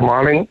 Good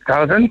morning,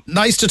 Jonathan.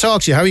 Nice to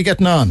talk to you. How are you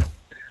getting on?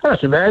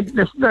 That's bad.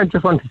 Listen, I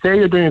just want to say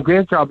you're doing a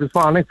great job this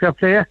morning. Fair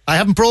play. I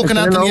haven't broken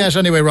anything yet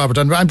anyway, Robert.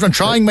 I'm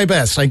trying my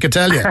best, I can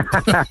tell you.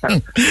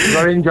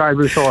 Very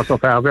enjoyable show so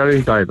far, very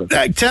enjoyable.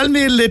 Tell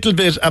me a little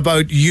bit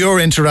about your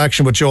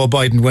interaction with Joe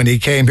Biden when he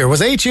came here. It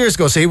was 8 years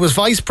ago, so he was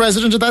vice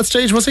president at that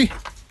stage, was he?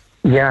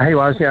 Yeah, he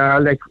was, yeah.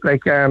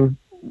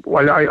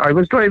 I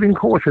was driving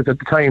coaches at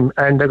the time,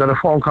 and I got a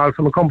phone call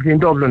from a company in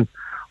Dublin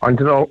would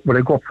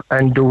I go up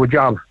and do a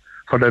job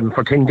for them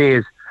for 10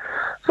 days.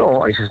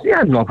 So I said,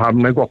 yeah, no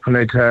problem. I go up and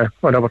I'd,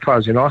 whatever it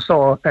was,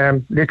 So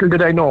little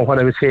did I know what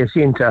I was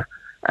facing into.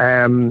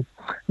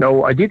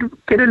 No, I did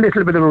get a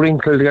little bit of a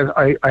wrinkle because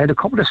I had a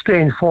couple of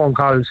strange phone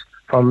calls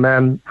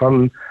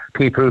from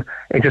people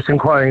just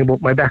inquiring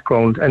about my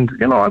background. And,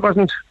 I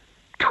wasn't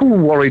too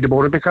worried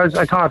about it because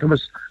I thought it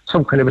was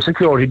some kind of a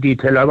security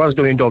detail I was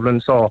doing in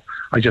Dublin. So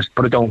I just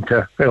put it down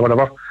to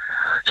whatever.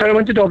 So I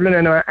went to Dublin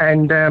anyway,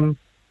 and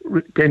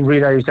then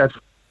realised that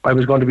I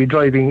was going to be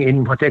driving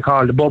in what they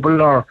call the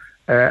bubble, or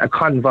a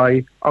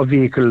convoy of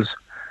vehicles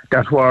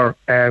that were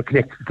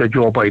connected to the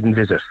Joe Biden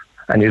visit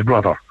and his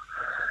brother.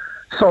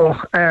 So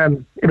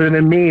it was an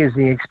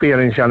amazing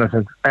experience,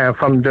 Jonathan,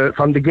 from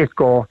the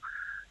get-go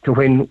to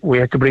when we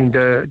had to bring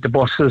the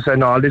buses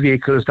and all the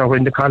vehicles that were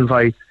in the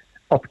convoy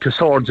up to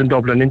Swords in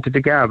Dublin into the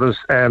Garda's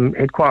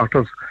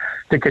headquarters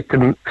to get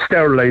them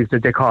sterilised,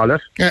 as they call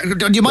it.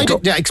 You might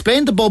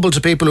explain the bubble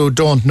to people who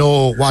don't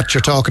know what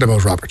you're talking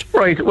about, Robert.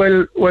 Right.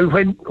 Well,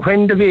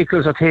 when the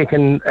vehicles are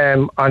taken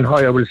on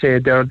hire, we'll say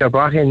they're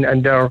brought in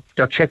and they're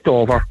checked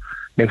over,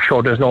 make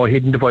sure there's no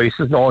hidden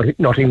devices,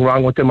 nothing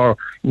wrong with them, or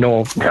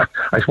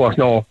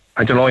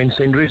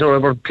incendiaries or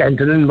whatever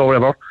planted in them or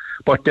whatever.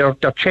 But they're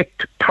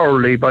checked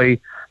thoroughly by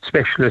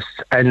specialists,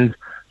 and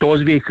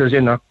those vehicles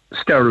are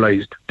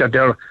sterilised.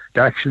 They're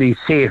actually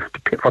safe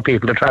for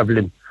people to travel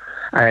in.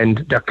 And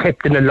they're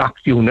kept in a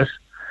locked unit,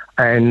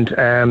 and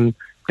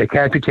they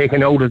can't be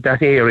taken out of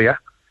that area.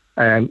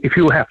 If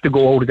you have to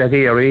go out of that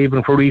area,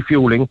 even for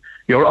refuelling,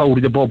 you're out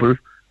of the bubble,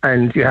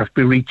 and you have to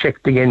be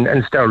rechecked again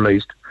and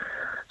sterilised.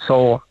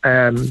 So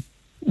there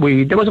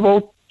was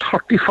about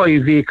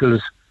 35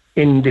 vehicles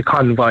in the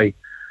convoy,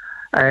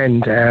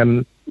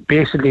 and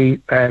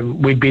basically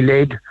we'd be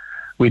led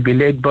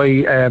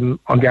by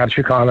on Garda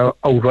Síochána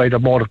outrider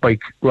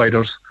motorbike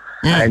riders,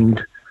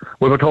 and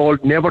we were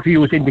told never to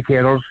use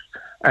indicators.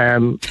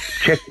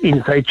 Check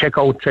inside, check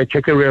outside,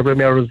 check your rear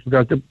mirrors,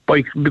 because the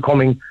bikes will be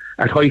coming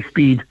at high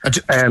speed.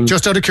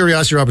 Just out of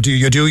curiosity, Robert,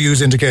 you do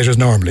use indicators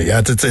normally?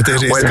 Yeah, it's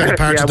kind of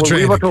part of the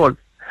training.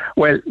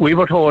 We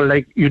were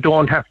told, you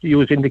don't have to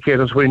use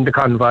indicators when in the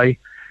convoy.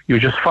 You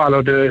just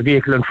follow the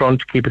vehicle in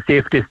front, keep a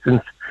safe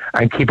distance,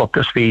 and keep up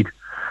the speed.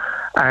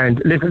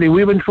 And literally,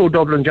 we went through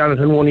Dublin,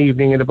 Jonathan, one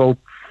evening in about,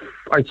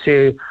 I'd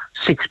say,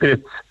 6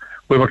 minutes.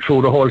 We were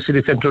through the whole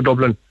city centre of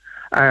Dublin,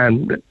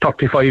 and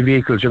 35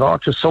 vehicles,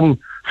 just some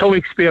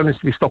experience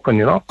to be stuck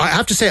in, I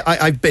have to say,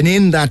 I've been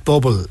in that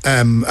bubble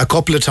a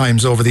couple of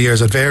times over the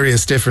years at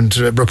various different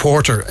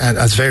reporter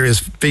as various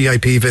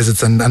VIP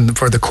visits, and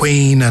for the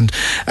Queen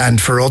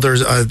and for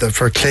others,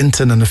 for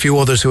Clinton and a few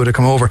others who had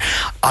come over.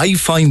 I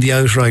find the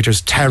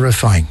outriders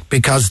terrifying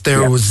because they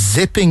were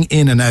zipping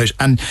in and out,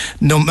 and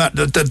no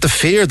matter the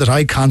fear that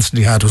I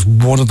constantly had was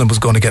one of them was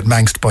going to get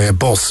manxed by a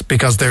bus,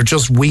 because they're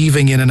just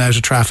weaving in and out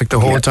of traffic the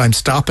whole time,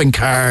 stopping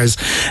cars,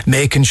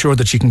 making sure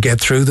that you can get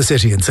through the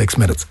city in 6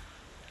 minutes.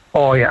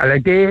 Oh yeah,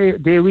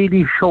 they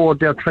really showed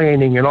their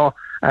training,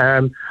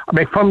 from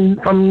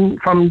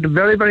the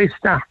very, very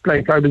start.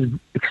 I was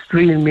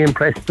extremely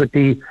impressed with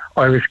the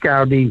Irish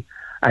Gardaí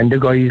and the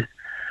guys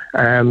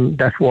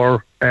that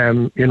were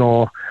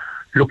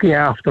looking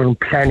after and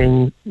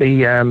planning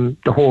the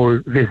whole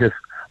visit.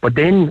 But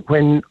then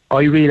when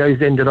I realised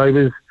then that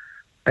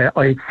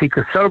I had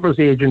Secret Service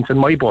agents in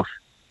my bus.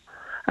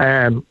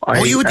 Hang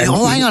on. You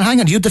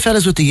had the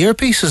fellas with the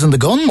earpieces and the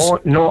guns? Oh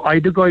no, I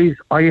had the guys.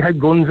 I had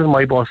guns in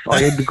my bus.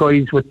 I had the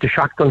guys with the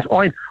shotguns.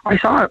 I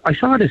saw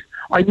this.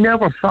 I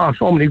never saw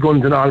so many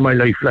guns in all my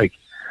life.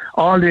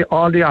 All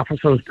the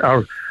officers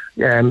are.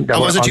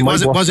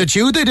 Was it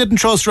you they didn't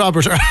trust,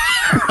 Robert?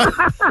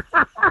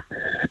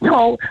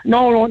 No.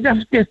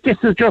 This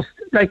is just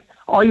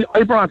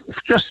I brought,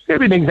 just to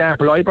give you an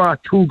example. I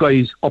brought 2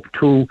 guys up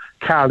to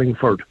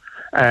Carlingford.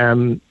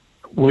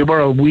 We were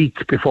a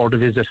week before the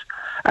visit.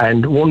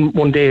 And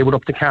one day I went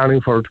up to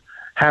Carlingford,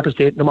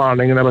 8:30 in the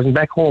morning, and I wasn't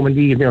back home in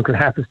the evening until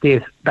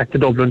 8:30 back to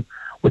Dublin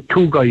with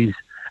 2 guys.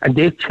 And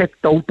they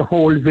checked out the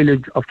whole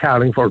village of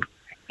Carlingford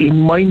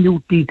in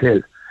minute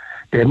detail.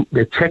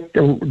 They checked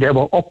them, they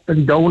were up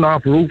and down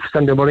off roofs,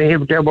 and they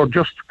were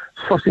just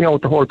sussing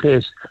out the whole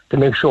place to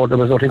make sure there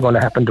was nothing going to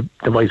happen to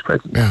the Vice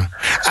President. Yeah.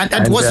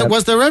 And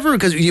was there ever,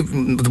 because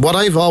what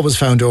I've always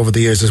found over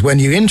the years is when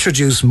you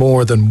introduce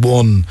more than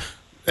one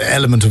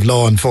element of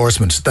law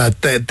enforcement,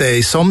 that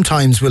they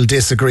sometimes will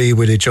disagree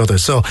with each other.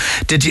 So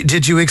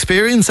did you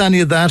experience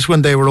any of that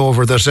when they were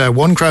over, that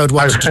one crowd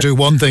wanted to do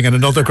one thing and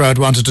another crowd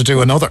wanted to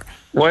do another?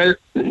 Well,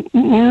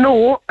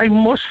 no, I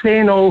must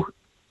say no.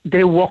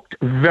 They worked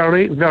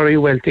very, very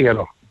well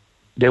together.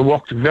 They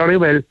worked very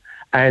well,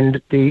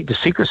 and the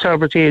Secret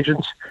Service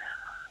agents,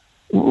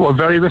 were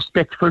very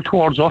respectful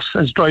towards us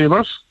as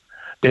drivers.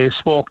 They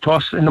spoke to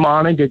us in the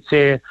morning. They'd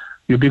say,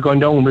 you'll be going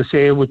down, we'll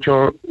say, with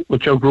your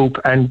group,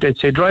 and they'd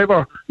say,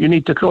 driver, you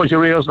need to close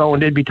your ears now,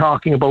 and they'd be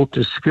talking about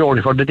the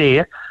security for the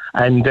day.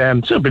 And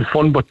so it'd been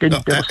fun, but they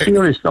were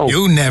serious though.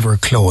 You never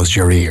close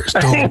your ears.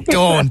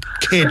 Don't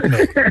kid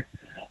me.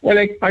 Well,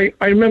 I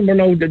remember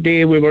now the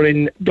day we were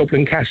in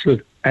Dublin Castle,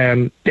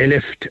 they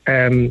left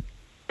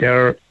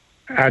their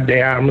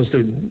arms,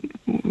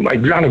 a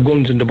lot of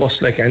guns in the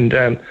bus, and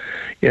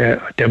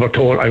they were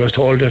told, I was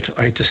told that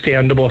I had to stay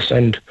on the bus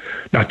and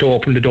not to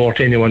open the door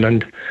to anyone,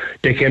 and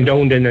they came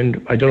down then,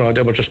 and I don't know,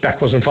 they were just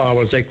backwards and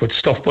forwards with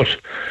stuff, but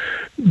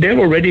they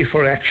were ready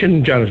for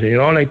action, Jonathan,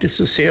 this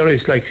is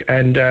serious,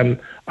 and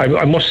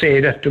I must say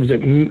that it was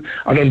an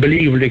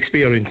unbelievable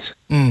experience.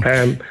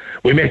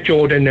 We met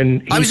Jordan,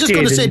 and I was just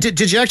going to say,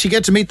 did you actually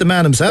get to meet the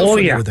man himself? Oh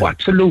yeah,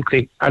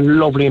 absolutely, a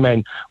lovely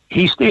man.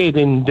 He stayed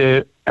in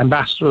the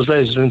ambassador's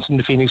residence in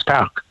the Phoenix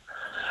Park,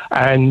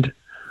 and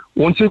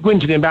once you go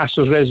into the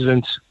ambassador's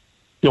residence,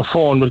 your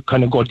phone would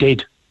kind of go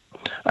dead,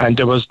 and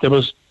there was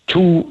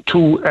two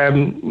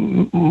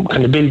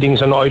kind of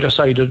buildings on either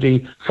side of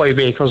the 5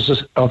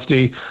 acres of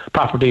the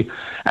property,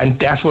 and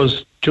that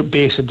was to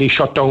basically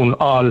shut down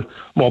all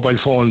mobile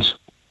phones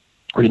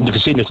in the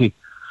vicinity.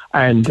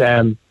 And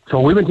so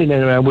we went in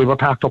and we were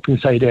parked up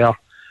inside there,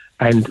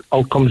 and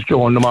out comes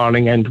Joe in the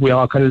morning, and we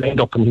all kind of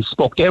lined up, and he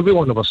spoke to every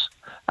one of us,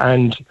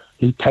 and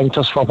he thanked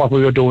us for what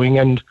we were doing,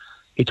 and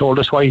he told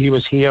us why he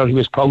was here. He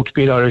was proud to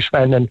be an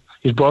Irishman, and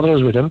his brother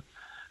was with him,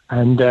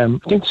 and I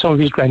think some of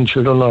his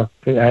grandchildren are.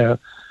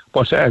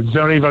 But a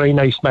very, very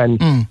nice man.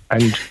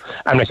 And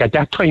at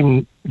that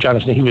time,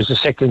 Jonathan, he was the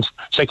second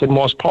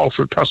most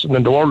powerful person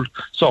in the world.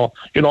 So,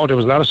 there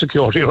was a lot of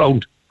security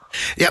around.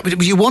 Yeah,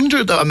 but you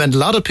wonder, though, a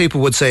lot of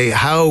people would say,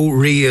 how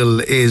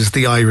real is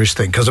the Irish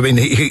thing? Because,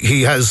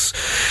 he has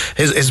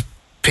his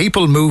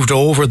people moved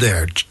over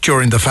there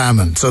during the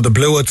famine. So the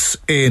Blewitts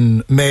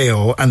in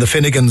Mayo and the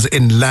Finnegans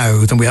in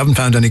Louth, and we haven't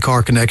found any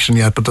Cork connection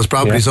yet, but there's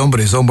probably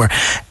somebody somewhere.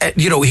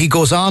 He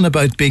goes on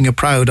about being a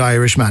proud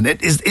Irishman.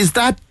 Is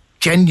that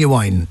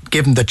genuine,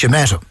 given that you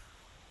met him?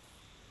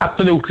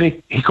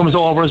 Absolutely. He comes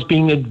over as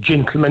being a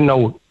gentleman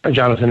now,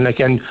 Jonathan,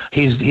 and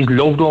he's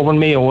loved over in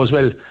Mayo as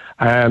well.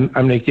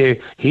 They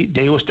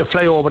used to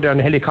fly over there in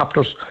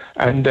helicopters,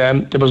 and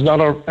there was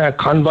another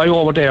convoy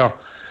over there.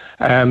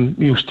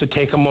 Used to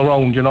take him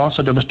around,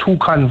 so there was 2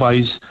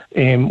 convoys,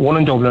 one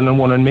in Dublin and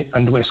one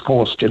on the West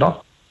Coast,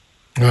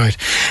 Right.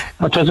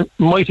 But it was a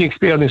mighty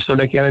experience,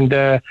 and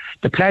the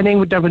planning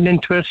with everything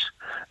into it,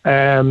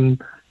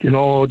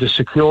 the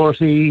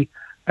security,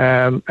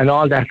 and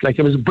all that.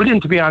 It was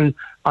brilliant to be on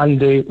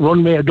the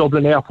runway at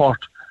Dublin Airport.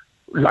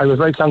 I was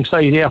right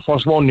alongside Air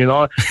Force One,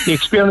 The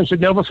experience, you'd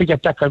never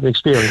forget that kind of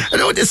experience.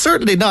 No, it's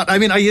certainly not.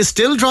 Are you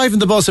still driving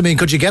the bus?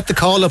 Could you get the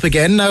call up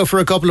again now for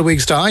a couple of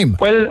weeks' time?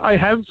 Well,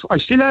 I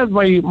still have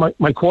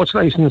my coach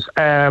licence.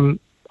 I'm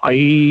at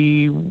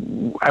the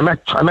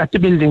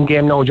building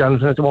game now,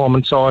 Jonathan, at the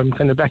moment, so I'm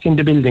kind of back in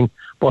the building.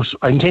 But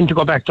I intend to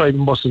go back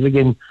driving buses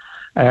again.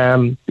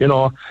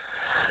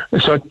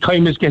 So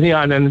time is getting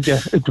on, and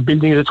the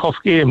building is a tough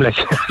game.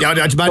 Yeah,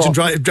 I'd imagine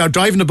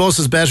driving the bus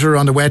is better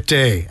on a wet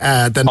day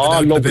than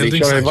the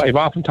building. Sure, I've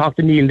often talked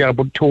to Neil there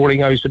about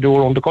touring. I used to do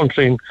around the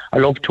country, and I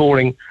love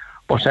touring.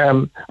 But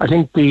I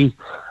think the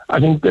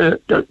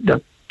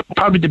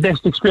probably the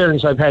best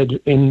experience I've had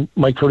in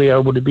my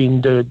career would have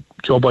been the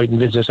Joe Biden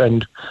visit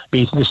and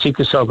meeting the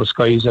Secret Service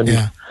guys and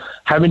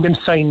having them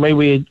sign my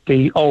way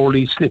the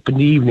hourly slip in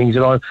the evenings.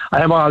 I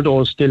have all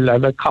those still. I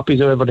have copies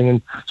of everything,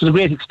 and so it's a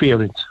great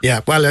experience. Yeah,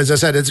 well, as I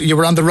said, you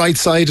were on the right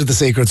side of the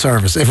Secret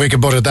Service, if we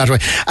can put it that way.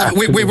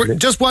 We were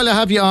just, while I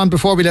have you on,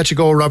 before we let you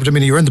go, Robert,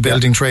 you're in the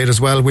building trade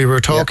as well. We were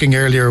talking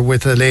earlier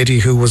with a lady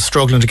who was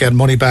struggling to get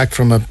money back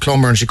from a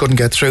plumber, and she couldn't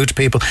get through to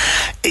people.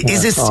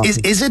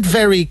 Is it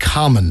very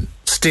common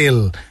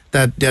still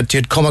that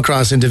you'd come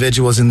across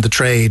individuals in the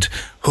trade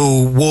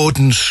who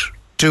wouldn't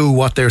do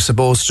what they're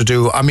supposed to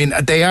do?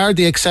 They are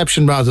the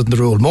exception rather than the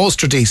rule.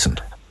 Most are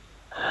decent.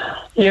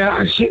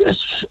 Yeah,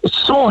 it's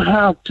so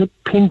hard to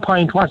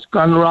pinpoint what's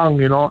gone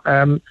wrong,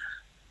 A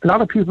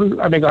lot of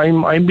people,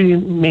 I'm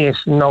being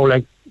mason now,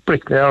 like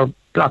bricklayer,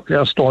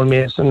 blocklayer, stone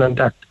mason, and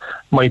that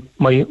my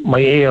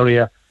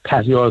area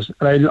patios,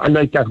 and I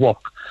like that work.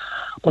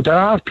 But there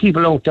are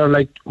people out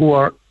there who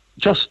are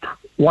just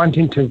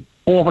wanting to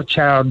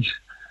overcharge,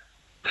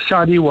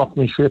 shoddy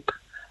workmanship.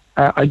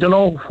 I don't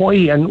know why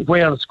and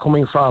where it's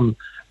coming from.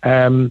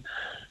 I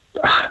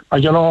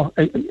don't know.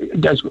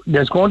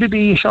 There's going to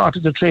be a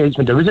shortage of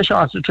tradesmen. There is a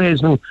shortage of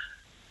tradesmen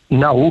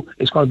now.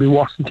 It's going to be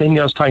worse in 10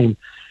 years' time.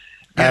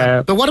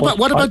 But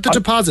what about the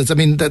deposits?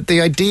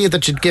 The idea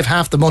that you'd give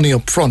half the money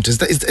up front, is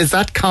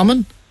that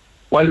common?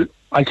 Well,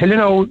 I tell you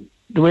now,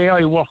 the way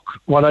I work,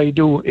 what I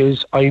do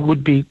is I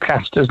would be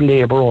classed as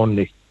labour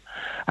only.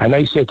 And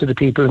I say to the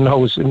people in the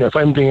house, and if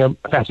I'm doing a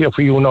patio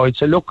for you now, I'd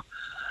say, look,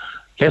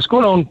 let's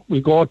go down.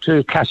 We go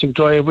to classic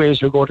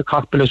driveways, we go to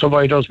cockpit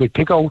providers, we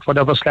pick out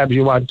whatever slabs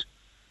you want.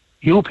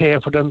 You pay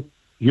for them,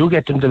 you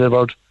get them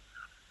delivered.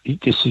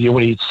 You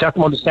need a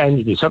certain amount of sand,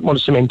 you need a certain amount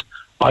of cement.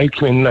 I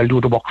come in and I'll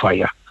do the work for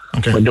you.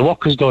 Okay. When the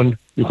work is done,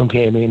 you can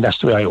pay me, and that's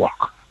the way I work.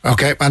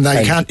 Okay, and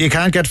you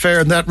can't get fairer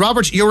than that.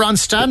 Robert, you're on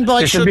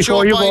standby.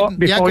 Before you go,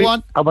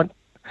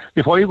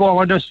 Before you go, I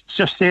want to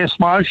just say a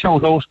small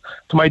shout out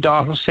to my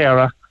daughter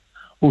Sarah,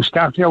 who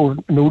started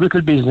out a new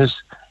little business.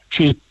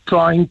 She's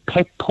drawing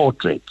pet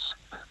portraits.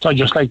 So I'd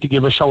just like to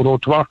give a shout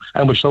out to her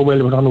and wish her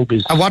well with her new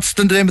business. And what's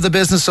the name of the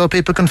business so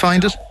people can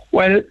find it?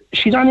 Well,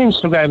 she's on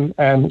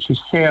Instagram. She's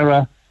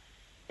Sarah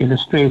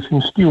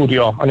Illustration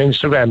Studio on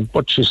Instagram,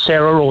 but she's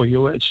Sarah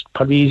Rohu. It's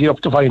probably easy enough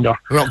to find her.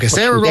 Okay,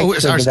 Sarah Rohu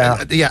is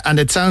yeah, and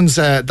it sounds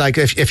like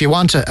if you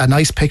want a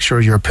nice picture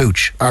of your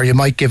pooch, or you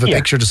might give a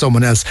picture to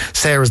someone else,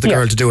 Sarah's the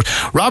girl to do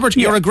it. Robert,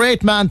 you're a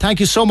great man. Thank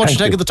you so much for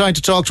taking the time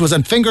to talk to us,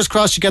 and fingers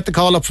crossed you get the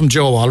call up from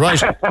Joe, all right?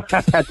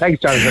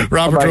 Thanks, Jonathan.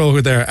 Robert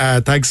Rohu there.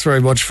 Thanks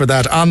very much for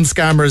that. On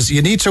Scammers,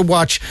 you need to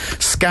watch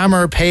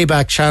Scammer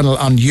Payback channel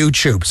on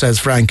YouTube, says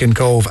Frank in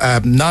Cove.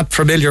 Not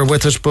familiar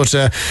with it, but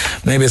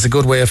maybe it's a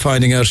good way of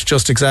finding out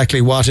just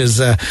exactly what is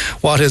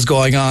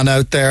going on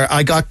out there.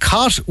 I got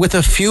caught with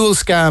a fuel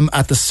scam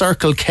at the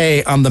Circle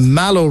K on the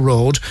Mallow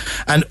Road.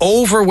 An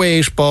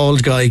overweight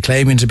bald guy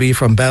claiming to be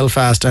from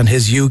Belfast, and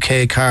his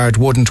UK card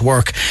wouldn't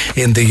work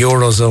in the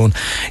Eurozone.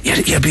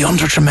 You'd be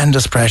under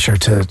tremendous pressure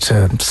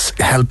to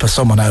help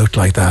someone out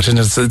like that, and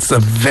it's a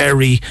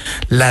very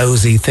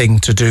lousy thing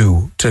to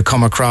do, to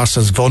come across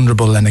as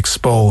vulnerable and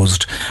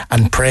exposed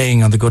and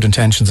preying on the good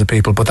intentions of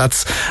people. But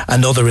that's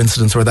another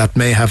incident where that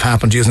may have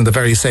happened using the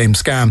very same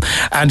scam.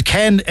 And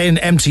Ken in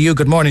MTU,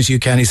 good morning to you,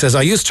 Ken. He says,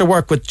 I used to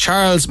work with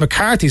Charles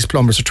McCarthy's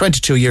Plumbers for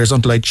 22 years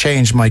until I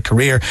changed my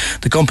career.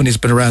 The company's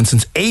been around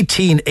since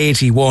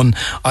 1881.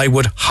 I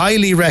would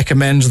highly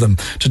recommend them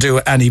to do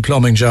any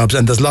plumbing jobs,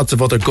 and there's lots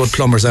of other good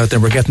plumbers out there.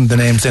 We're getting the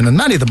names in, and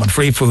many of them on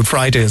Free Food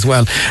Friday as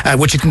well,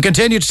 which you can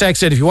continue to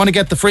text in if you want to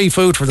get the free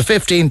food for the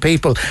 15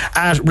 people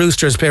at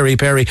Roosters Peri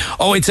Peri.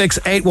 086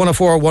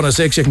 8104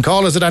 106. You can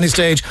call us at any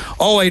stage.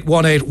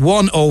 0818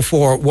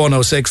 104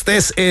 106.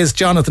 This is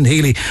Jonathan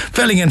Healy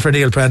filling in for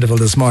Neil Prendeville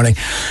this morning.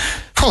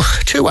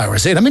 2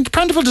 hours in. I mean,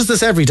 Prendeville does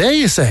this every day,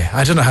 you say.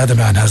 I don't know how the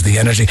man has the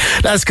energy.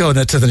 Let's go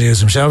to the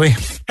newsroom, shall we?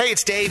 Hey,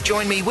 it's Dave.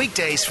 Join me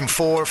weekdays from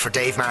 4 for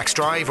Dave Max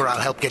Drive, where I'll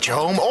help get you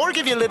home or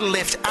give you a little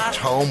lift at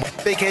home.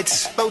 Big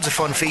hits, loads of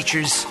fun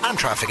features and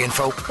traffic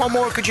info. What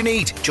more could you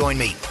need? Join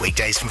me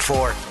weekdays from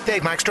 4.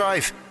 Dave Max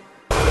Drive.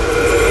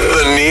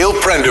 The Neil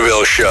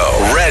Prendeville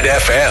Show, Red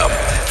FM.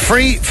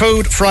 Free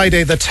Food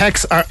Friday. The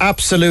texts are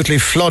absolutely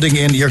flooding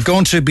in. You're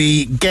going to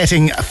be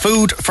getting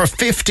food for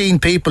 15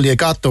 people. You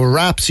got the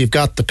wraps, you've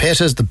got the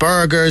pittas, the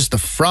burgers, the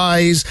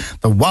fries,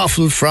 the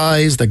waffle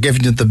fries. They're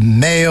giving you the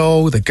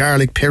mayo, the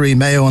garlic peri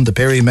mayo and the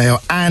peri mayo,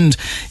 and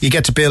you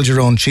get to build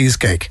your own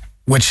cheesecake,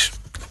 which,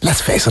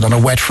 let's face it, on a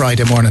wet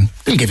Friday morning,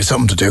 they'll give you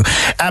something to do.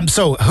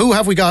 So who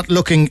have we got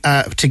looking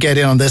to get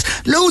in on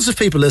this? Loads of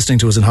people listening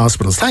to us in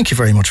hospitals. Thank you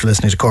very much for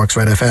listening to Cork's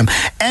Red FM.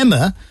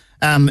 Emma,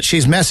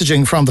 she's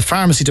messaging from the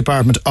pharmacy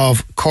department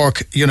of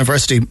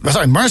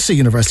Mercy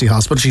University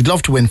Hospital. She'd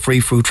love to win Free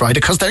Food Friday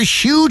because they're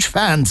huge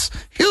fans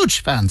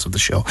of the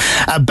show.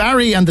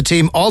 Barry and the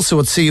team also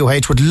at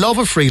CUH would love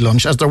a free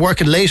lunch as they're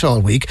working late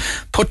all week,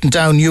 putting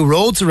down new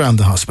roads around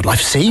the hospital.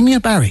 I've seen you,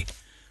 Barry.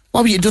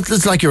 Well,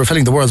 it's like you were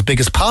filling the world's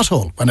biggest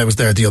pothole when I was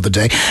there the other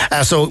day.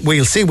 So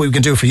we'll see what we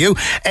can do for you.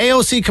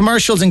 AOC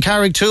Commercials in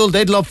Carricktool,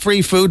 they'd love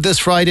free food this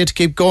Friday to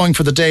keep going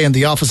for the day in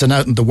the office and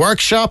out in the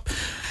workshop.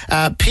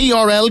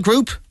 PRL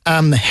Group,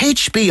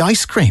 HB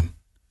Ice Cream.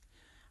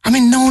 I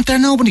mean,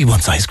 nobody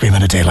wants ice cream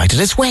on a day like it.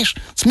 It's wet.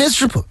 It's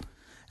miserable.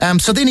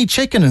 So they need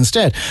chicken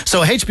instead.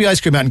 So HB Ice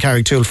Cream out in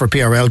Carricktool for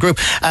PRL Group.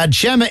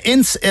 Gemma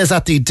Ince is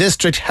at the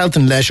District Health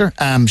and Leisure.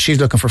 She's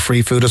looking for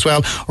free food as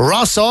well.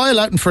 Ross Oil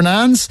out in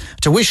Fernandes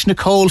to wish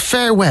Nicole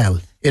farewell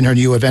in her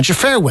new adventure.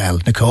 Farewell,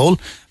 Nicole.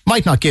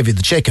 Might not give you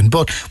the chicken,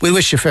 but we'll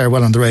wish you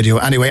farewell on the radio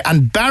anyway.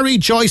 And Barry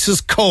Joyce's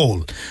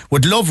Coal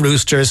would love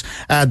Roosters.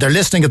 They're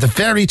listening at the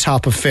very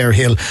top of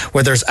Fairhill,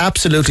 where there's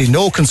absolutely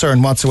no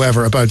concern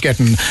whatsoever about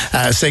getting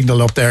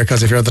signal up there,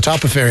 because if you're at the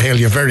top of Fairhill,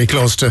 you're very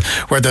close to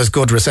where there's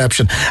good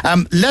reception.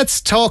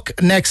 Let's talk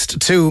next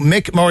to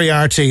Mick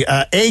Moriarty,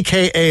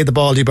 a.k.a. the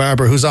Baldy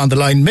Barber, who's on the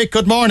line. Mick,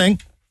 good morning.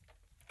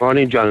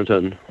 Morning,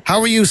 Jonathan. How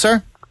are you,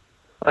 sir?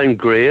 I'm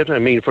great. I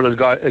mean, for a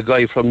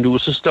guy from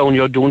Newcestown,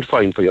 you're doing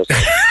fine for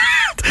yourself.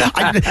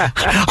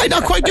 I'm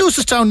not quite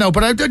Newcestown now,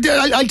 but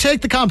I'll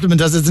take the compliment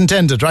as it's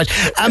intended, right?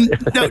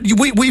 Now,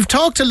 we've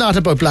talked a lot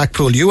about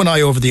Blackpool, you and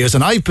I, over the years,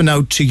 and I've been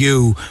out to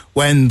you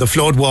when the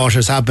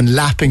floodwaters have been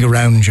lapping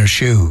around your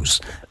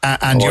shoes,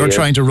 and you're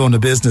trying to run a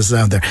business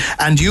down there,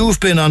 and you've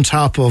been on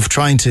top of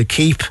trying to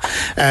keep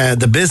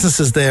the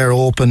businesses there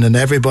open and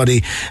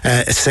everybody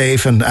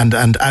safe and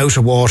out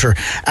of water,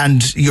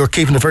 and you're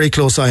keeping a very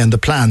close eye on the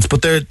plans.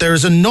 But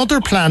there's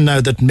another plan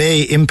now that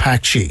may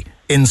impact you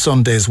in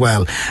Sunday as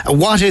well.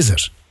 What is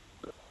it?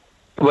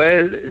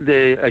 Well,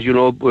 as you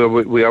know,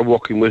 we are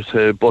working with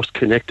Bus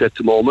Connect at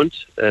the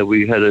moment.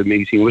 We had a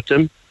meeting with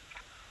them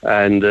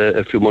and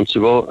a few months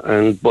ago,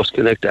 and Bus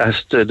Connect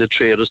asked the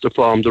traders to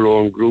form their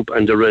own group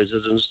and the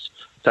residents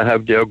to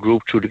have their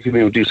group through the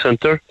community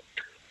centre,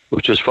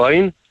 which is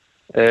fine.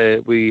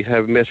 We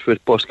have met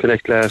with Bus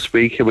Connect last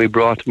week, and we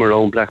brought them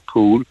around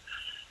Blackpool.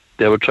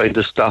 They were trying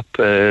to stop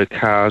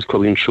cars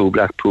coming through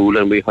Blackpool,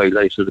 and we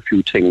highlighted a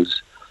few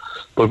things.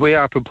 But we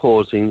are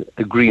proposing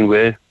a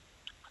greenway.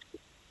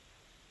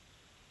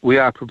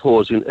 What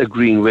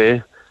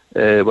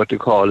they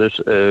call it,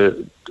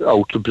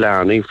 out to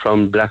Blarney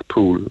from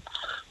Blackpool,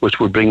 which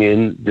would bring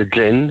in the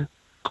Glen,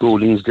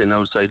 Gooling's Den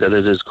outside that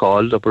it is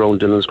called, up around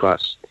Dillon's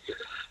Cross.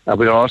 And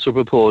we are also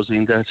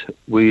proposing that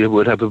we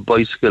would have a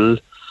bicycle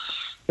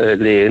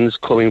lanes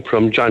coming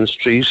from John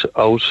Street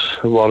out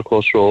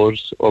Walcoast Road,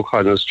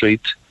 O'Connell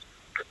Street,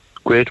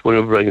 Great One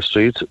of Bryan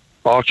Street,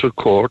 Orchard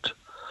Court,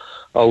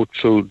 out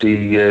through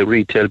the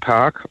retail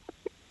park,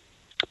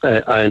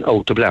 and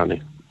out to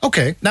Blarney.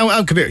 Okay, now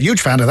I'm a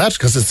huge fan of that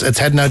because it's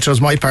heading out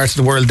towards my parts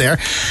of the world there.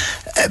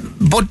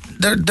 But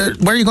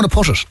where are you going to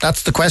put it?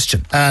 That's the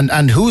question.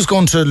 And who's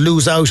going to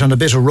lose out on a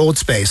bit of road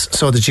space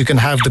so that you can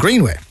have the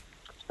greenway?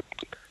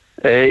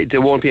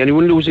 There won't be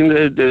anyone losing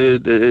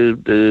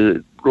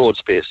the road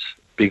space,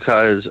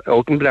 because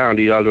out in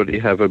Blarney you already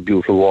have a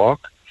beautiful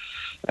walk,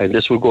 and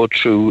this will go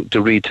through the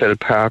retail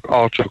park,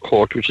 Orchard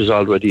Court, which is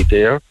already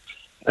there.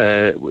 We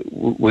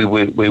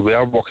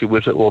are working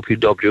with the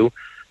OPW,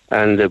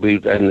 and the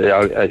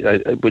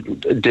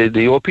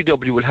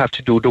OPW will have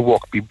to do the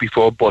work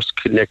before Bus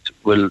Connect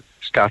will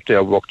start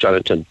their work,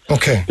 Jonathan.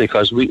 Okay.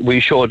 Because we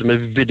showed them a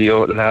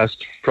video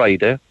last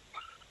Friday,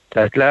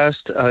 that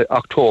last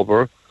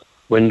October,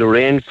 when the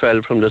rain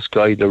fell from the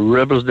sky, the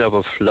rivers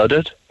never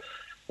flooded.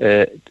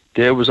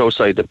 There was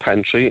outside the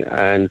pantry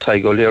and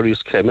Tygo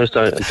O'Leary's chemist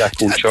and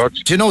Blackpool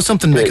Church. Do you know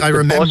something, Mick? I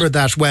remember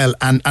that well,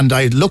 and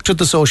I looked at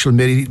the social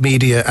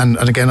media, and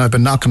again, I've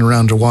been knocking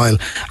around a while,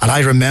 and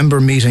I remember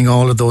meeting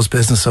all of those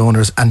business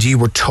owners, and you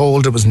were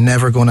told it was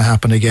never going to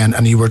happen again,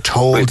 and you were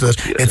told that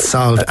it's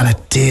solved, and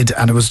it did,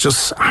 and it was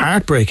just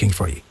heartbreaking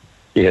for you.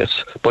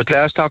 Yes, but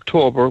last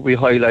October we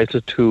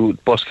highlighted to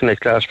Bus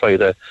Connect last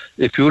Friday,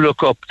 if you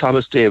look up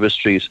Thomas Davis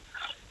Street,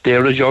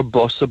 there is your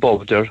bus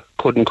above there,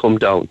 couldn't come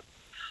down.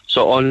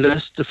 So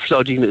unless the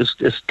flooding is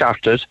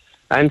started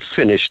and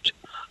finished,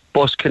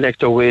 Bus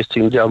Connect are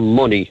wasting their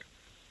money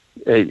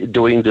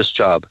doing this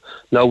job.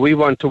 Now we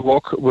want to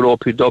work with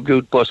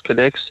OPW, Bus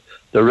Connects,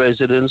 the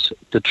residents,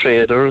 the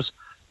traders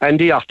and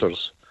the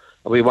otters.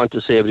 And we want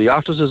to save the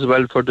otters as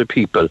well for the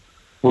people.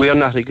 We are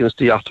not against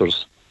the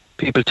otters.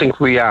 People think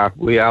we are.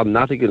 We are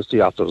not against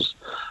the otters.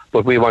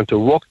 But we want to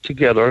work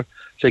together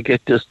to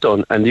get this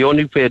done. And the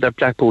only way that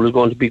Blackpool is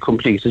going to be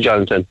completed,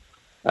 Jonathan,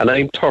 and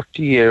I'm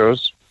 30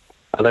 years,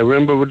 and I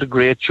remember with the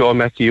great Joe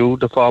McHugh,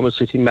 the former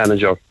city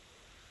manager,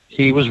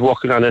 he was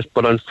working on it,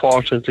 but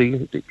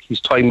unfortunately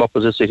his time up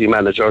as a city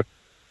manager,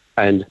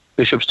 and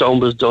Bishopstown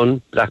was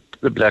done,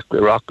 Black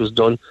Rock was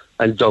done,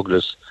 and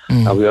Douglas.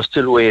 And we are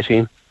still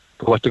waiting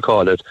for what to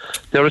call it.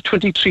 There are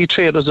 23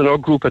 traders in our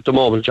group at the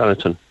moment,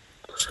 Jonathan.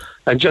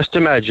 And just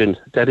imagine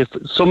that if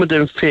some of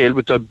them fail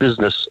with their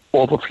business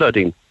over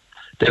flooding,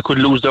 they could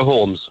lose their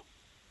homes.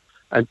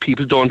 And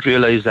people don't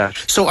realise that.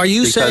 So are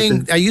you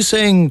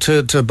saying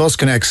to Bus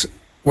Connects,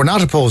 we're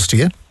not opposed to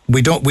you.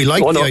 We like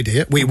the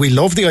idea. We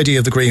love the idea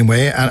of the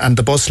greenway and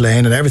the bus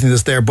lane and everything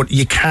that's there, but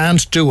you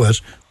can't do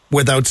it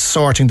without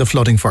sorting the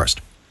flooding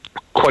first.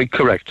 Quite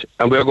correct.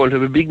 And we're going to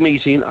have a big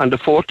meeting on the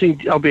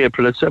 14th of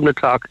April at 7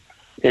 o'clock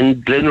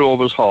in Glen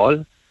Rovers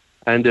Hall,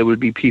 and there will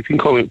be people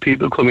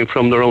coming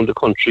from around the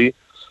country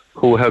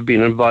who have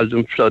been involved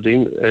in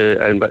flooding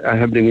and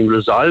have been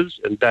resolved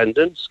in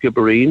Bandon,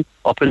 Skibbereen,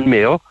 up in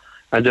Mayo,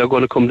 and they're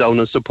going to come down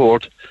and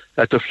support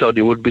that the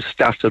flooding would be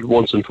started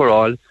once and for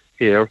all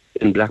here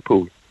in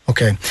Blackpool.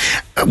 Okay.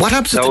 What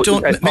happens if they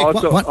don't...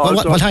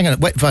 hang on.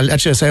 Wait, I'll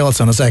let you say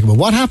also in a second, but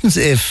what happens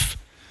if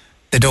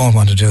they don't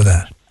want to do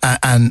that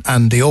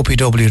and the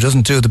OPW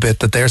doesn't do the bit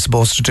that they're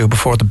supposed to do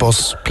before the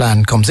bus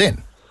plan comes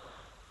in?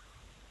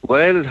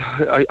 Well,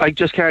 I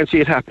just can't see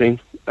it happening.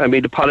 I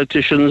mean,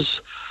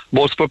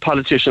 most of our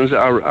politicians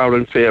are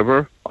in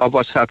favour of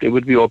what's happening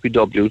with the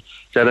OPW,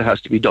 that it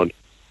has to be done.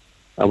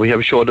 And we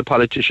have showed the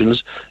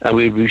politicians, and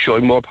we'll be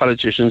showing more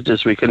politicians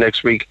this week and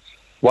next week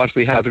what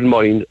we have in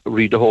mind,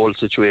 read the whole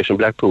situation,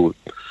 Blackpool.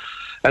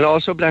 And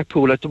also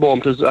Blackpool at the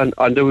moment is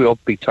on the way up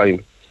big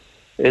time.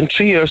 In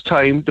 3 years'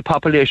 time, the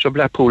population of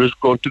Blackpool is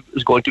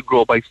going to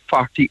grow by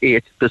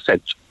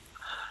 48%.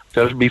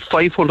 There will be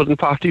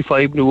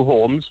 545 new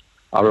homes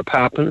or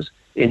apartments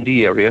in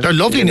the area. They're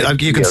lovely.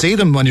 You can see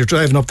them when you're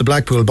driving up the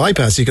Blackpool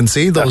bypass. You can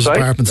see those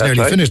apartments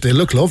nearly finished. They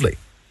look lovely.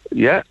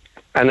 Yeah.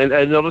 And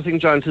another thing,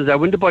 John, is that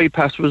when the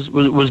bypass was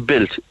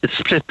built, it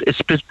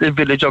split the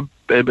village of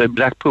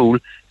Blackpool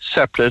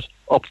separate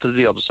up to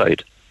the other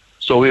side.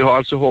 So we're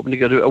also hoping to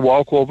get a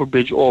walk-over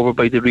bridge over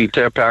by the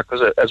retail park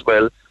as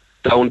well,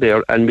 down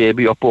there, and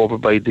maybe up over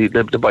by the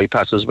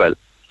bypass as well.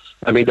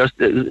 I mean,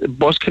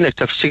 Bus Connect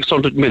have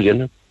 600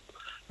 million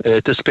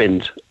to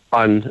spend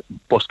on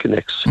Bus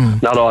Connects.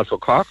 Not all for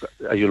Cork,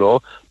 as you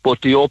know,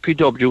 but the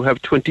OPW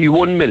have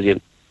 21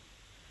 million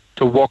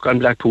to work on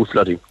Blackpool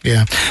flooding.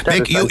 Yeah.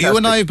 Mick, you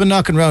and I have been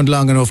knocking around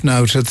long enough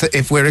now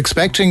if we're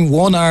expecting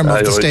one arm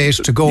of the state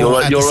to go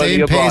at the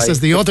same pace as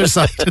the other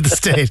side of the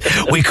state,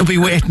 we could be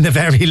waiting a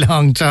very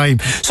long time.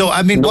 So,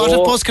 I mean, what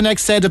have Bus Connect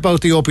said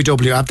about the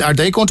OPW? Are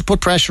they going to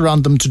put pressure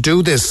on them to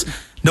do this,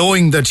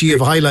 knowing that you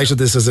have highlighted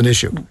this as an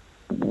issue?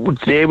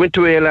 They went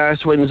away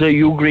last Wednesday.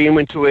 Hugh Green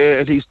went away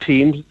at his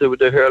team. They were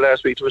here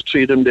last week. There was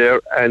 3 of them there,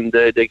 and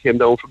they came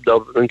down from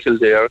Dublin and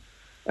Kildare,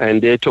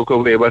 and they took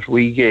away what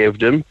we gave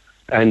them,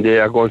 and they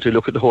are going to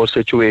look at the whole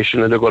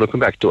situation, and they're going to come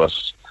back to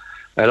us.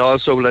 And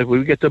also, like,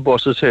 we get the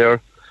buses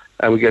here,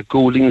 and we get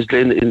Goulding's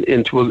Glen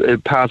into a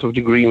part of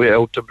the Greenway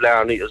out to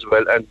Blarney as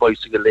well, and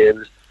bicycle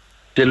lanes.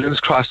 Dillon's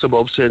Cross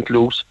above St.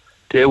 Luke's.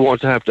 They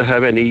won't have to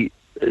have any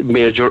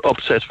major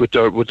upset with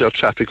their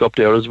traffic up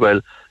there as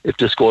well, if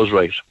this goes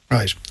right.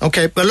 Right.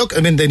 Okay. Well, look,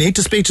 I mean, they need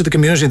to speak to the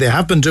community. They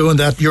have been doing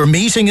that. Your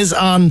meeting is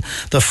on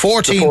the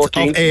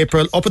 14th of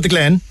April up at the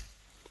Glen.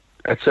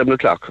 At 7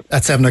 o'clock.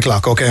 At 7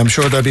 o'clock. Okay, I'm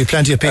sure there'll be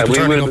plenty of people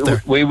turning up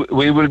there. We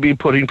will be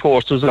putting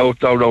posters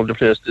out around the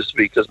place this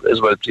week as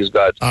well, please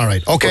God. All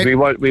right, okay.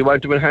 But we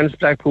want to enhance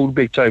Blackpool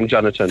big time,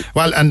 Jonathan.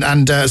 Well,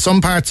 and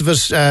some parts of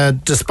it,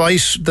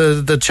 despite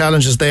the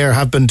challenges there,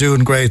 have been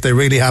doing great. They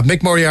really have.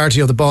 Mick Moriarty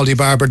of the Baldy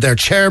Barber, they're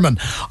chairman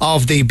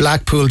of the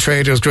Blackpool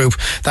Traders Group.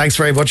 Thanks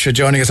very much for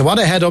joining us. I want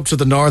to head up to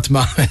the North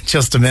Mall in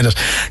just a minute,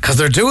 because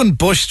they're doing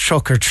bush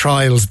trucker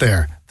trials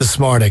there this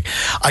morning.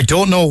 I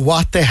don't know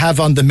what they have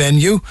on the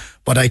menu,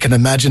 but I can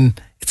imagine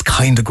it's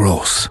kind of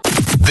gross.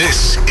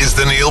 This is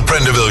the Neil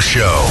Prendeville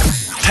Show.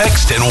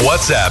 Text and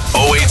WhatsApp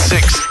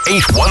 086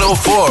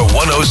 8104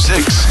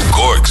 106.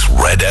 Cork's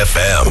Red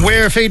FM.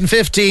 We're feeding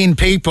 15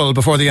 people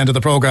before the end of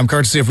the programme,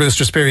 courtesy of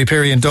Rooster, Spiri,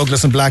 Piri and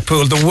Douglas and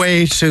Blackpool. The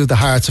way to the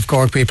hearts of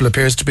Cork people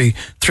appears to be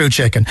through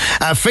chicken.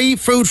 Free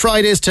Fruit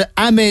Fridays to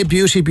Ame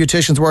Beauty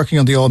Beauticians working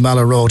on the Old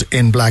Mallow Road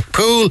in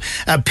Blackpool.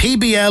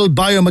 PBL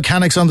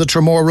Biomechanics on the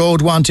Tremore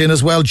Road want in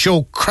as well.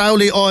 Joe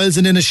Crowley Oils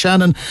in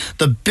Innishannon.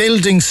 The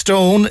Building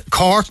Stone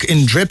Cork in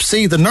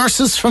Dripsy. The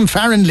nurses from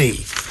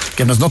Farranlee.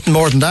 Giving us nothing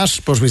more than that,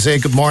 but we say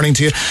good morning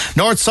to you.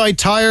 Northside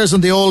Tyres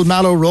on the Old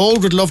Mallow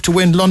Road would love to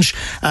win lunch,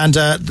 and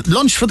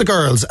lunch for the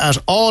girls at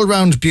All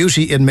Round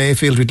Beauty in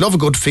Mayfield. We'd love a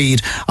good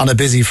feed on a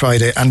busy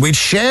Friday, and we'd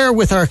share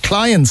with our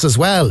clients as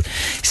well.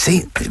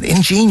 See,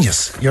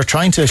 ingenious. You're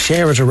trying to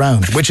share it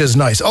around, which is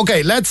nice.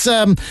 Okay, let's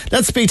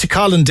speak to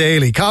Colin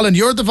Daly. Colin,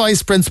 you're the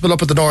vice principal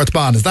up at the North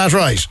Bond, is that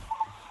right?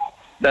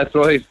 That's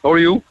right. How are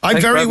you? I'm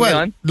very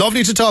well.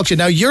 Lovely to talk to you.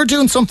 Now, you're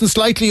doing something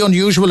slightly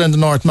unusual in the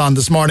North Mond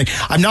this morning.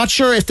 I'm not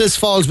sure if this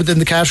falls within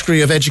the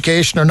category of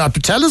education or not,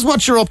 but tell us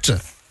what you're up to.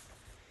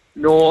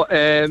 No,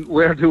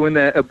 we're doing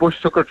a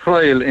bush tucker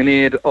trial in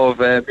aid of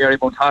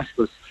Marymount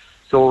Hospice.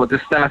 So the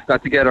staff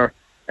got together,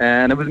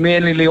 and it was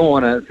mainly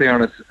Leona, in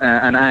fairness,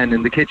 and Anne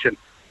in the kitchen.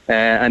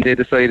 And they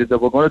decided that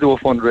we're going to do a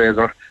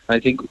fundraiser. I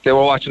think they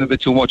were watching a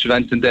bit too much of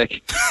Anton Deck,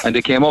 and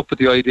they came up with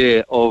the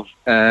idea of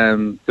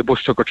the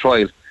bush tucker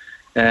trial.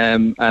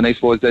 And I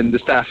suppose then the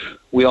staff,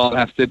 we all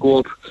have to go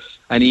up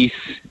and eat,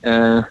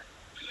 I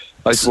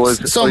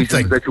suppose,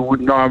 items that you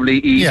wouldn't normally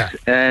eat. Yeah.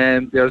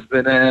 There's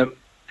been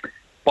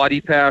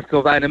body parts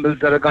of animals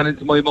that have gone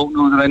into my mouth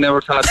now that I never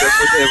thought they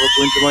would ever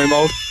go into my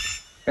mouth.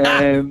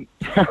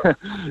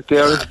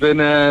 There's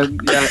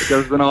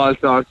been all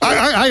sorts.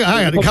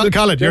 Hang on,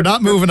 Colin, you're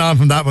not moving on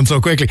from that one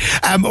so quickly.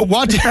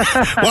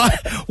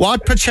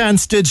 What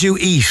perchance did you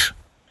eat?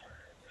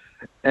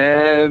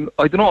 I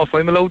don't know if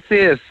I'm allowed to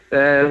say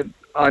it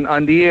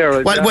on the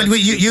air. Well,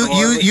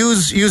 you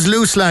use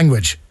loose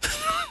language.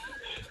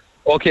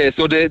 Okay,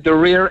 so the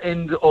rear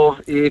end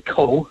of a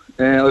cow,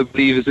 I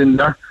believe, is in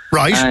there.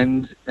 Right.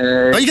 And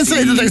you can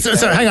say.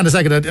 Sorry, hang on a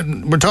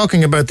second. We're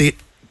talking about the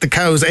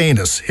cow's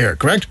anus here,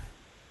 correct?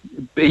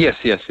 Yes.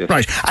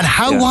 Right. And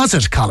how was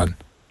it, Colin?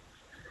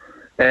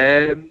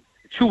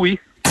 Chewy.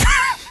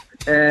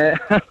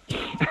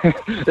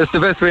 That's the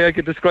best way I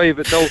could describe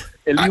it. Now,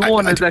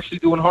 Leona is actually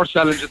doing her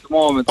challenge at the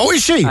moment. Oh,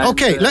 is she? And,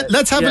 okay,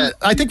 let's have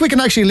I think we can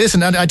actually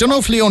listen. And I don't know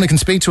if Leona can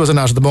speak to us or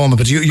not at the moment,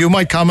 but you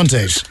might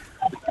commentate.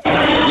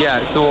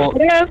 Yeah, so...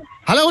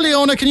 Hello,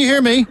 Leona, can you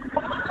hear me?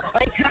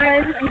 I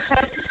can.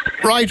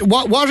 Right,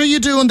 what are you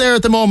doing there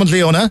at the moment,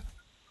 Leona?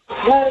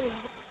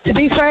 Well, to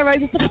be fair, I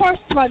was the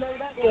first one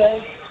out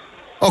anyway.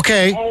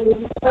 Okay.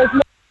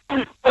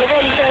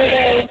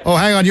 Oh,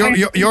 hang on!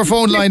 Your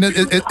phone line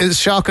is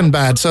shocking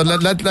bad. So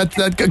let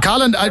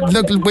Colin.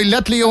 We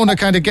let Leona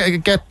kind of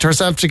get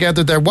herself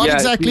together there. What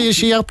exactly is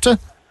she up to?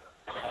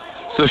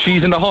 So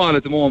she's in the hall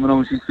at the moment.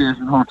 Now she's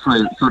facing her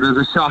trial. So there's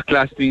a shot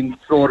glass being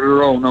thrown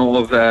around now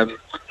of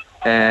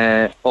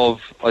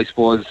I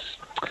suppose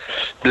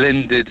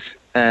blended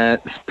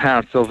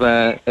parts of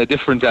a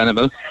different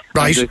animal.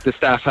 Right. And the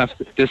staff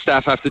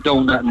have to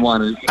down that in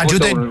one.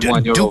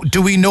 And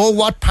do we know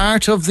what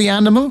part of the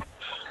animal?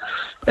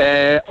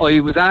 I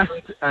was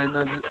asked, and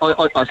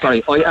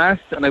I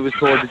asked, and I was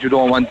told that you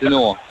don't want to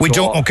know.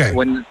 Don't. Okay.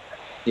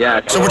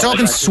 So we're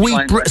talking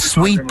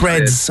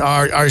sweetbreads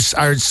are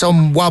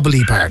some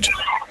wobbly part.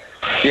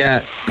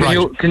 Yeah.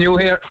 Can you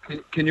hear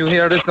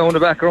this now in the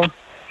background?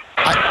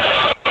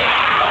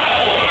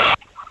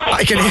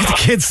 I can hear the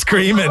kids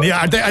screaming.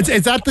 Yeah,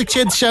 is that the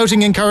kids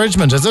shouting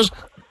encouragement, is it?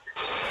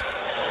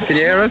 Can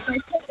you hear us?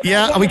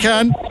 Yeah, we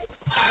can.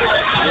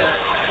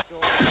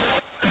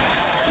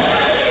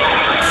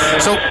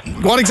 So,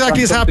 what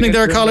exactly is happening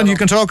there, Colin? You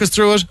can talk us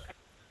through it.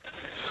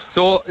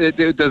 So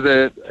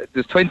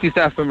there's 20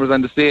 staff members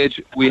on the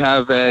stage. We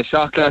have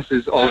shot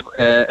glasses of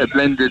a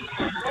blended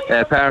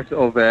part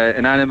of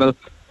an animal,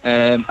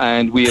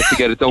 and we have to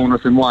get it down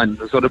in one.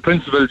 So the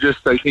principal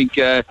just, I think,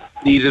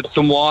 needed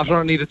some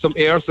water, needed some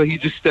air, so he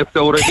just stepped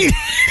out. I think,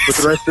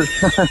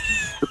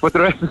 but the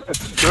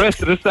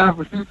rest of the staff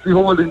were seem to be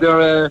holding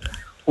their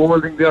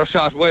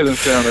shot well, in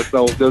fairness.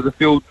 So there's a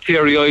few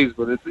teary eyes,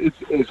 but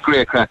it's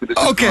great crack.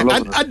 Okay, and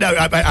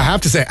I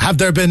have to say, have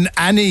there been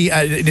any,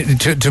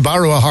 to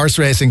borrow a horse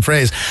racing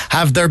phrase,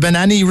 have there been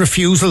any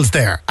refusals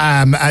there?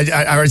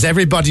 Or is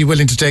everybody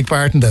willing to take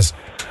part in this?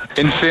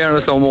 In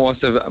fairness,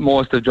 most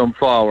have jumped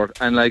forward,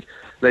 and like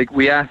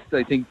we asked,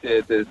 I think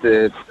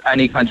the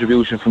any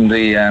contribution from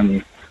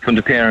the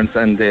parents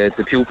and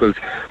the pupils.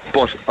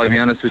 But I'll be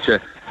honest with you,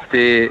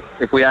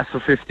 if we asked for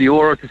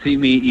 €50 to see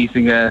me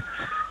eating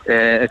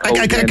we're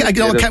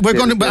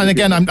going to, and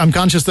again, I'm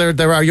conscious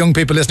there are young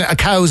people listening. A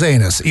cow's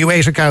anus. You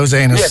ate a cow's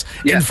anus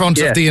in front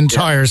of the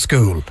entire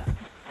school.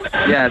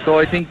 Yeah, so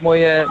I think my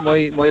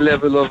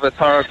level of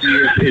authority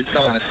is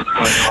gone at this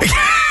point.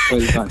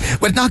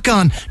 Well, not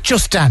gone,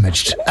 just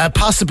damaged,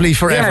 possibly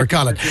forever,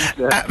 Colin.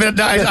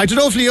 I don't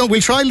know if Leona.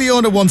 We'll try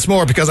Leona once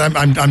more because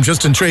I'm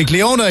just intrigued.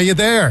 Leona, are you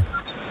there?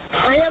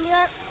 I am,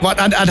 yeah. What?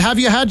 And have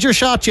you had your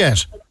shot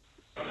yet?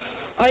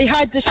 I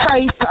had the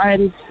shite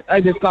and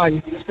I was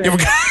gone.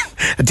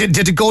 Did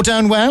it go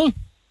down well?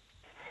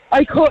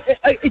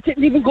 It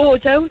didn't even go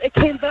down. It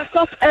came back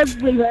up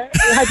everywhere.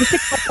 I had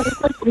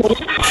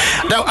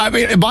a Now, I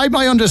mean, by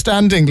my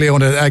understanding,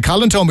 Leona,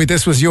 Colin told me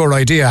this was your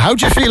idea. How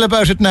do you feel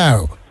about it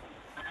now?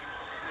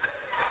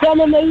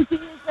 Some amazing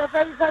are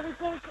very, very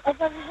good or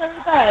very, very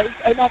bad.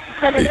 I'm not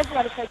telling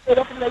everyone if I put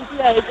up an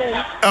idea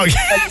again. Oh,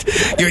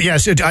 yeah.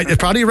 Yes, I'd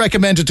probably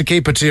recommend it to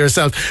keep it to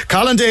yourself.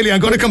 Colin Daly, I'm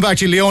going to come back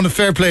to you. Leona,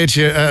 fair play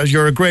to you.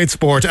 You're a great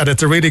sport and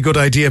it's a really good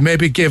idea.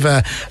 Maybe give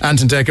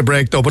Anton take a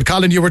break though. But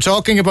Colin, you were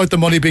talking about the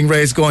money being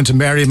raised going to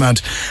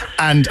Marymount.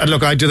 And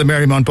look, I do the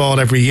Marymount Ball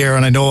every year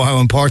and I know how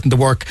important the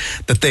work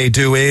that they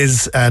do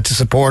is to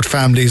support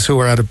families who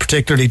are at a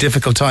particularly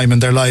difficult time in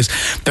their lives.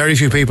 Very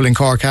few people in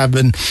Cork have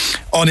been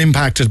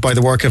unimpacted by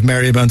the work of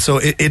Marymount.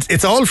 So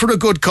it's all for a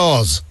good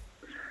cause.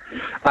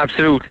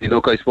 Absolutely.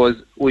 Look, I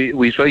suppose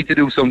we try to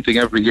do something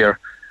every year,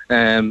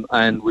 and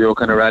we were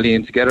kind of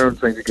rallying together and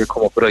trying to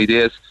come up with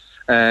ideas.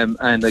 And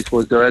I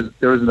suppose there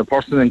isn't a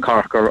person in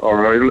Cork or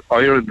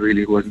Ireland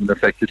really who hasn't been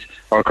affected,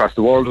 or across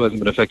the world who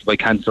hasn't been affected by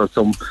cancer at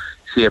some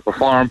shape or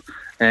form.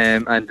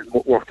 And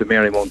the work that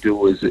Marymount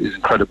do is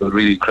incredible,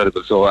 really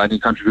incredible. So any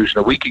contribution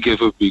that we could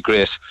give would be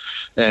great.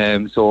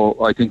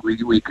 So I think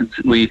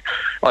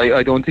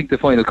I don't think the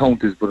final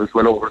count is, but it's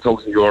well over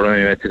 €1,000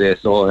 anyway today.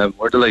 So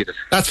we're delighted.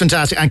 That's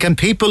fantastic. And can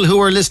people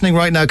who are listening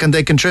right now, can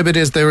they contribute?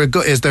 Is there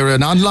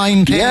an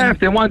online thing? Yeah, if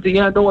they want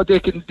to,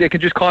 they can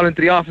just call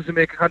into the office and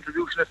make a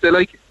contribution if they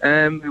like.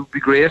 It would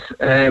be great.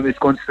 It's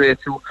going straight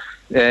to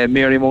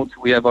Marymount.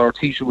 We have our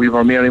t-shirt, we have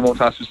our Marymount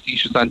Hospice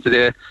t-shirts on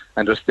today,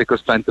 and there's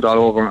stickers planted all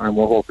over, and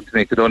we're hoping to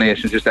make the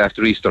donation just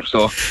after Easter.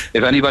 So if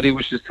anybody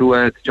wishes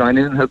to join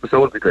in and help us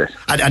out, it'd be great.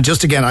 And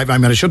just again, I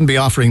mean, I shouldn't be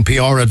offering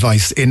PR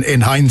advice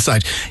in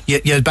hindsight.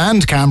 You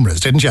banned cameras,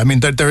 didn't you? I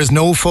mean, there is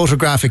no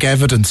photographic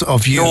evidence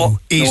of you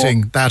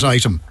eating that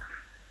item.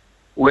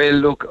 Well,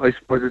 look, I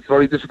suppose it's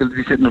very difficult to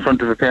be sitting in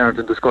front of a parent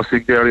and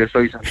discussing various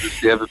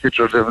items. They have a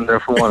picture of them in their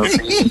phone of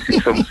me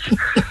eating some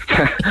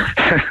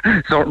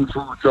certain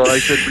food, so I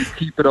said we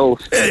keep it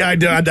out.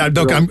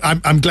 Look,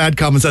 I'm glad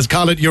Colin says,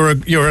 Colin,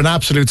 you're an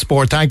absolute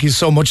sport. Thank you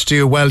so much to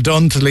you. Well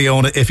done to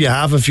Leona. If you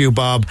have a few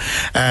bob,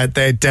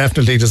 they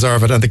definitely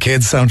deserve it. And the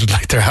kids sounded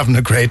like they're having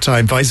a great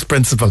time. Vice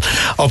Principal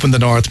up in the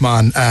North,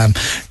 man,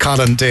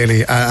 Colin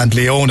Daly and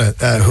Leona,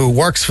 who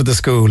works for the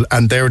school,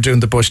 and they were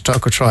doing the Bush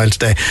Tucker trial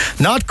today.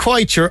 Not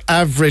quite your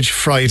average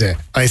Friday,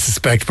 I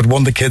suspect, but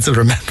one the kids will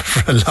remember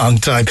for a long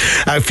time.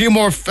 A few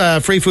more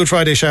Free Food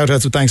Friday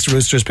shout-outs with thanks to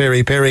Roosters,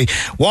 Perry.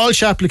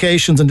 Walsh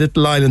Applications in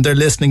Little Island, they're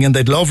listening and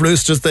they'd love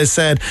Roosters, they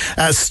said.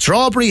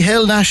 Strawberry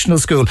Hill National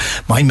School.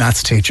 My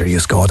maths teacher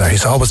used to go there.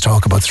 He's always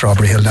talk about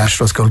Strawberry Hill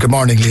National School. Good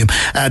morning,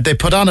 Liam. They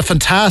put on a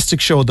fantastic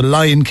show, The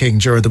Lion King,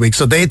 during the week,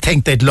 so they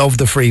think they'd love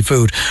the free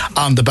food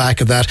on the back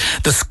of that.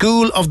 The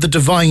School of the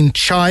Divine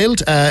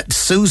Child,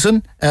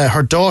 Susan,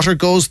 her daughter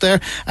goes there,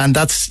 and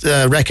that's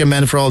recommended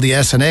for all the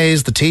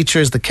SNAs, the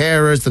teachers, the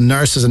carers, the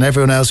nurses and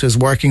everyone else who's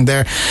working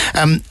there.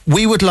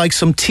 We would like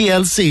some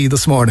TLC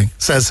this morning,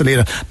 says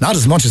Selena. Not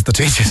as much as the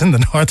teachers in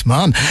the North,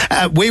 man.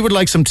 We would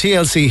like some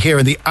TLC here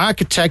in the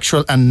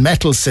architectural and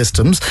metal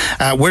systems.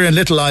 We're in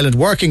Little Island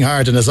working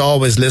hard and as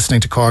always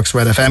listening to Cork's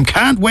Red FM.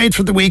 Can't wait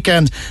for the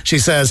weekend, she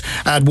says.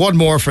 Add one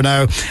more for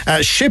now.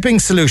 Shipping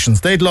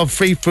Solutions. They'd love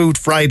Free Food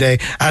Friday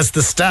as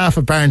the staff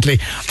apparently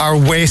are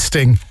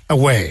wasting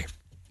away.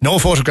 No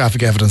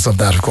photographic evidence of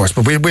that, of course,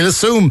 but we'll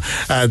assume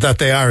that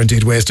they are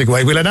indeed wasting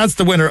away. We'll announce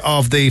the winner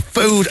of the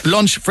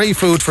free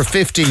food for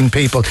 15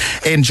 people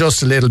in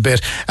just a little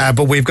bit.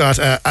 But we've got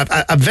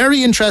a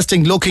very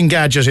interesting looking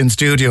gadget in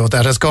studio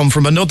that has come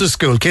from another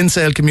school,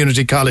 Kinsale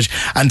Community College,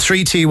 and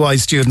 3 TY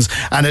students,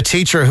 and a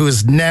teacher who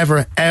is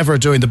never, ever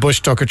doing the bush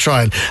tucker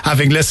trial,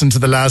 having listened to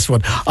the last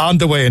one. On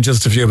the way in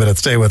just a few minutes.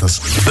 Stay with us.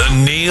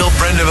 The Neil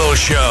Prendeville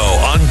Show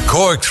on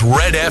Cork's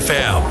Red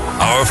FM.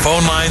 Our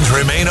phone lines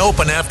remain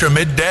open after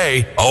midday.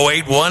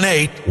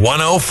 0818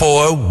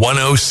 104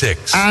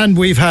 106. And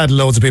we've had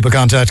loads of people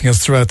contacting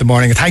us throughout the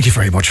morning. Thank you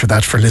very much for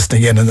that, for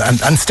listening in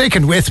and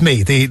sticking with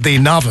me, the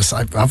novice.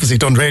 I've obviously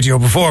done radio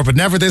before, but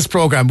never this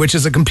programme, which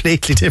is a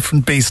completely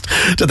different beast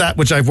to that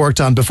which I've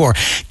worked on before.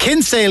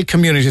 Kinsale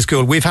Community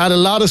School. We've had a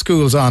lot of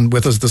schools on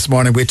with us this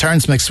morning. We had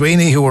Terence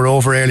McSweeney, who were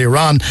over earlier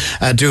on,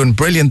 doing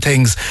brilliant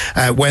things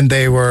when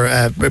they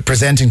were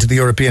presenting to the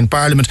European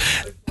Parliament.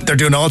 They're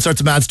doing all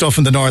sorts of mad stuff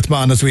in the North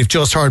Mon, as we've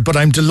just heard, but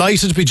I'm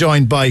delighted to be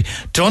joined by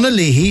Donna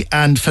Leahy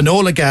and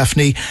Finola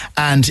Gaffney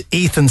and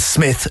Ethan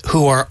Smith,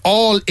 who are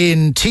all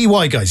in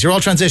TY, guys. You're all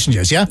transition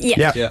years, yeah?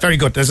 Yeah. Very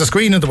good. There's a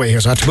screen in the way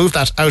here, so I have to move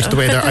that out of the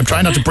way there. I'm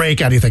trying not to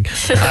break anything.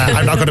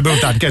 I'm not going to move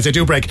that in case I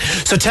do break.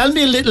 So tell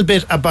me a little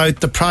bit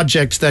about the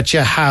project that you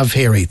have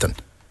here, Ethan.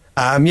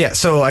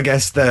 So I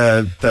guess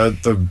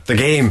the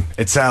game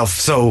itself,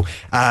 so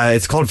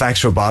it's called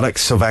Vex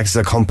Robotics. So Vex is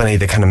a company.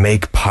 They kind of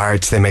make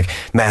parts, they make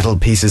metal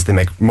pieces, they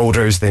make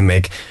motors, they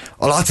make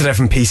lots of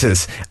different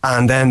pieces,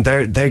 and then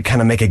they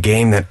kind of make a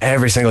game that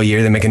every single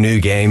year they make a new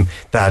game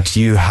that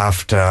you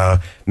have to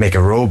make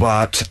a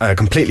robot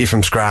completely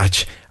from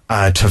scratch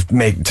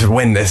to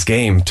win this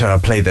game, to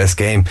play this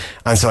game.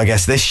 And so I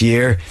guess this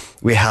year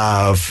we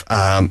have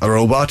a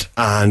robot,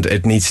 and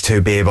it needs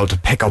to be able to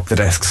pick up the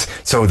discs.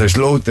 So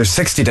there's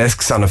 60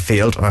 discs on a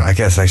field. Well, I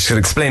guess I should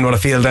explain what a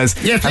field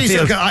is. Yeah, please.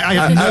 I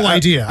have no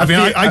idea.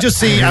 I just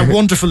see a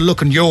wonderful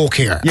looking yoke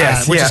here,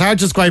 which is hard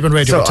to describe on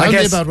radio. So Tell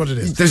me about what it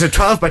is. There's a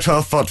 12 by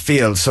 12 foot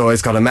field, so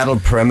it's got a metal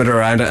perimeter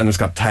around it, and it's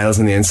got tiles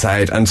on the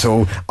inside, and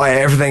so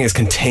everything is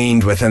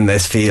contained within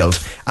this field,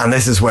 and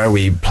this is where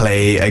we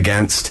play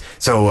against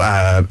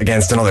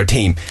another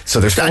team. So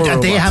there's 4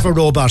 robots. They have a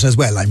robot as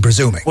well, I'm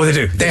presuming. Well, they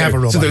do. They have a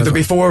robot. So there'll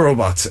be 4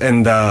 robots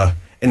in the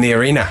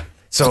arena.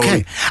 So,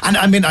 okay, and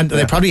I mean,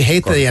 they probably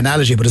hate the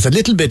analogy, but it's a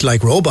little bit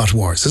like Robot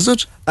Wars, is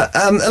it?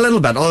 A little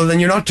bit. Other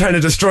than you're not trying to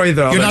destroy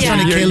them. You're not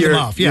trying to kill them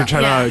off. Yeah,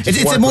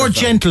 it's a more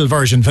gentle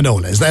version,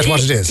 Finola. Is that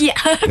what it is? Yeah,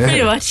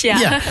 pretty much.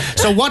 Yeah.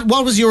 So what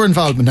was your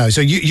involvement now?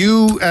 So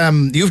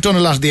you've done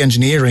a lot of the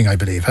engineering, I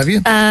believe, have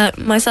you?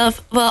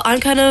 Myself. Well, I'm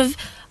kind of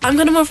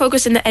more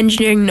focused in the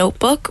engineering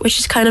notebook, which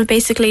is kind of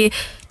basically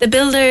the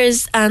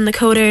builders and the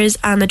coders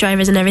and the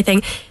drivers and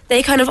everything.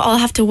 They kind of all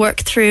have to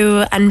work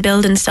through and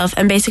build and stuff.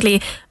 And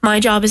basically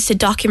my job is to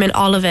document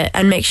all of it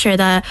and make sure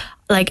that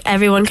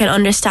everyone can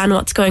understand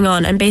what's going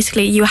on. And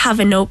basically you have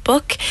a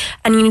notebook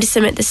and you need to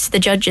submit this to the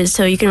judges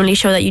so you can really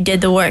show that you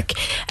did the work.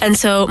 And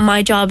so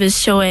my job is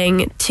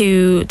showing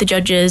to the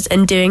judges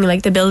and doing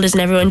the builders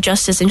and everyone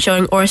justice and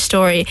showing our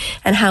story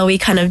and how we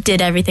kind of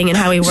did everything and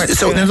how we worked.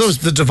 So in other words,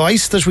 the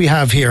device that we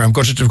have here, I'm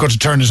going to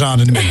turn it on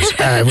in a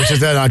minute, which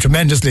is I'm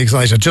tremendously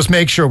excited. Just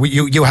make sure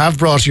you have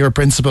brought your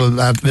principal,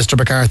 Mr.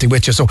 McCarthy,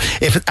 with you. So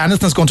if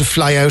anything's going to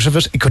fly out of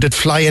it, could it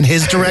fly in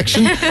his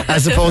direction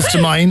as opposed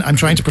to mine? I'm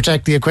trying to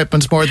protect the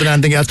equipment more than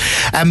anything else.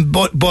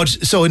 But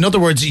so in other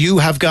words, you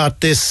have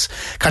got this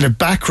kind of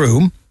back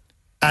room,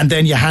 and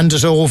then you hand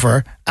it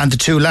over, and the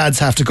 2 lads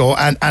have to go.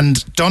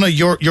 And Donna,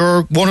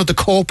 you're one of the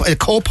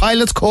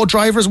co-pilots,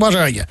 co-drivers. What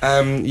are you?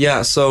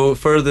 So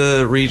for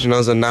the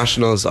regionals and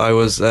nationals, I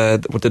was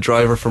with the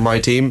driver for my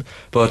team.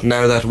 But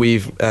now that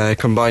we've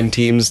combined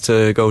teams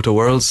to go to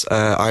Worlds,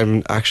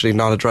 I'm actually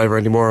not a driver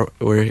anymore.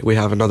 We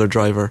have another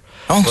driver.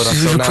 Oh,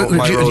 so now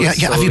my role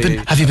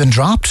have you been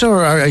dropped,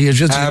 or are you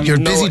just you're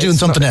busy doing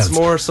something else? It's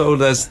more so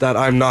that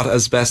I'm not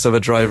as best of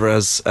a driver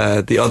as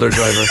the other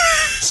driver.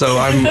 So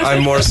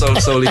I'm more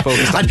solely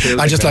focused on building.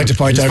 I just like to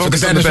point out for the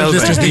benefit of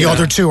listeners, the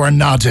other 2 are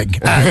nodding.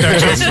 They're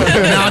just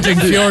nodding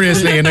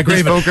furiously in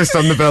agreement. Focused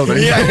on the building.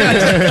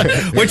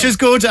 Which is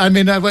good. I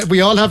mean,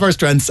 we all have our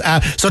strengths.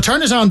 So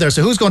turn it on there.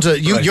 So who's going to...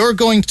 You're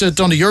going to...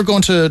 Donna, you're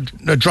going to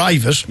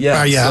drive it.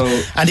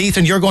 Yeah. And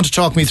Ethan, you're going to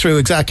talk me through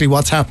exactly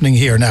what's happening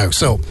here now.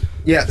 So...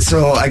 Yeah,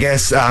 so I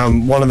guess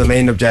one of the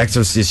main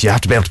objectives is you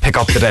have to be able to pick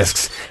up the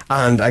discs,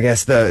 and I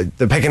guess the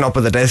picking up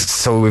of the discs,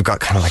 so we've got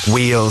kind of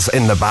wheels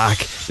in the back,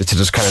 to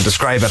just kind of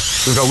describe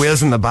it. We've got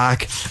wheels in the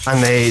back,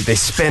 and they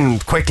spin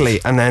quickly,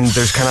 and then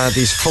there's kind of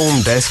these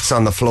foam discs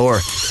on the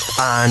floor,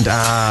 and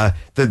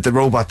the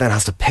robot then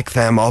has to pick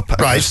them up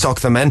and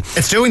suck them in.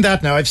 It's doing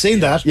that now, I've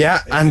seen that.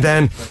 Yeah, and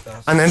then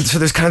so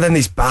there's kind of then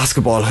these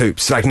basketball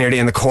hoops nearly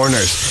in the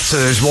corners, so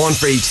there's one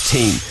for each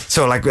team.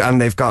 So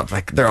and they've got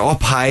they're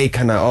up high,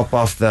 kind of up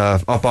off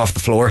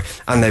the floor,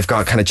 and they've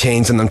got kind of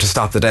chains in them to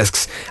stop the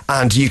discs,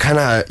 and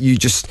you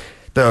just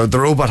the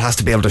robot has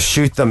to be able to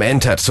shoot them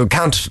into it, so it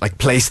can't like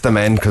place them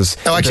in because.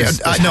 Oh, actually,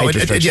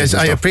 yes,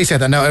 I appreciate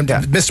that. Now,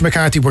 Mr.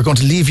 McCarthy, we're going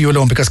to leave you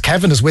alone because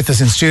Kevin is with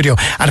us in studio,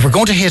 and if we're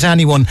going to hit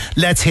anyone,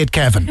 let's hit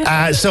Kevin.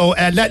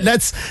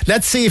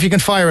 Let's see if you can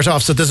fire it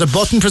off. So there's a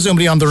button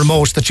presumably on the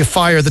remote that you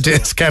fire the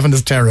disc. Kevin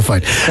is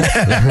terrified.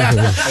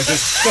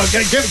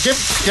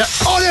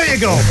 Oh, there you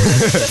go.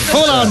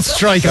 Full on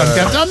strike on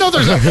Kevin. No,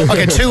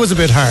 okay, 2 is a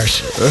bit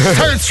harsh.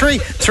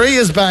 Three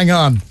is bang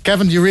on.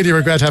 Kevin, you really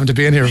regret having to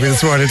be in here with me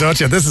this morning, don't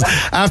you? This is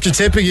after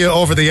tipping you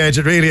over the edge.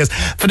 It really is.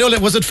 Fionnuala,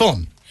 was it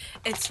fun?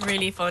 It's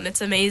really fun.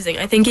 It's amazing.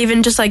 I think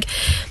even just like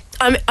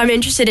I'm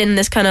interested in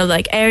this kind of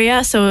like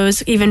area, so it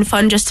was even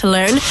fun just to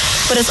learn.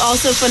 But it's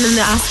also fun in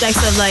the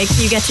aspects of like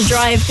you get to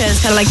drive because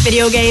it's kind of like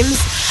video games.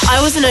 I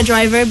wasn't a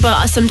driver,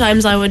 but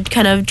sometimes I would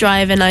kind of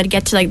drive and I'd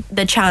get to like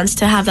the chance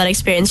to have that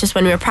experience just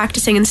when we were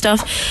practicing and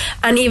stuff.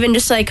 And even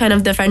just like kind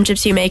of the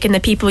friendships you make and the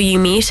people you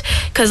meet,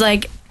 because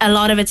like a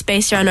lot of it's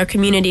based around our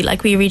community.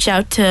 Like we reach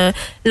out to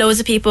loads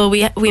of people.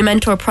 We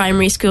mentor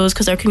primary schools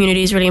because our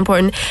community is really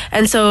important.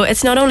 And so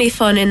it's not only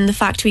fun in the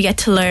fact we get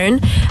to learn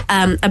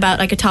about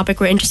like a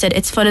topic we're interested.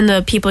 It's fun in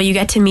the people you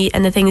get to meet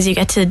and the things you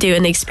get to do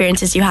and the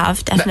experiences you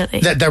have. Definitely.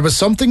 There was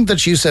something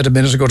that you said a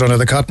minute ago, Donna,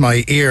 that caught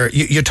my ear.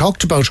 You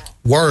talked about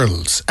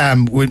worlds.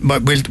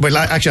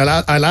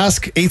 I'll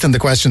ask Ethan the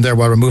question there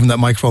while we're moving that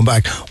microphone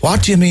back.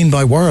 What do you mean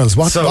by worlds?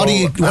 What are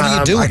you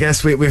doing? I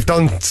guess we've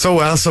done so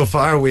well so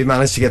far. We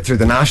managed to get through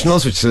the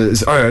nationals, which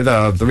is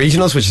the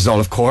regionals, which is all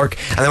of Cork,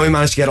 and then we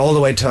managed to get all the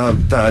way to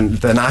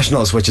the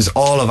nationals, which is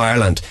all of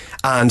Ireland.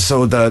 And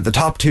so the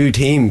top 2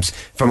 teams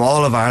from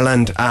all of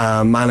Ireland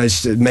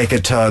managed to make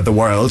it to the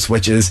Worlds,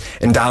 which is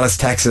in Dallas,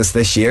 Texas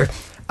this year.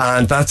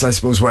 And that's, I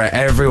suppose, where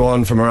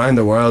everyone from around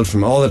the world,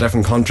 from all the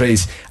different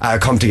countries,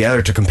 come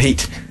together to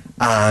compete.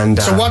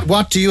 And so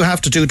what do you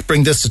have to do to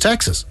bring this to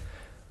Texas?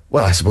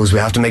 Well, I suppose we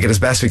have to make it as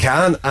best we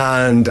can,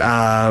 and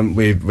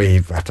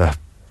we have to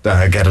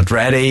get it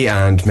ready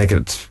and make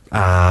it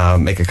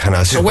kind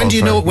of. So when do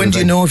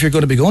you know if you're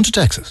going to be going to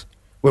Texas?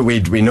 Well, we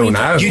know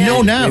now. You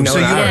know now, so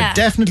you are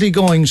definitely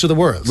going to the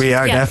Worlds. We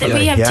are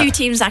definitely. We have 2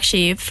 teams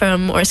actually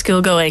from our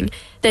school going.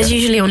 There's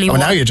usually only one.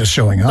 Now you're just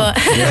showing up.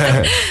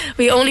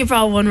 We only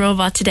brought one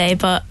robot today,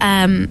 but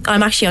I'm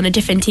actually on a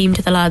different team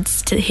to the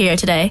lads here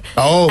today.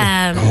 So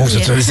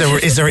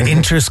is there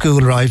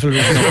inter-school rivalry?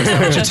 Is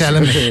that what you're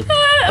telling me?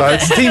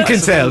 It's Team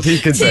Kinsale.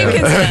 It's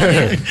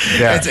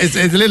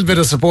a little bit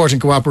of support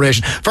and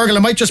cooperation. Fergal, I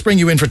might just bring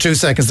you in for 2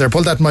 seconds there.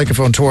 Pull that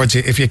microphone towards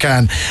you if you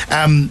can.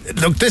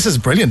 Look, this is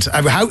brilliant.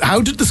 How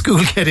did the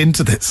school get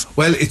into this?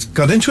 Well, it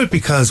got into it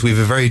because we have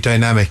a very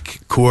dynamic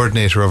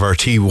coordinator of our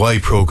TY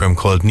programme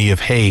called Neil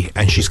Prendeville,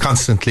 and she's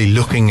constantly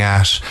looking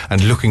at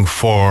and looking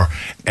for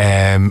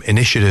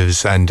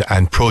initiatives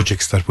and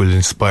projects that will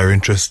inspire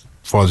interest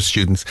for the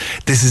students.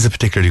 This is a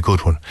particularly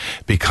good one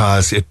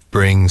because it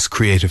brings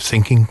creative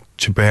thinking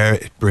to bear.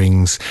 It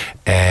brings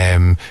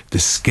the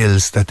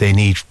skills that they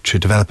need to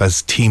develop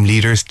as team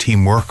leaders,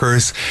 team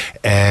workers.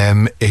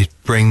 It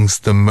brings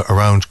them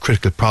around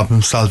critical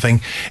problem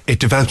solving. It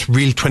develops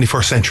real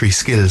 21st century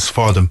skills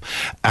for them,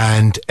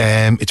 and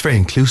it's very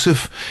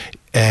inclusive.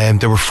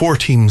 There were 4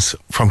 teams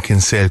from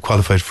Kinsale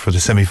qualified for the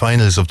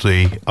semi-finals of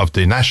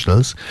the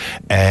nationals,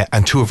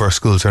 and 2 of our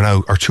teams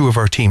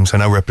are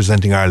now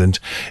representing Ireland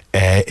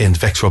in the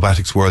Vex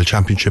Robotics World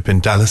Championship in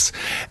Dallas.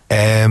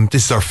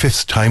 This is our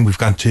 5th time. We've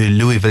gone to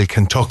Louisville,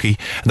 Kentucky,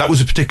 and that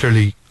was a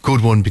particularly good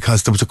one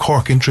because there was a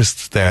Cork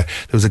interest there.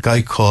 There was a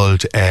guy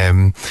called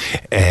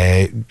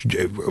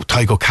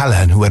Tygo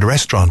Callahan who had a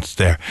restaurant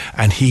there,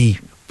 and he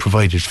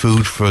provided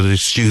food for the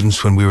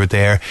students when we were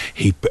there.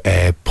 He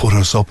put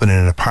us up in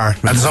an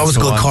apartment. And there's always a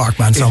good Cork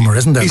man somewhere,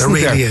 isn't there? There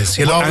really is.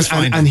 You'll always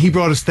find and he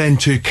brought us then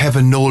to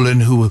Kevin Nolan,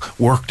 who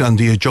worked on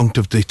the adjunct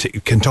of the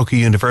Kentucky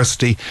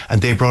University,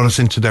 and they brought us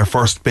into their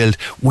first build.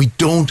 We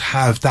don't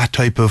have that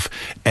type of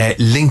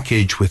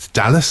linkage with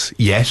Dallas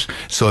yet,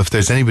 so if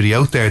there's anybody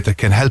out there that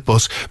can help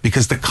us,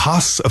 because the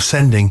costs of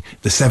sending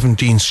the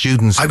 17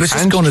 students I was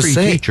just and going to 3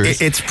 say, teachers,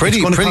 it's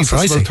pretty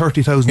pricey. About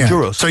 30,000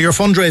 euros. So you're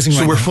fundraising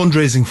we're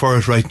fundraising for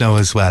it right now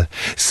as well.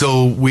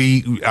 So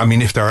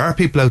if there are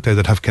people out there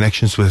that have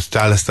connections with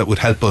Dallas that would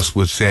help us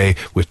with, say,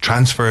 with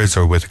transfers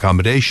or with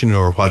accommodation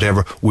or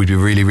whatever, we'd be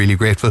really, really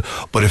grateful.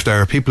 But if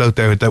there are people out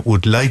there that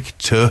would like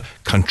to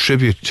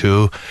contribute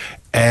to,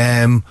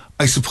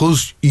 I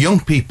suppose,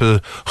 young people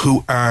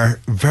who are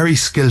very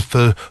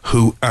skillful,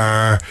 you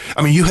had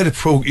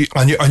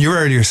on your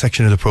earlier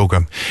section of the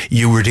programme,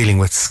 you were dealing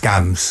with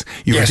scams.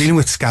 You were dealing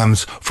with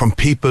scams from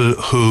people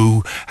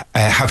who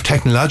have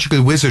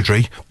technological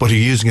wizardry but are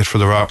using it for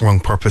the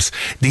wrong purpose.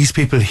 These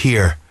people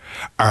here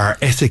are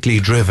ethically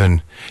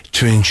driven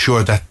to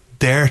ensure that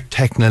their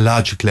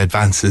technological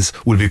advances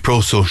will be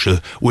pro-social,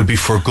 will be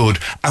for good,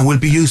 and will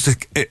be used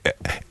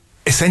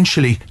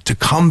essentially to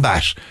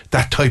combat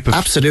that type of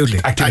activity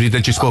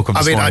that you spoke of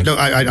this morning.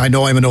 I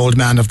know I'm an old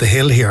man of the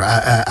hill here,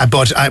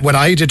 but when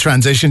I did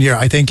transition year,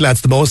 I think,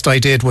 lads, the most I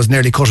did was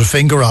nearly cut a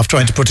finger off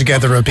trying to put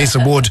together a piece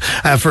of wood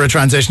for a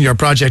transition year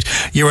project.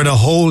 You're at a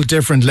whole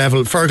different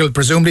level. Fergal,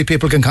 presumably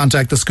people can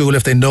contact the school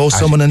if they know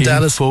someone in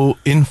Dallas.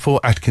 Info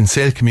at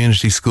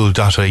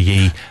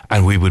kinsaleCommunitySchool.ie,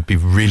 and we would be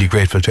really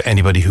grateful to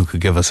anybody who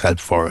could give us help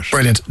for it.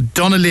 Brilliant.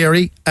 Donna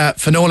Leary,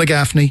 Finola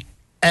Gaffney,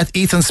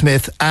 Ethan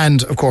Smith,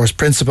 and of course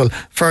Principal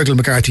Fergal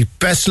McCarthy.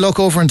 Best luck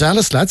over in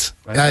Dallas, lads.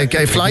 Fly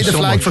the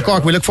flag for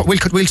Cork. We'll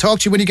talk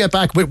to you when you get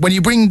back. When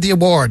you bring the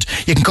award,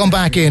 you can come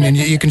back in and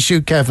you can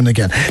shoot Kevin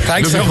again.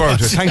 Thanks so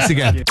much. Thanks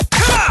again.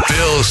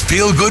 Bill's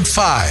Feel Good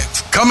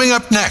 5 coming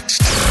up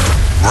next.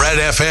 Red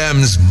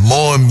FM's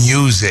More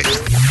Music.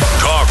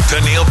 Talk to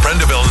Neil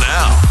Prendeville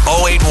now.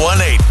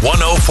 0818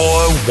 104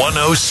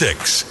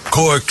 106.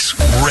 Cork's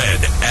Red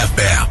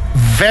FM.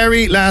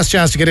 Very last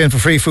chance to get in for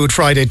Free Food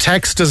Friday.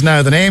 Text us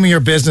now the name of your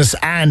business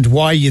and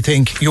why you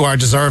think you are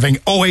deserving.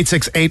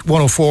 0868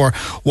 104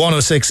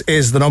 106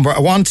 is the number. I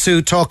want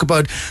to talk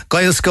about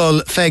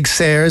Gaelscoil Feig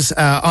Sayres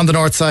on the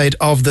north side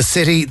of the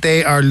city.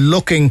 They are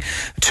looking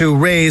to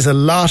raise a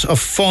lot of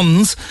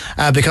funds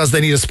because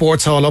they need a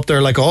sports hall up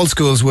there, like all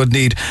schools would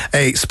need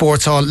a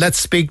sports hall. Let's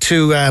speak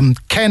to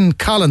Ken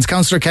Collins,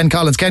 Councillor Ken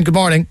Collins. Ken, good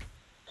morning.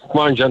 Good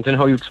morning, Jonathan.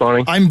 How are you this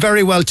morning? I'm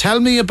very well. Tell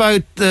me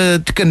about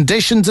the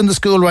conditions in the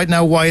school right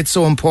now, why it's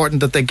so important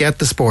that they get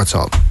the sports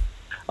hall.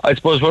 I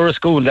suppose we're a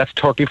school that's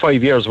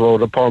 35 years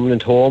without a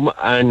permanent home,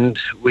 and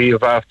we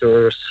have,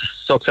 after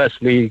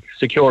successfully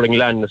securing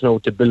land now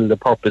to build a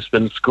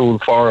purpose-built school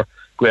for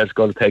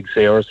Gaelscoil Feig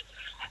Sayres.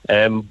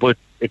 But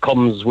it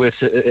comes with,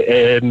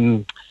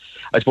 I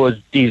suppose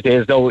these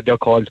days now they're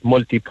called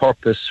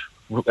multi-purpose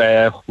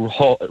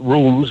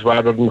rooms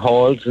rather than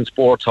halls and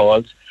sports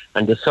halls.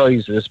 And the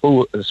size of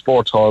the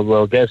sports hall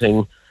we're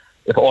getting,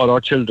 if all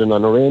our children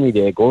on a rainy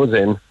day goes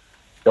in,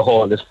 the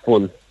hall is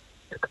full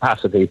to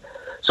capacity.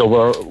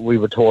 So we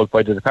were told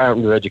by the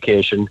Department of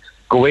Education,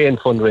 go away and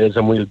fundraise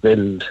and we'll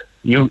build.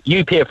 You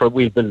pay for it,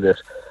 we'll build it.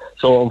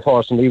 So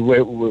unfortunately,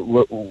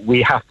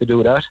 we have to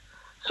do that.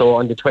 So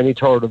on the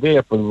 23rd of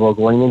April, we're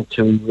going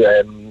into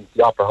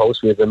the Opera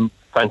House. We have a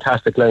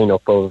fantastic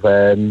lineup of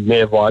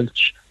Maeve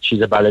Walsh,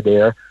 she's a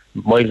balladeer,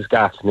 Miles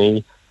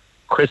Gaffney,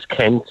 Chris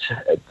Kent,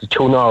 the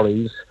two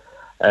Norries,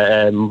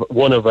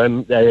 one of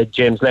them,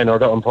 James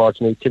Leonard,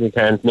 unfortunately, Timmy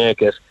can't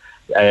make it,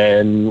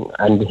 and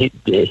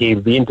he'll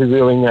be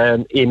interviewing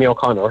Amy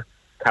O'Connor,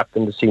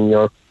 captain of the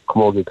senior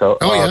Camogie,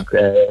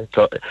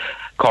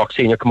 Cork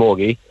senior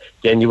Camogie.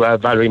 Then you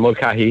have Valerie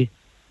Mulcahy,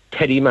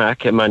 Teddy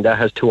Mack. Amanda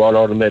has 2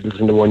 All-Ireland medals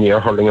in the 1 year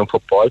hurling and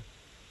football.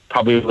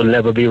 Probably will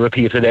never be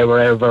repeated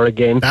ever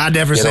again.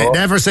 Never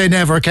say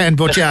never, Ken,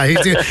 but yeah,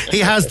 he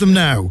has them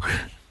now.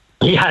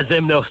 He has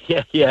them now,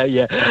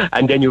 yeah.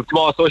 And then you've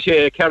also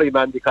Shea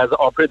Kerryman, because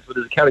our principal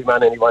is a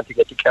Kerryman and he wants to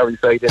get the Kerry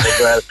side in as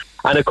well.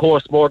 And of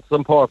course, more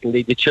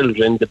importantly, the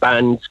children, the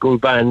band, school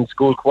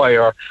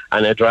choir,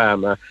 and a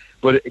drama.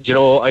 But,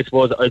 I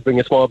suppose I'll bring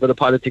a small bit of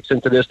politics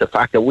into this. The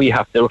fact that we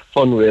have to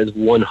fundraise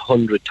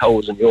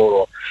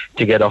 €100,000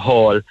 to get a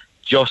hall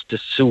just to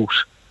suit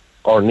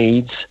our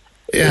needs.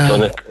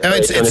 Yeah,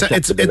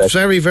 it's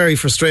very, very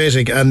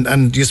frustrating,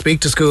 and you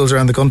speak to schools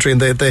around the country and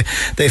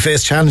they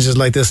face challenges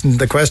like this, and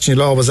the question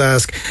you'll always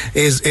ask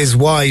is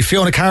why.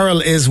 Fiona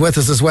Carroll is with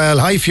us as well.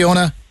 Hi,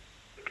 Fiona.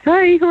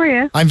 Hi, how are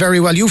you? I'm very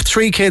well. You've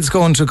 3 kids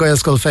going to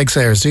Gaelscoil Feig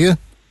Sayres, do you?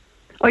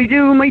 I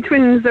do. My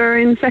twins are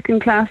in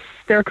 2nd class,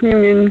 their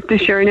communion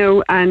this year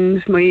now,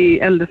 and my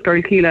eldest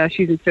girl, Keela,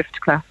 she's in 5th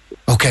class.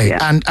 Okay,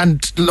 yeah.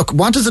 And look,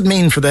 what does it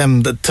mean for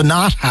them to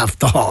not have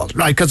the hall,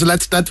 right? Because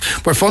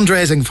we're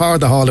fundraising for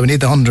the hall and we need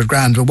the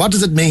 $100,000, but what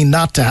does it mean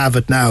not to have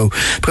it now?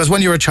 Because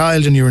when you're a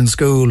child and you're in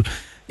school,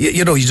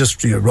 you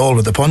roll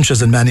with the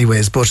punches in many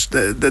ways, but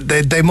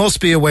they must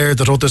be aware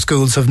that other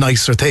schools have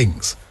nicer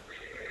things.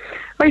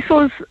 I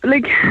suppose,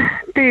 like,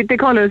 they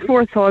call it a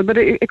sports hall, but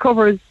it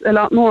covers a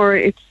lot more.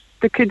 It's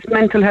the kids'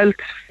 mental health,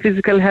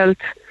 physical health,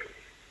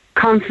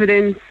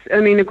 confidence.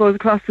 I mean, it goes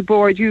across the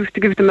board. You have to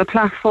give them a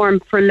platform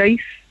for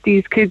life.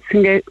 These kids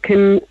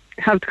can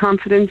have the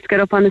confidence to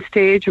get up on the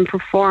stage and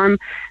perform.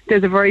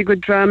 There's a very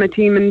good drama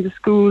team in the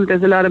school.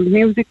 There's a lot of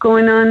music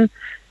going on.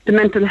 The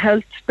mental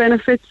health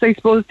benefits, I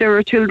suppose there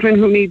are children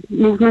who need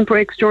movement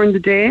breaks during the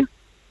day,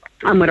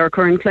 and with our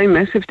current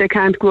climate, if they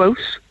can't go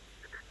out,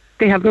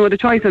 they have no other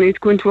choice only to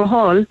go into a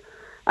hall.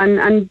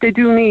 And they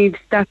do need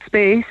that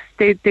space.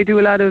 They do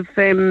a lot of,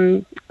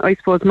 I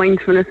suppose,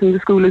 mindfulness in the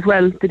school as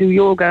well. They do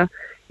yoga.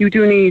 You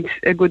do need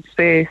a good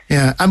space.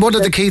 Yeah, and one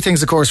of the key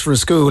things, of course, for a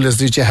school is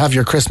that you have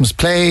your Christmas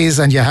plays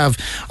and you have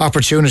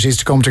opportunities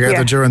to come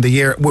together during the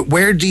year.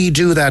 Where do you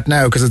do that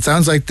now? Because it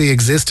sounds like the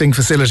existing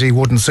facility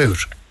wouldn't suit.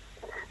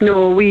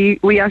 No,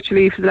 we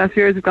actually, for the last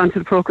few years, have gone to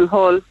the Procol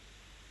Hall.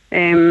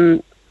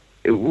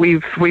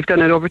 We've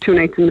done it over 2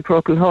 nights in the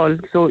Procol Hall.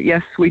 So,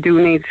 yes, we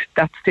do need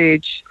that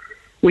stage.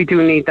 We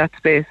do need that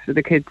space for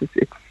the kids.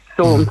 It's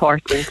so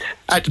important.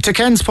 To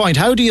Ken's point,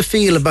 how do you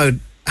feel about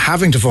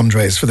having to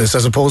fundraise for this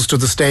as opposed to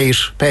the state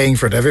paying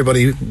for it.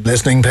 Everybody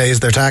listening pays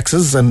their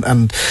taxes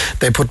and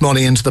they put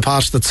money into the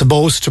pot that's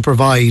supposed to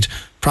provide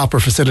proper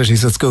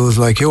facilities at schools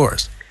like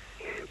yours.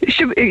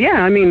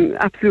 Yeah, I mean,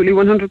 absolutely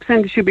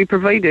 100% it should be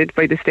provided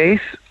by the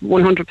state,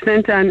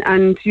 100%.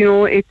 And you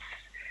know, it's,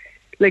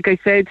 like I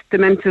said, the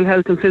mental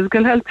health and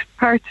physical health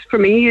part for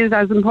me is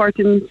as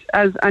important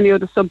as any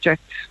other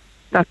subject,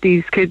 that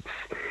these kids,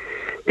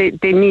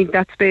 they need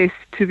that space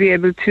to be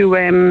able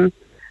to,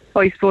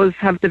 I suppose,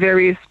 have the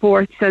various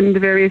sports and the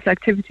various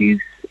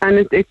activities.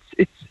 And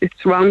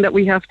it's wrong that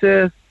we have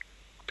to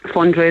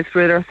fundraise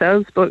for it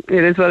ourselves, but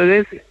it is what it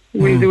is.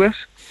 We'll do it.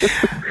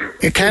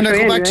 Can I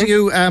go back to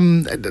you?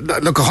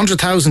 Look,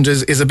 100,000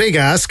 is a big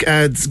ask.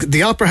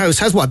 The Opera House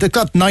has what? They've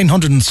got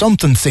 900 and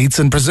something seats,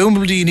 and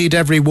presumably you need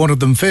every one of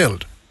them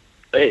filled.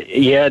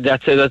 Yeah,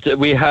 that's it.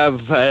 We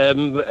have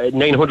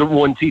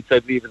 901 seats, I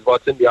believe, is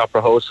what's in the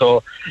Opera House.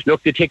 So,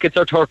 look, the tickets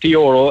are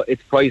 €30.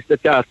 It's priced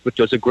at that, but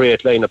there's a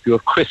great lineup. You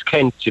have Chris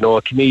Kent, you know,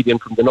 a comedian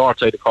from the north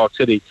side of Cork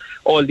City.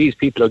 All these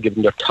people are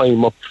giving their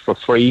time up for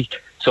free.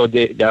 So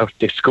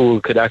the school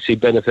could actually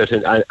benefit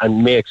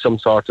and make some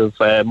sort of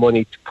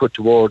money to put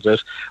towards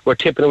it. We're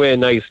tipping away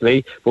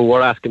nicely, but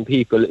we're asking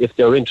people if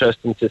they're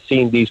interested in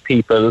seeing these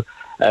people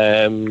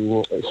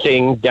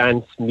sing,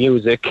 dance,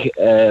 music.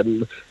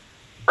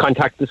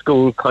 Contact the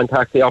school,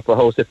 contact the Opera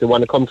House if they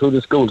want to come through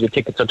the school. The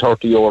tickets are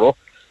 €30.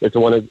 If they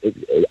want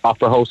to,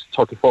 Opera House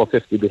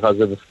 $34.50 because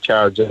of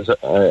charges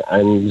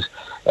and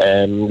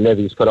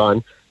levies put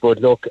on. But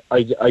look,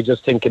 I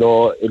just think, you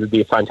know, it'll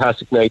be a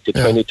fantastic night, the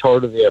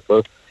 23rd of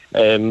April.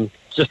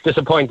 Just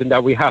disappointing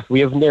that we have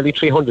nearly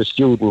 300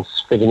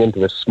 students fitting into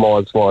this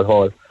small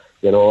hall,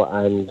 you know,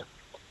 and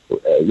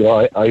you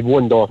know, I have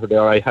one daughter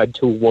there. I had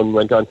two. One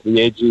went on to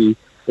the AG.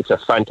 It's a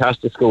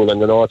fantastic school on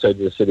the north side of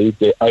the city.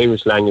 The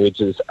Irish language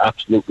is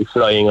absolutely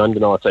flying on the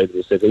north side of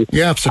the city.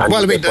 Yeah, absolutely.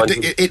 Well, I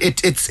mean,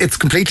 it's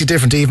completely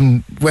different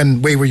even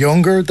when we were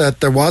younger,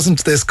 that there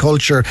wasn't this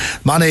culture.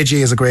 Monagh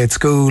is a great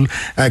school.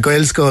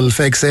 Gaelscoil,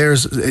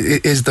 Feigsairs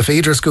is the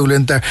feeder school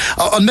in there.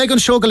 On Megan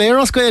Shogal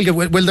Eros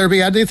Gaelga, will there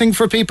be anything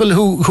for people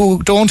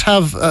who don't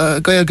have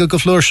Gaelga go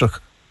Flúirseach?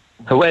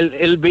 Well,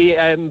 it'll be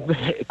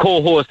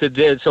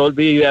co-hosted, so it'll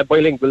be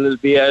bilingual. It'll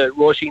be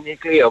Roisin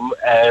Nicliam.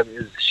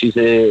 She's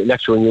a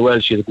lecturer in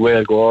UL. She's a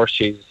Gaelgor.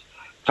 She's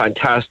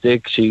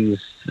fantastic.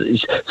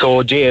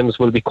 So James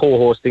will be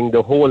co-hosting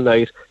the whole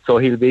night. So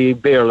he'll be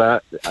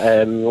Birla,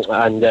 and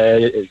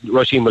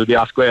Roisin will be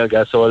off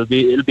Gaelga. So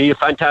it'll be a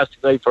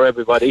fantastic night for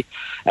everybody.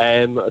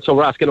 So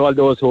we're asking all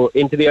those who are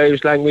into the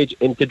Irish language,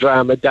 into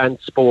drama,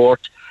 dance,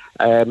 sport.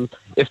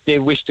 If they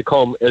wish to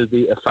come, it'll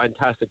be a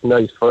fantastic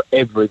night for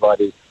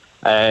everybody.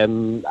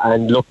 And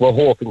look, we're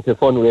hoping to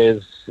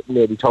fundraise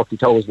maybe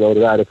 30,000 out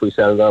of that if we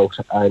sell it out,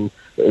 and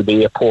it'll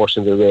be a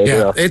portion of the way.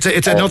 Yeah,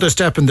 it's another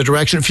step in the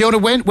direction. Fiona,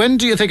 when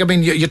do you think? I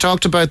mean, you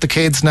talked about the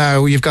kids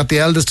now. You've got the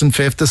eldest in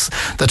fifth.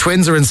 The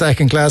twins are in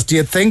second class. Do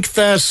you think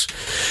that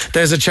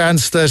there's a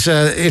chance that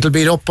it'll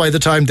be up by the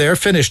time they're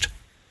finished?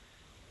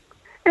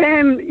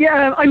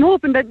 Yeah, I'm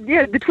hoping that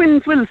the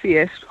twins will see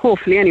it.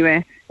 Hopefully,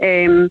 anyway.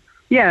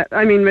 Yeah,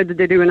 I mean, whether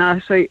they do or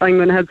not, I'm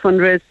going to help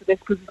fundraise for this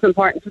because it's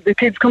important for the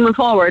kids coming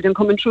forward and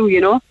coming through,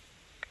 you know.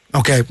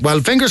 Okay,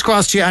 well, fingers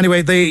crossed to you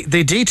anyway. The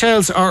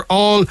details are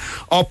all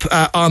up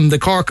on the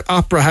Cork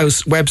Opera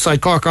House website,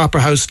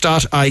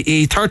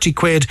 corkoperahouse.ie. 30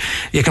 quid.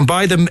 You can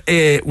buy them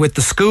with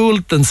the school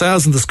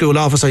themselves in the school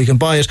office, or you can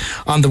buy it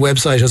on the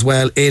website as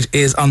well. It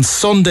is on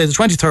Sunday, the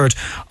 23rd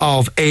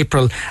of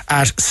April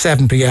at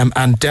 7pm,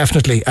 and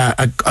definitely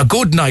a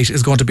good night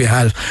is going to be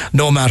had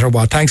no matter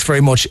what. Thanks very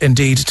much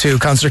indeed to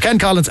Councillor Ken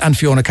Collins and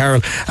Fiona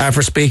Carroll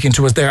for speaking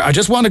to us there. I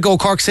just want to go,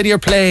 Cork City are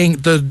playing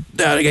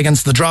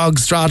against the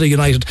Droghs, Strada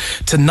United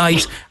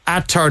tonight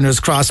at Turner's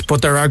Cross,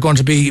 but there are going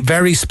to be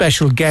very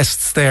special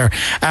guests there.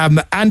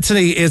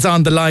 Anthony is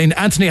on the line.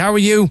 Anthony, how are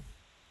you?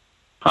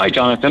 Hi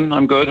Jonathan,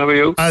 I'm good, how are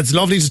you? It's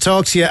lovely to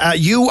talk to you.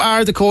 You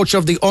are the coach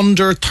of the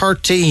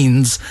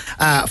under-13s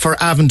for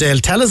Avondale.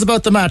 Tell us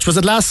about the match. Was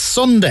it last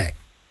Sunday?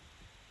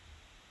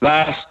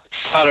 Last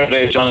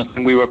Saturday,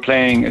 Jonathan, we were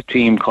playing a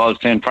team called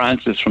St.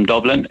 Francis from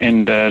Dublin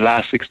in the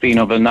last 16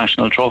 of a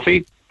national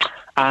trophy.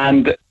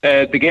 And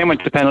the game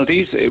went to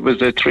penalties. It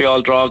was a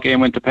 3-3 draw game,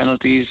 went to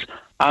penalties.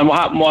 And what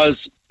happened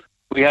was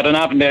we had an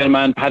Avondale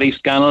man, Paddy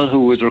Scannell,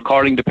 who was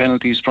recording the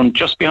penalties from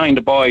just behind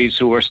the boys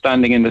who were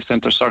standing in the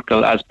centre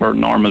circle as per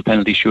normal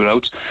penalty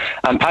shootouts.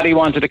 And Paddy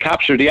wanted to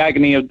capture the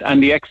agony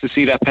and the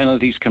ecstasy that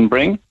penalties can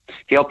bring.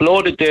 He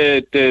uploaded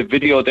the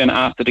video then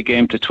after the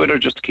game to Twitter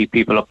just to keep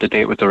people up to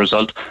date with the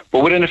result.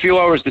 But within a few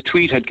hours, the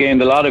tweet had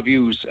gained a lot of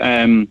views.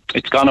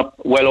 It's gone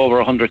up well over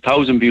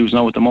 100,000 views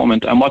now at the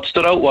moment. And what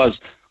stood out was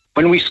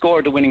when we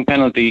scored the winning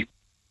penalty,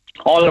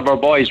 all of our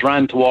boys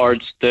ran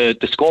towards the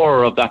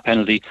scorer of that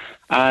penalty.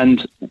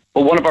 And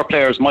one of our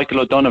players, Michael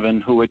O'Donovan,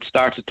 who had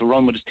started to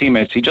run with his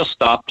teammates, he just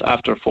stopped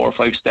after 4 or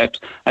 5 steps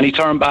and he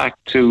turned back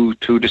to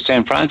the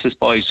St. Francis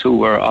boys, who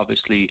were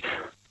obviously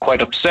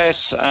quite upset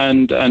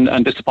and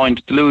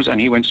disappointed to lose, and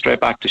he went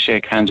straight back to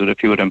shake hands with a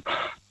few of them.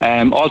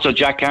 Also,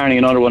 Jack Carney,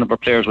 another one of our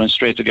players, went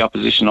straight to the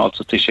opposition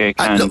also to shake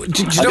hands.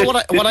 Do you know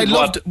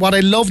what I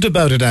loved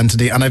about it,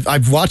 Anthony? And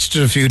I've watched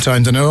it a few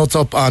times. I know it's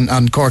up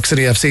on Cork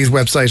City FC's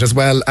website as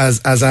well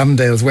as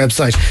Avondale's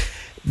website.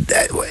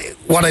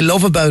 What I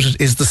love about it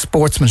is the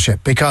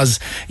sportsmanship, because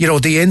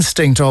the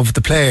instinct of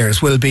the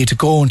players will be to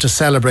go and to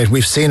celebrate.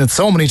 We've seen it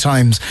so many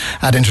times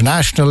at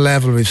international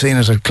level, we've seen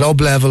it at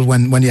club level,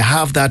 when you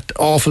have that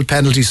awful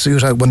penalty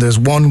shootout, when there's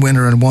one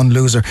winner and one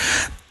loser.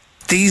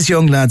 These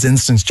young lads'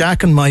 instincts,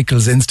 Jack and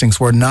Michael's instincts,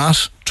 were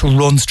not to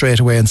run straight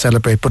away and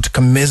celebrate, but to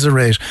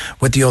commiserate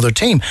with the other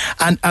team.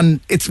 And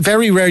it's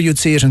very rare you'd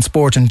see it in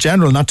sport in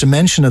general, not to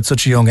mention at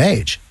such a young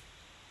age.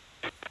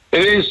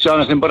 It is,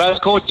 Jonathan, but as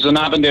coaches in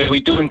Avondale, we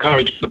do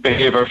encourage good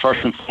behaviour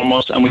first and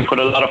foremost, and we put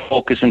a lot of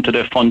focus into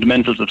the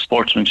fundamentals of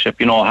sportsmanship,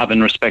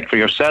 having respect for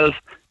yourself,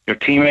 your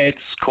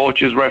teammates,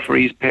 coaches,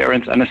 referees,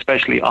 parents, and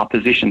especially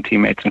opposition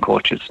teammates and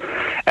coaches.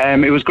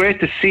 It was great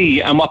to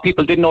see, and what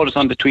people did notice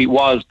on the tweet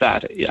was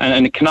that,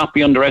 and it cannot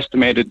be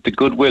underestimated, the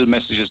goodwill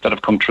messages that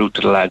have come through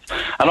to the lads.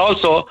 And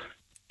also,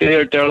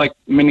 they're like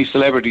mini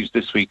celebrities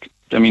this week.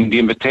 I mean, the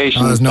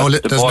invitation. There's no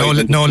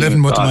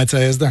living with them, I'd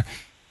say, is there?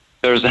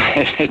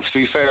 To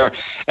be fair,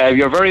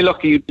 you're very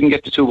lucky you didn't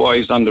get the two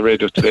boys on the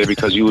radio today,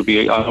 because you would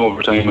be on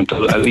overtime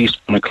until at least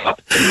 1 o'clock.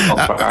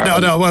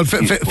 Well,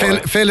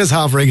 Phil is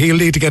hovering. He'll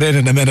need to get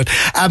in a minute.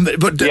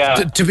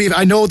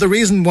 I know the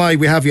reason why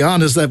we have you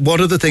on is that one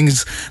of the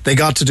things they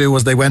got to do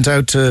was they went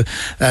out to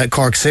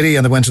Cork City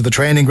and they went to the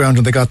training ground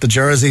and they got the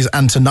jerseys.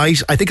 And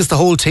tonight, I think it's the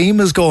whole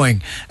team is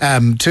going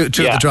to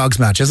the Drogs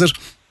match, is it?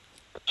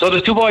 So the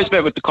two boys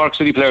met with the Cork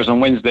City players on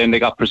Wednesday and they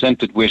got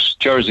presented with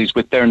jerseys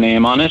with their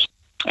name on it.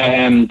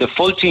 The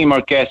full team are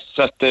guests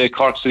at the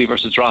Cork City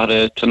versus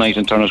Drogheda tonight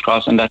in Turner's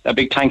Cross, and a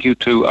big thank you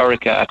to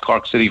Erica at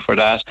Cork City for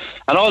that.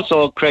 And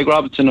also Craig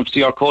Robinson of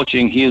CR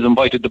Coaching, he has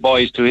invited the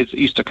boys to his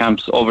Easter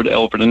camps over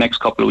the next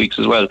couple of weeks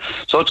as well.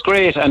 So it's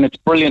great, and it's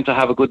brilliant to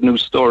have a good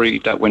news story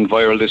that went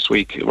viral this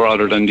week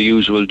rather than the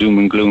usual doom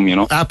and gloom,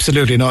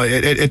 Absolutely, no,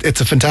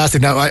 it's a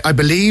fantastic. Now I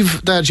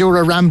believe that you're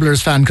a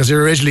Ramblers fan because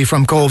you're originally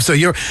from Cove, so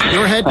you're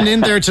heading in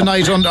there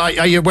tonight.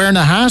 Are you wearing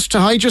a hat to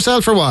hide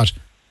yourself or what?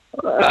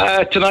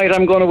 Tonight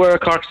I'm going to wear a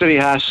Cork City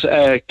hat.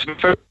 To be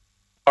fair,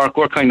 Cork,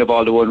 we're kind of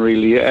all the one,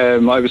 really. I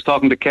was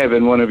talking to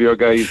Kevin, one of your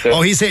guys.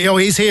 He's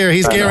here.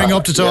 He's gearing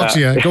up to talk to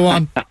you. Go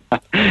on.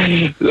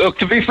 Look,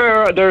 to be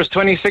fair, there's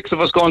 26 of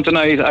us going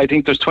tonight. I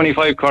think there's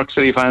 25 Cork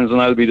City fans,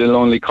 and I'll be the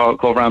lonely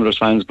Cove Ramblers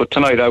fans. But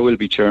tonight I will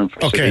be cheering for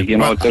City.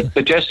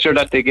 The gesture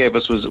that they gave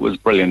us was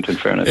brilliant, in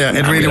fairness. Yeah,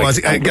 it really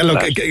was.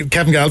 Look,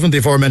 Kevin Galvin, the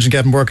aforementioned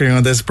Kevin, working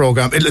on this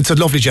programme. It's a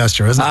lovely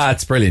gesture, isn't it?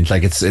 It's brilliant.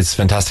 Like it's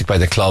fantastic by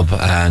the club,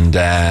 and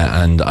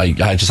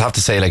I just have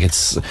to say, like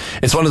it's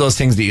one of those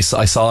things that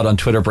I saw it on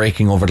Twitter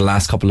breaking over the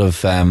last couple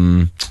of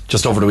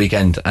just over the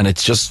weekend, and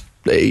it's just.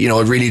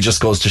 It really just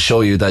goes to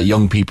show you that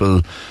young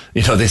people,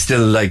 they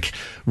still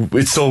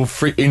it's so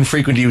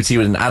infrequent you would see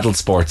it in adult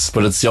sports,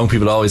 but it's young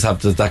people always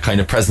have that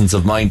kind of presence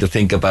of mind to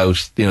think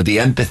about, the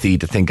empathy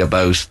to think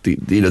about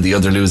the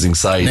other losing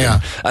side.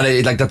 Yeah.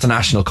 And that's a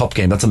national cup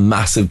game. That's a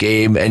massive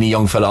game. Any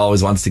young fella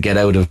always wants to get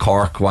out of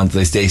Cork,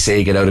 they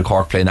say get out of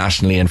Cork, play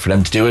nationally, and for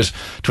them to do it,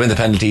 to win the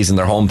penalties in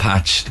their home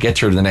patch, to get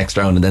through to the next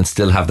round and then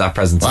still have that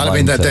presence of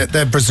mind. I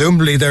mean,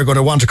 presumably they're going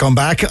to want to come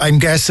back. I'm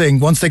guessing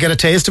once they get a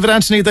taste of it,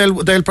 Anthony,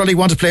 they'll probably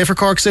want to play for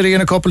Cork City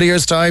in a couple of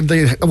years' time.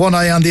 The one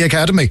eye on the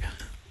academy.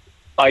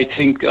 I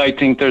think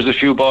there's a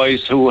few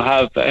boys who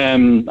have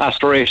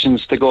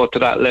aspirations to go to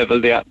that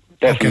level. Yeah,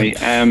 definitely.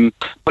 Okay.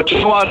 But you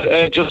know what?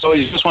 I just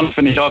want to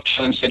finish off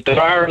and say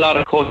there are a lot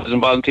of coaches and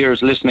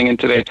volunteers listening in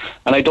today,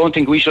 and I don't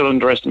think we should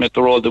underestimate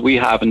the role that we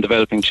have in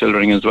developing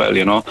children as well.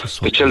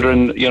 The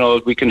children,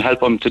 we can help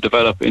them to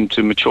develop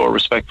into mature,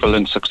 respectful,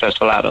 and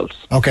successful adults.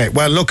 Okay.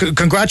 Well, look,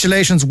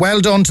 congratulations, well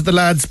done to the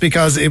lads,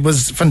 because it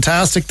was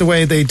fantastic the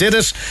way they did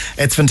it.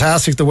 It's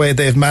fantastic the way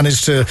they've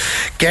managed to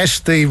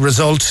get the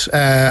result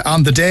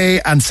on the day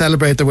and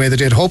celebrate the way they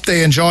did. Hope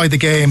they enjoy the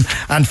game,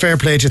 and fair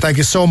play to you. Thank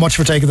you so much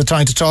for taking the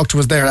time to talk to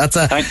us there. That's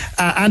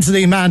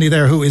Anthony Manny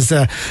there, who is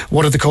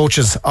one of the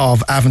coaches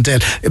of Avondale.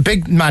 A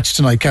big match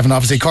tonight, Kevin,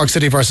 obviously. Cork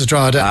City versus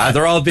Drogheda.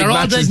 They're all big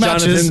matches,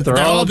 Jonathan. They're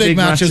all big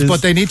matches,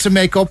 but they need to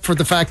make up for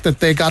the fact that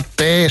they got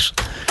bait.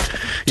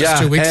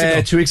 2 weeks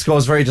ago. 2 weeks ago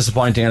was very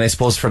disappointing, and I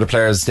suppose for the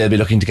players, they'll be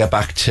looking to get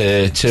back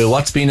to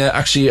what's been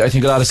actually, I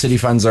think a lot of City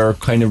fans are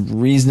kind of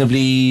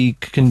reasonably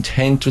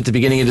content with the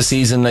beginning of the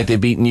season. Like,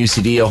 they've beaten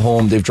UCD at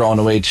home, they've drawn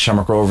away to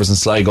Shamrock Rovers and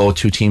Sligo,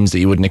 two teams that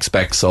you wouldn't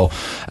expect. So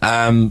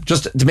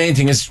just the main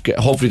thing is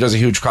hopefully there's a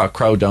huge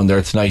crowd down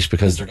there tonight,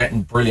 because they're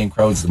getting brilliant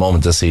crowds at the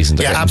moment this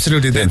season.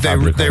 Absolutely,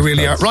 they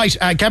really are. Right,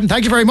 Kevin,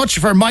 thank you very much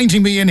for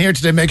minding me in here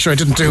today. Make sure I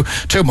didn't do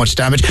too much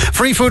damage.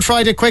 Free Food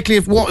Friday, quickly,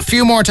 a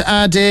few more to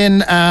add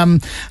in.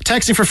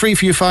 Texting for Free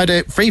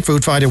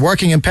Food Friday,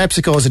 working in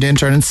PepsiCo as an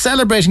intern and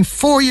celebrating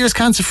 4 years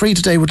cancer free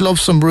today. Would love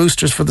some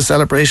roosters for the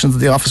celebrations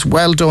of the office.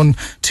 Well done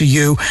to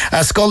you.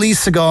 Scully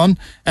Sagan,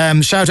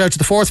 shout out to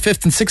the 4th,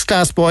 5th and 6th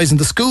class boys in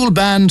the school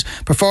band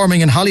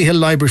performing in Hollyhill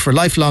Library for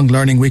Lifelong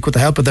Learning Week with the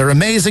help of but they're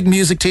amazing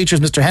music teachers,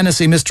 Mr.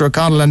 Hennessy, Mr.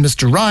 O'Connell and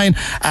Mr. Ryan.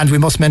 And we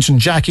must mention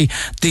Jackie,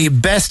 the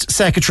best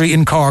secretary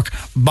in Cork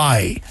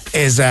by,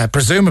 is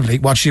presumably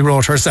what she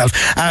wrote herself.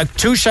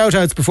 2 shout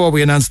outs before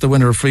we announce the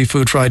winner of Free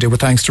Food Friday,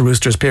 with thanks to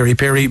Roosters Piri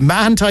Piri.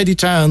 Mahon Tidy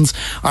Towns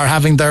are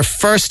having their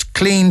first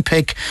clean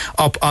pick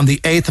up on the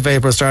 8th of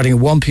April, starting at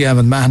 1pm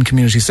in Mahon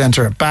Community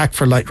Centre. Back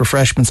for light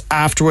refreshments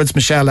afterwards.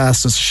 Michelle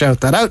asked us to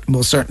shout that out.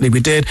 Most certainly we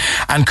did.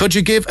 And could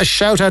you give a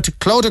shout out to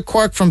Clodagh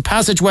Quirk from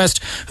Passage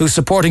West, who's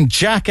supporting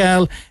Jack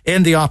L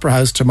in the Opera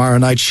House tomorrow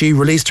night. She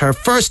released her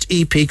first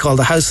EP called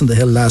The House on the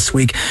Hill last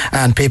week,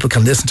 and people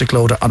can listen to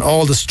Clodagh on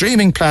all the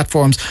streaming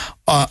platforms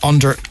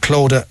under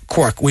Clodagh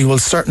Quirk. We will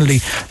certainly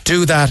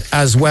do that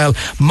as well.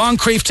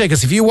 Moncrief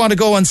tickets. If you want to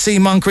go and see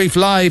Moncrief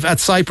live at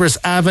Cypress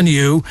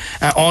Avenue,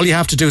 all you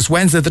have to do is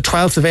Wednesday the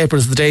 12th of April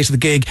is the date of the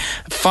gig.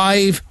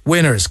 5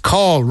 winners.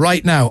 Call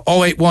right now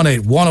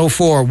 0818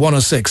 104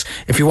 106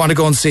 if you want to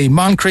go and see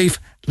Moncrief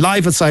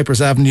live at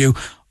Cypress Avenue.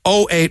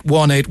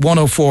 0818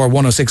 104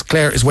 106.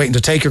 Claire is waiting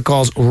to take your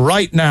calls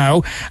right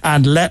now,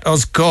 and let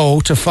us go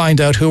to find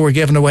out who we're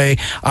giving away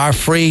our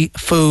Free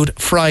Food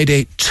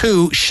Friday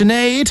to.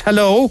 Sinead,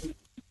 hello.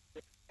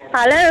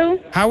 Hello.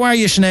 How are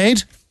you,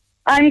 Sinead?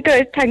 I'm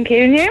good, thank you.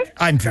 And you?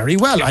 I'm very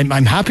well.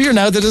 I'm happier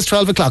now that it's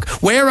 12 o'clock.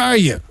 Where are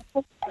you?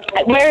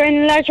 We're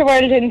in Leisure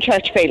World in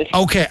Churchfield.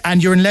 Okay,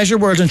 and you're in Leisure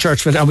World in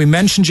Churchfield, and we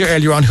mentioned you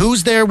earlier on.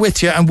 Who's there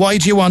with you, and why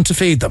do you want to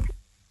feed them?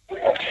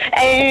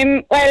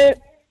 Well,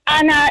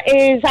 Anna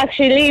is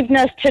actually leaving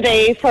us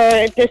today for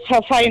this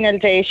her final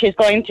day. She's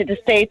going to the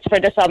States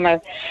for the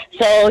summer,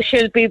 so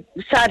she'll be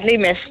sadly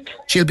missed.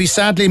 She'll be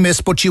sadly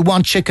missed, but you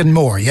want chicken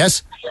more,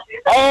 yes?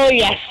 Oh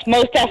yes,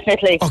 most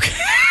definitely. Okay,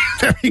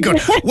 very good.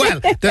 Well,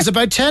 there's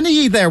about 10 of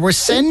you there. We're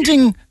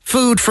sending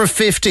food for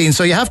 15,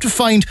 so you have to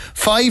find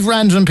 5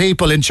 random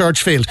people in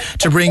Churchfield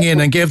to bring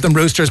in and give them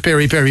Roosters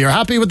Piri Piri. You're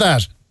happy with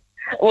that?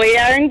 We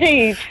are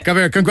indeed. Come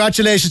here,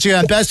 congratulations to you,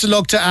 and best of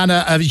luck to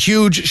Anna. A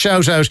huge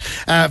shout out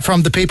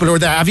from the people who are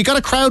there. Have you got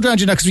a crowd around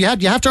you now? Because you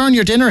have to earn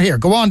your dinner here.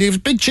 Go on, you have a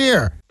big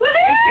cheer.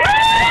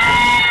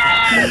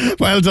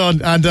 Well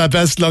done, and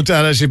best luck to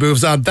Anna as she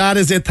moves on. That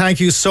is it. Thank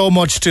you so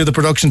much to the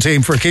production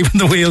team for keeping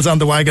the wheels on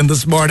the wagon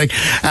this morning.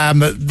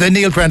 The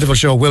Neil Prendeville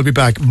Show will be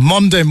back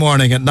Monday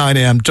morning at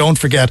 9am. Don't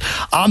forget,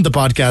 on the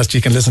podcast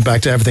you can listen back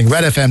to everything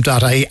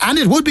redfm.ie, and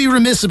it would be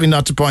remiss of me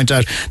not to point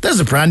out there's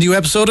a brand new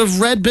episode of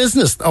Red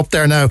Business up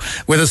there now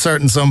with a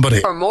certain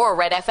somebody. For more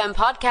Red FM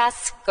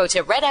podcasts, go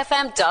to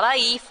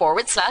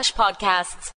redfm.ie/podcasts.